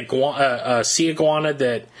to be a sea iguana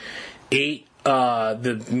that ate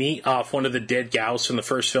the meat off one of the dead Gyaos from the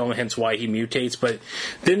first film, hence why he mutates. But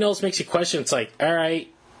then it also makes you question. It's like, all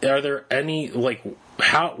right, are there any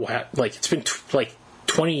how it's been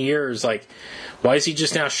 20 years? Like, why is he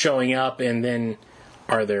just now showing up? And then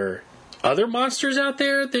are there other monsters out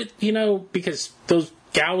there that because those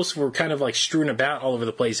Gyaos were kind of like strewn about all over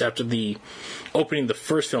the place after the opening of the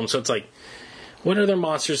first film. So it's like, what other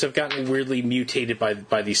monsters have gotten weirdly mutated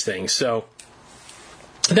by these things? So.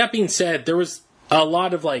 That being said, there was a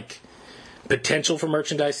lot of potential for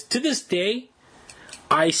merchandise. To this day,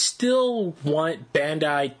 I still want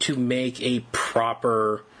Bandai to make a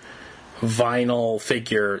proper vinyl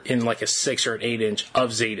figure in a 6 or an 8 inch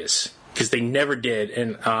of Zetas, because they never did,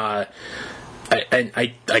 and I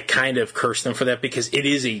kind of curse them for that, because it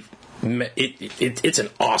is it's an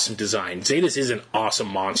awesome design. Zetas is an awesome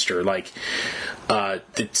monster.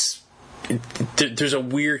 There's a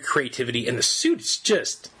weird creativity, and the suit is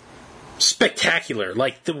just spectacular.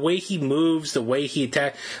 Like, the way he moves, the way he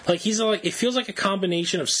attacks, it feels like a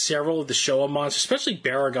combination of several of the Showa monsters, especially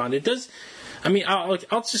Baragon. It does. I mean, I'll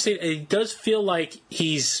just say it does feel like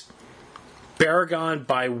he's Baragon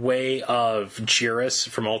by way of Jiris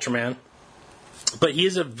from Ultraman. But he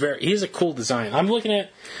is a cool design. I'm looking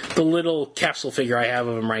at the little capsule figure I have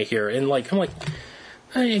of him right here, and I'm like.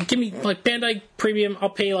 Hey, give me Bandai Premium. I'll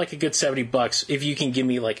pay a good $70 if you can give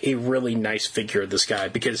me a really nice figure of this guy,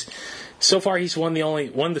 because so far he's one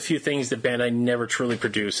of the few things that Bandai never truly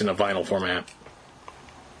produced in a vinyl format.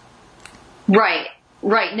 Right.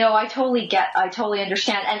 No, I totally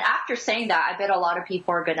understand. And after saying that, I bet a lot of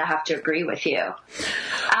people are going to have to agree with you.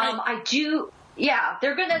 I do. Yeah,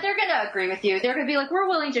 they're gonna agree with you. They're gonna be like, we're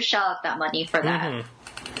willing to shell out that money for that. Mm-hmm.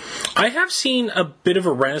 I have seen a bit of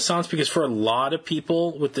a renaissance, because for a lot of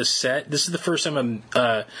people with this set, this is the first time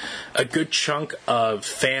a good chunk of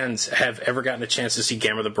fans have ever gotten a chance to see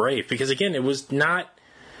Gamera the Brave, because again, it was not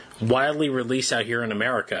widely released out here in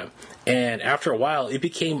America, and after a while, it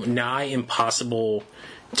became nigh impossible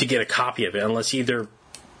to get a copy of it unless you either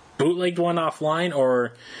bootlegged one offline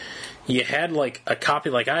or you had like a copy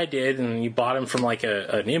like I did, and you bought them from like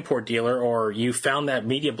an import dealer, or you found that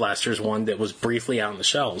Media Blasters one that was briefly out on the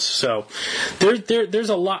shelves. So there's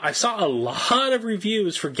a lot. I saw a lot of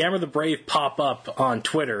reviews for Gamera the Brave pop up on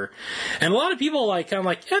Twitter, and a lot of people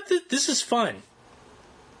yeah, this is fun.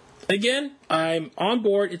 Again, I'm on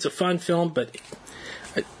board. It's a fun film, but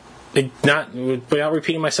not without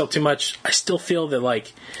repeating myself too much, I still feel that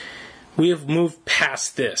like we have moved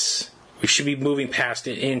past this. We should be moving past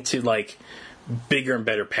it into like bigger and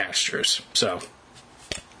better pastures. So,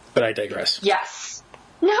 but I digress. Yes.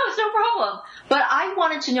 No, it's no problem. But I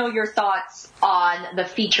wanted to know your thoughts on the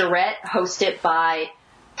featurette hosted by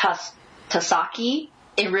Tasaki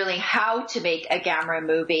in really how to make a Gamera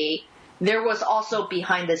movie. There was also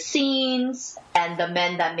behind the scenes and the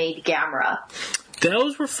men that made Gamera.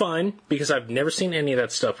 Those were fun because I've never seen any of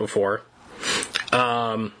that stuff before.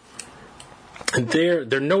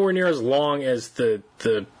 They're nowhere near as long as the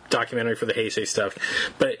documentary for the Heisei stuff,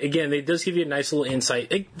 but again, it does give you a nice little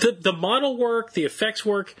insight. The model work, the effects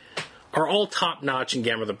work, are all top notch in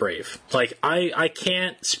Gamera the Brave. Like I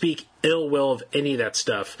can't speak ill will of any of that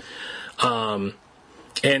stuff.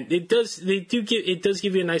 And it does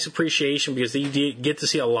give you a nice appreciation because you get to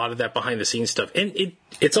see a lot of that behind the scenes stuff, and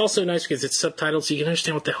it's also nice because it's subtitled, so you can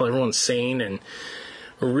understand what the hell everyone's saying and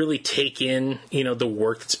really take in the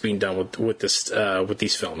work that's being done with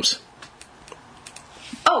these films.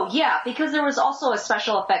 Oh yeah, because there was also a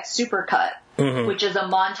special effects supercut, which is a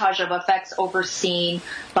montage of effects overseen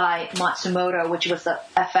by Matsumoto, which was the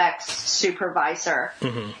FX supervisor.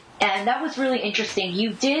 And that was really interesting.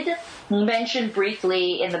 You did mention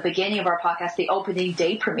briefly in the beginning of our podcast the opening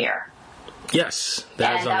day premiere. Yes.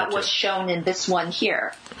 That was shown in this one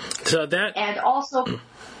here. So that... And also,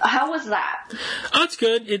 how was that? Oh, it's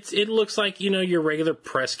good. It looks like, your regular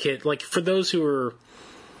press kit. Like, for those who are...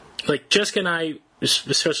 Like, Jessica and I,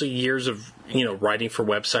 especially years of, writing for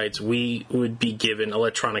websites, we would be given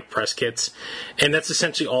electronic press kits. And that's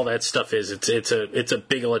essentially all that stuff is. It's a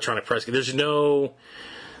big electronic press kit. There's no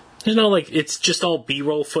it's just all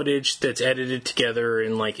B-roll footage that's edited together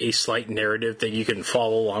in like a slight narrative that you can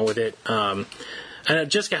follow along with it.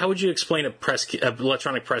 Jessica, how would you explain an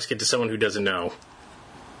electronic press kit to someone who doesn't know?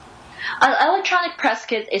 An electronic press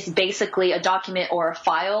kit is basically a document or a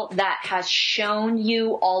file that has shown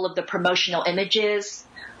you all of the promotional images,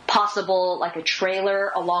 possible like a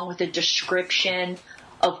trailer, along with a description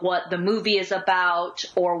of what the movie is about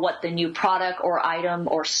or what the new product or item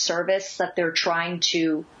or service that they're trying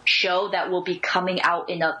to show that will be coming out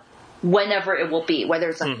whenever it will be, whether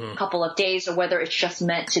it's a couple of days or whether it's just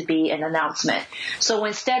meant to be an announcement. So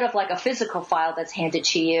instead of like a physical file that's handed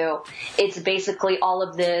to you, it's basically all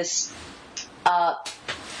of this,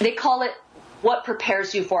 they call it what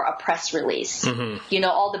prepares you for a press release.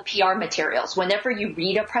 All the PR materials. Whenever you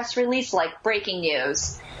read a press release, like breaking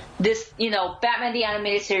news, this, Batman the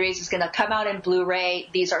Animated Series is going to come out in Blu-ray.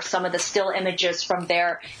 These are some of the still images from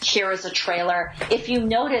there. Here is a trailer. If you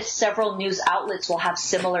notice, several news outlets will have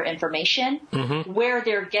similar information. Where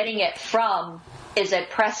they're getting it from is a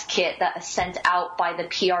press kit that is sent out by the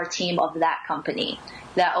PR team of that company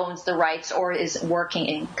that owns the rights or is working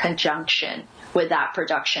in conjunction with that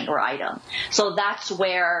production or item. So that's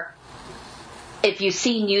where... If you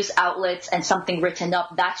see news outlets and something written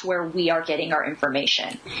up, that's where we are getting our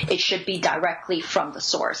information. It should be directly from the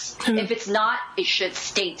source. If it's not, it should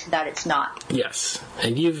state that it's not. Yes,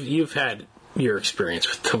 and you've had your experience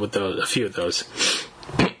with those, a few of those.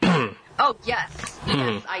 Oh yes,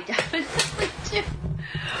 yes, I definitely do.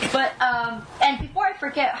 But and before I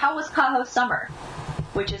forget, how was Kaho's summer?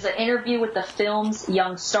 Which is an interview with the film's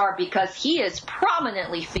young star, because he is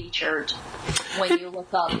prominently featured when you look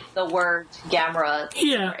up the word Gamera.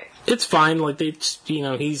 Yeah, it's fine. Like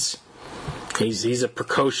he's a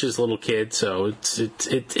precocious little kid, so it's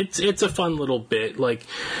a fun little bit. Like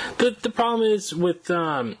the problem is with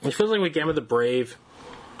it feels like with Gamera the Brave,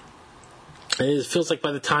 it feels like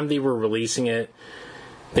by the time they were releasing it,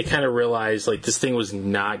 they kind of realized like this thing was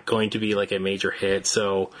not going to be like a major hit.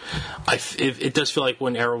 So it does feel like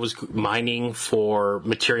when Arrow was mining for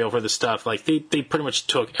material for the stuff, like they pretty much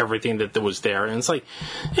took everything that was there, and it's like,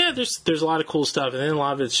 yeah, there's a lot of cool stuff, and then a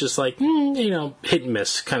lot of it's just like hit and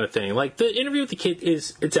miss kind of thing. Like the interview with the kid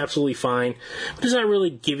it's absolutely fine, but it's not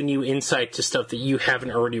really giving you insight to stuff that you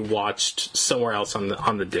haven't already watched somewhere else on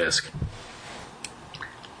the disc.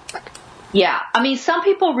 Yeah, I mean, some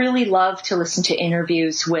people really love to listen to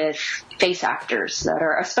interviews with face actors that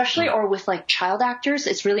are, especially, or with like child actors.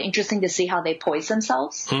 It's really interesting to see how they poise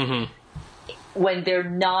themselves when they're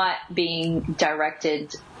not being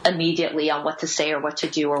directed immediately on what to say or what to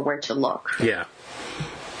do or where to look. Yeah.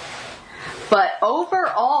 But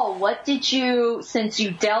overall, what did you, since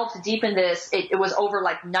you delved deep in this, it was over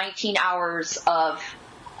like 19 hours of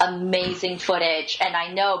amazing footage, and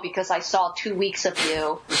I know because I saw 2 weeks of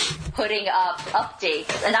you putting up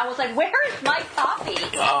updates, and I was like, where is my copy?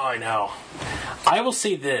 Oh, I know. I will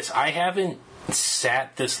say this, I haven't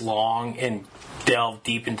sat this long and delved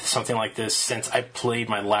deep into something like this since I played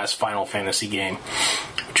my last Final Fantasy game,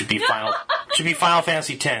 which would be Final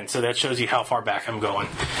Fantasy X, so that shows you how far back I'm going.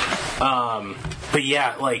 But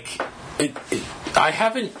yeah, like,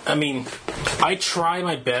 I try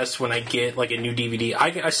my best when I get like a new DVD.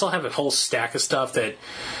 I still have a whole stack of stuff that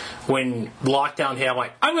when lockdown hit, I'm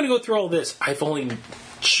like, I'm going to go through all this. I've only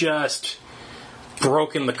just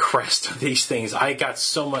broken the crest of these things. I got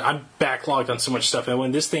so much, I'm backlogged on so much stuff. And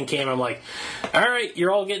when this thing came, I'm like, all right,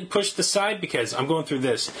 you're all getting pushed aside because I'm going through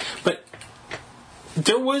this. But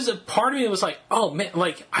there was a part of me that was like, oh man,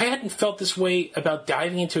 like I hadn't felt this way about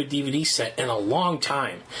diving into a DVD set in a long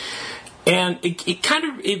time. And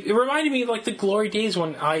it reminded me of like the glory days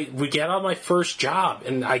when I would get out of my first job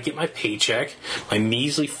and I get my paycheck, my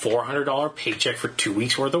measly $400 paycheck for 2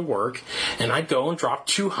 weeks worth of work, and I'd go and drop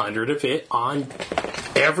 $200 of it on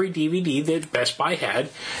every DVD that Best Buy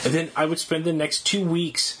had, and then I would spend the next 2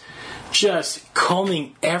 weeks just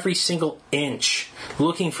combing every single inch,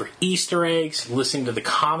 looking for Easter eggs, listening to the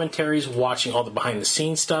commentaries, watching all the behind the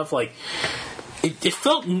scenes stuff, like. It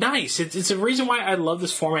felt nice. It's a reason why I love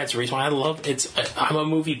this format. It's a reason why I'm a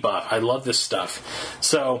movie buff. I love this stuff.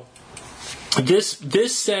 So this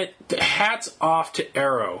set, hats off to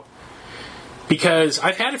Arrow, because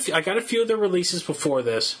I got a few of their releases before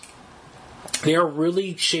this. They are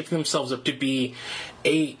really shaping themselves up to be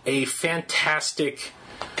a fantastic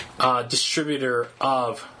distributor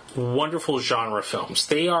of wonderful genre films.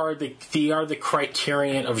 They are the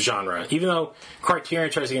Criterion of genre. Even though Criterion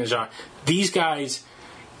tries to get into genre, these guys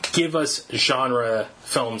give us genre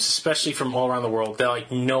films, especially from all around the world, that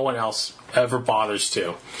like no one else ever bothers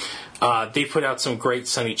to. They put out some great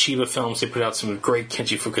Sonny Chiba films. They put out some great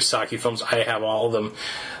Kenji Fukusaki films. I have all of them.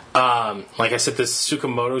 Like I said, this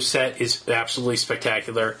Tsukamoto set is absolutely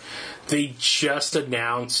spectacular. They just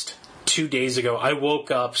announced 2 days ago, I woke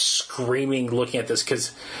up screaming looking at this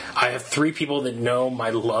because I have 3 people that know my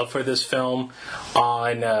love for this film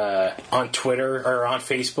on Twitter or on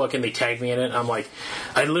Facebook, and they tagged me in it. I'm like,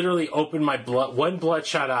 I literally opened my one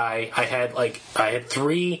bloodshot eye. I had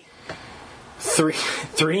three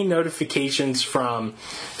notifications from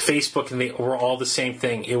Facebook, and they were all the same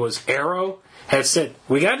thing. It was Arrow had said,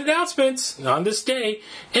 we got announcements on this day,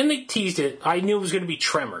 and they teased it. I knew it was going to be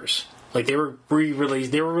Tremors. Like, they were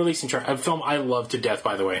releasing a film I love to death,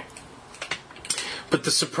 by the way. But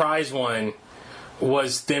the surprise one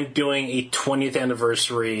was them doing a 20th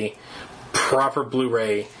anniversary proper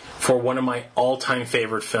Blu-ray for one of my all-time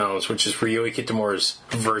favorite films, which is Ryuhei Kitamura's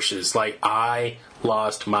Versus. Like, I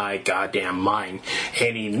lost my goddamn mind.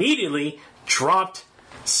 And immediately dropped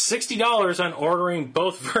 $60 on ordering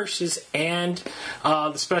both Versus and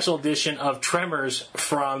the special edition of Tremors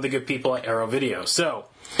from the good people at Arrow Video. So,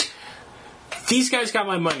 these guys got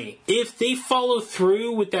my money. If they follow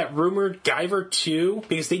through with that rumored Guyver 2,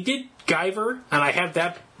 because they did Guyver, and I have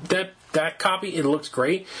that copy, it looks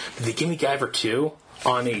great, but they give me Guyver 2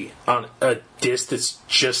 on a disc that's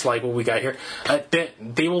just like what we got here,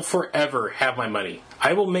 they will forever have my money.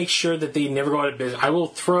 I will make sure that they never go out of business. I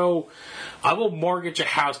will mortgage a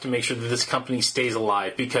house to make sure that this company stays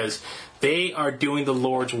alive, because they are doing the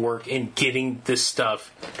Lord's work in getting this stuff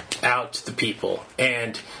out to the people.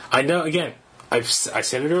 And I know, again, I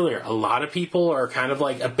said it earlier, a lot of people are kind of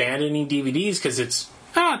like abandoning DVDs because it's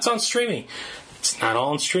on streaming. It's not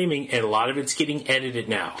all on streaming, and a lot of it's getting edited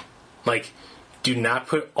now. Like, do not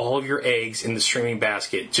put all of your eggs in the streaming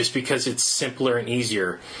basket. Just because it's simpler and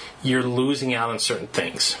easier, you're losing out on certain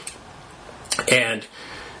things. And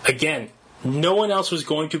again, no one else was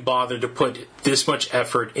going to bother to put this much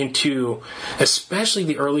effort into, especially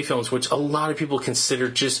the early films, which a lot of people consider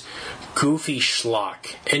just goofy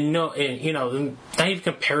schlock, and not even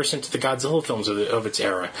comparison to the Godzilla films of its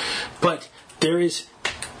era. But there is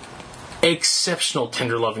exceptional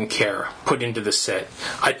tender love and care put into the set.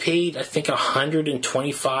 I paid, I think,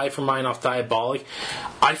 $125 for mine off Diabolic.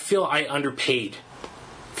 I feel I underpaid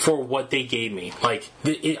for what they gave me. Like,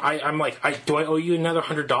 I'm like, do I owe you another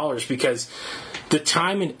 $100? Because the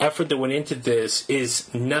time and effort that went into this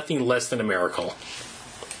is nothing less than a miracle.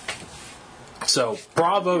 So,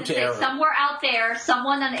 bravo to Arrow. Somewhere out there,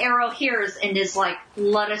 someone on Arrow hears and is like,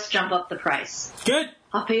 let us jump up the price. Good.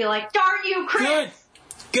 I'll be like, darn you, Chris!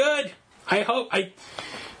 Good. I hope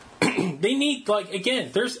they need, like,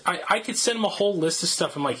 again, I could send them a whole list of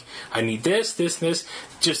stuff. I'm like, I need this, this, and this.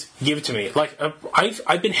 Just give it to me. Like,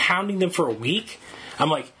 I've been hounding them for a week. I'm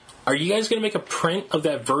like, are you guys going to make a print of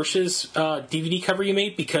that Versus DVD cover you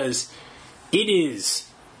made? Because it is,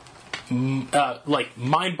 like,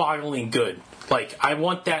 mind-boggling good. Like, I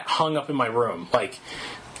want that hung up in my room. Like,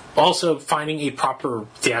 also, finding a proper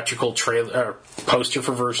theatrical trailer poster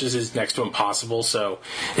for Versus is next to impossible, so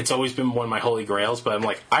it's always been one of my holy grails. But I'm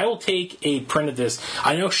like, I will take a print of this.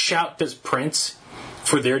 I know Shout does prints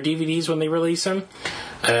for their DVDs when they release them.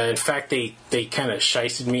 In fact, they kind of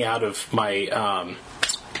shysted me out of my,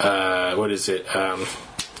 what is it?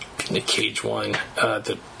 The Cage one.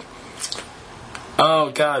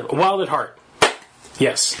 Oh, God. Wild at Heart.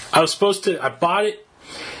 Yes. I bought it.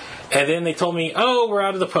 And then they told me, oh, we're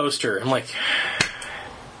out of the poster. I'm like,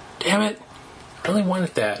 damn it. I really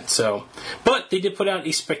wanted that. So, but they did put out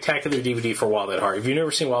a spectacular DVD for Wild at Heart. If you've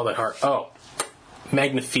never seen Wild at Heart, oh,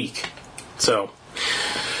 magnifique. So,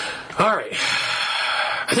 all right.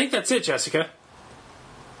 I think that's it, Jessica.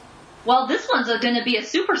 Well, this one's going to be a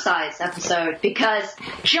supersized episode because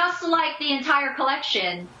just like the entire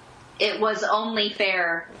collection, it was only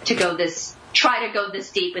fair to try to go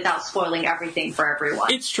this deep without spoiling everything for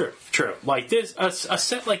everyone. It's true. Like this, a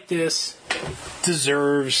set like this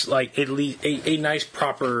deserves like at least a nice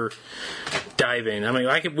proper dive in. I mean,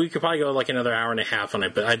 we could probably go like another hour and a half on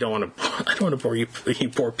it, but I don't want to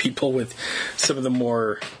bore people with some of the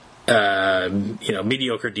more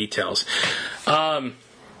mediocre details. But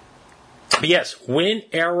yes, when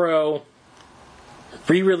Arrow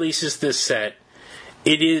re-releases this set,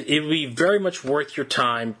 it will be very much worth your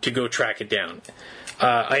time to go track it down.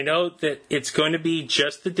 I know that it's going to be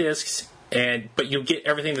just the discs, but you'll get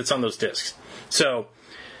everything that's on those discs. So,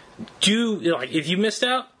 if you missed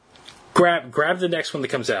out, grab the next one that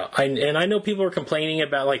comes out. And I know people are complaining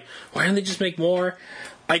about like, why don't they just make more?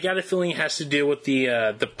 I got a feeling it has to do with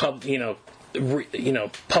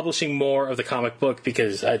publishing more of the comic book,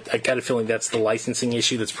 because I got a feeling that's the licensing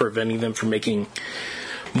issue that's preventing them from making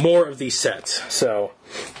more of these sets. So,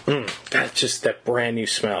 that's just that brand new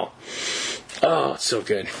smell. Oh, it's so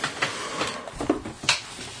good.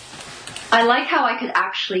 I like how I could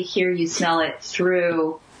actually hear you smell it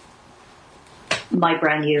through my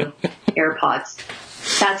brand new AirPods.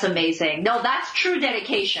 That's amazing. No, that's true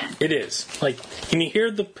dedication. It is. Like, can you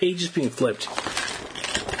hear the pages being flipped?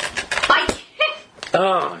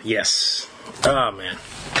 Oh, yes. Oh, man.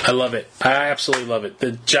 I love it. I absolutely love it.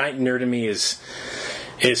 The giant nerd in me is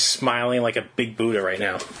smiling like a big Buddha right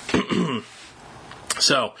now.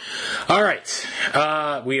 So, all right.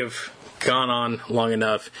 We have gone on long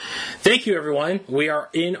enough. Thank you, everyone. We are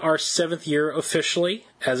in our 7th year officially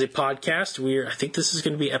as a podcast. I think this is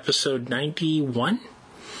going to be episode 91.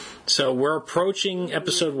 So we're approaching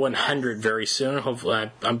episode 100 very soon.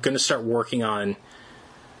 Hopefully, I'm going to start working on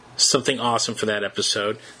something awesome for that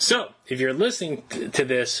episode. So, if you're listening to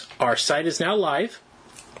this, our site is now live.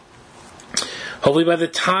 Hopefully by the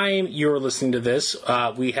time you're listening to this,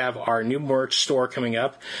 we have our new merch store coming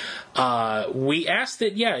up. We asked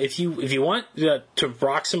that, if you want to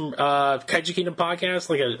rock some Kaiju Kingdom podcast,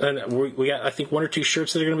 we got, I think, 1 or 2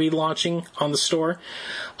 shirts that are going to be launching on the store.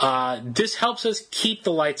 This helps us keep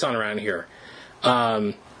the lights on around here.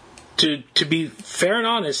 To be fair and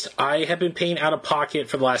honest, I have been paying out of pocket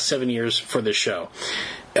for the last 7 years for this show.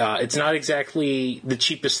 It's not exactly the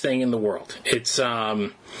cheapest thing in the world. It's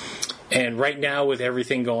and right now with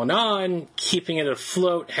everything going on, keeping it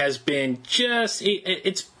afloat has been just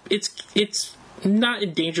it's not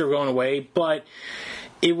in danger of going away, but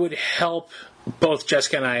it would help both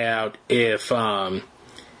Jessica and I out if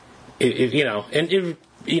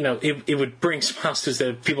it would bring smiles to us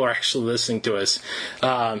that people are actually listening to us.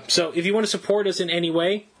 So if you want to support us in any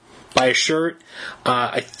way, buy a shirt.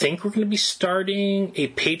 I think we're going to be starting a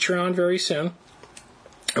Patreon very soon.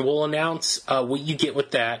 And we'll announce what you get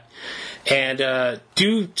with that. And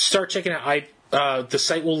do start checking out. The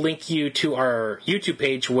site will link you to our YouTube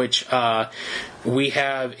page, which we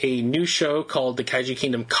have a new show called the Kaiju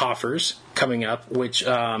Kingdom Coffers coming up, which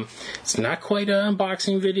it's not quite an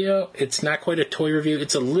unboxing video. It's not quite a toy review.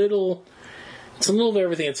 It's a little of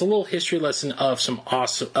everything. It's a little history lesson of some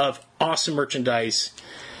awesome merchandise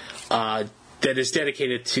that is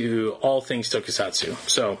dedicated to all things Tokusatsu.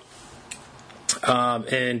 So,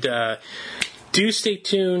 do stay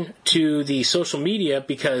tuned to the social media,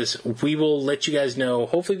 because we will let you guys know,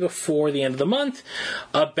 hopefully before the end of the month,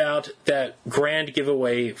 about that grand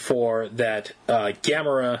giveaway for that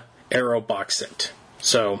Gamera Arrow box set.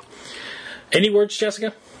 So, any words,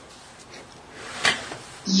 Jessica?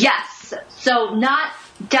 Yes. So not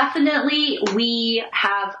definitely we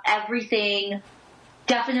have everything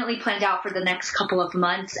definitely planned out for the next couple of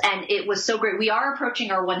months, and it was so great. We are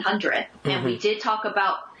approaching our 100th, and we did talk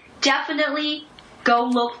about definitely go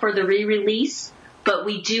look for the re-release, but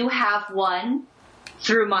we do have one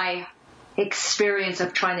through my experience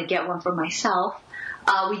of trying to get one for myself.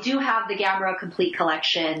 We do have the Gamera Complete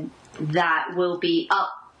Collection that will be up.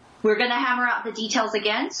 We're going to hammer out the details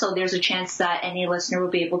again, so there's a chance that any listener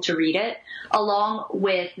will be able to read it. Along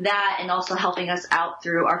with that, and also helping us out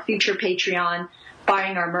through our future Patreon,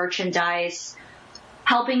 buying our merchandise,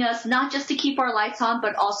 helping us not just to keep our lights on,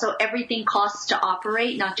 but also everything costs to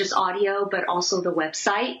operate, not just audio, but also the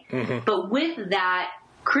website. But with that,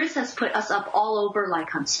 Chris has put us up all over,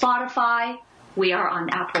 like on Spotify. We are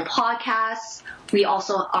on Apple Podcasts. We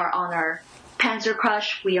also are on our Panzer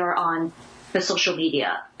Crush. We are on the social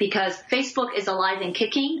media because Facebook is alive and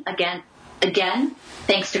kicking again,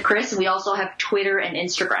 thanks to Chris. We also have Twitter and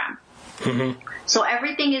Instagram. So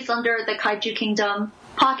everything is under the Kaiju Kingdom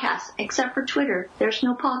podcast, except for Twitter. There's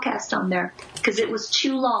no podcast on there because it was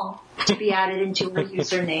too long to be added into a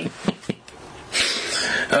username.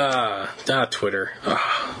 Twitter.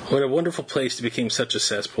 What a wonderful place to become such a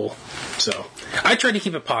cesspool. So, I try to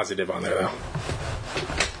keep it positive on there, though.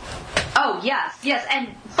 Oh, yes. And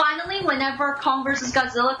finally, whenever Kong vs.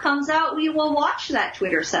 Godzilla comes out, we will watch that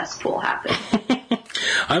Twitter cesspool happen.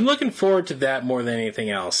 I'm looking forward to that more than anything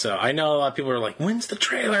else. So I know a lot of people are like, when's the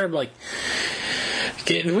trailer? I'm like,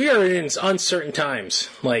 we are in uncertain times.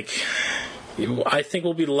 Like, I think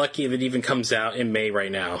we'll be lucky if it even comes out in May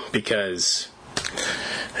right now because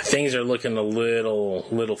things are looking a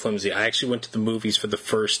little flimsy. I actually went to the movies for the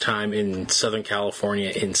first time in Southern California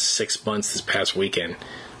in 6 months this past weekend.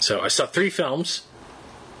 So I saw 3 films.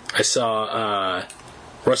 I saw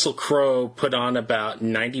Russell Crowe put on about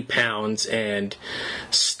 90 pounds and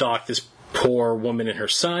stalk this poor woman and her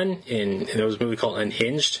son. And there was a movie called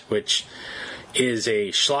Unhinged, which is a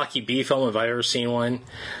schlocky B film if I've ever seen one.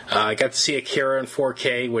 I got to see Akira in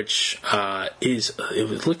 4K, which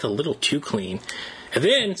it looked a little too clean. And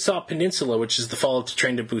then saw Peninsula, which is the follow-up to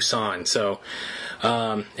Train to Busan. So,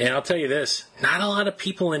 and I'll tell you this, not a lot of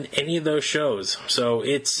people in any of those shows. So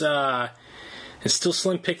it's still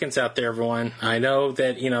slim pickings out there, everyone. I know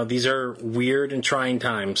that, these are weird and trying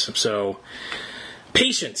times. So,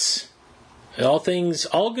 patience. All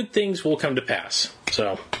good things will come to pass.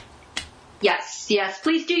 So. Yes.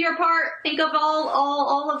 Please do your part. Think of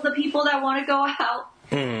all of the people that want to go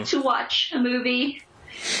out to watch a movie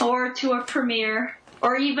or to a premiere.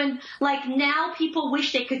 Or even, like, now people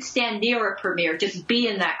wish they could stand near a premiere, just be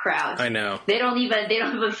in that crowd. I know. They don't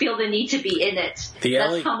even feel the need to be in it.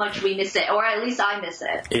 That's how much we miss it, or at least I miss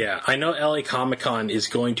it. Yeah, I know LA Comic-Con is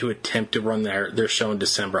going to attempt to run their show in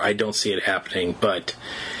December. I don't see it happening, but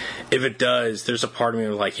if it does, there's a part of me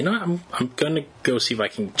that's like, I'm going to go see if I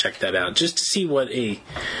can check that out, just to see what a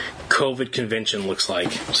COVID convention looks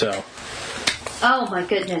like, so. Oh my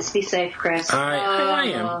goodness! Be safe, Chris. I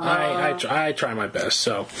am. I try my best.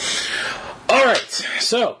 So, all right.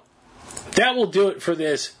 So that will do it for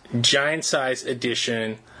this giant-size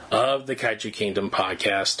edition of the Kaiju Kingdom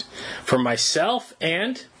podcast. For myself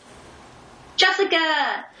and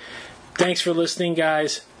Jessica. Thanks for listening,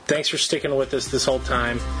 guys. Thanks for sticking with us this whole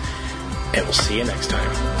time, and we'll see you next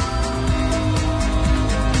time.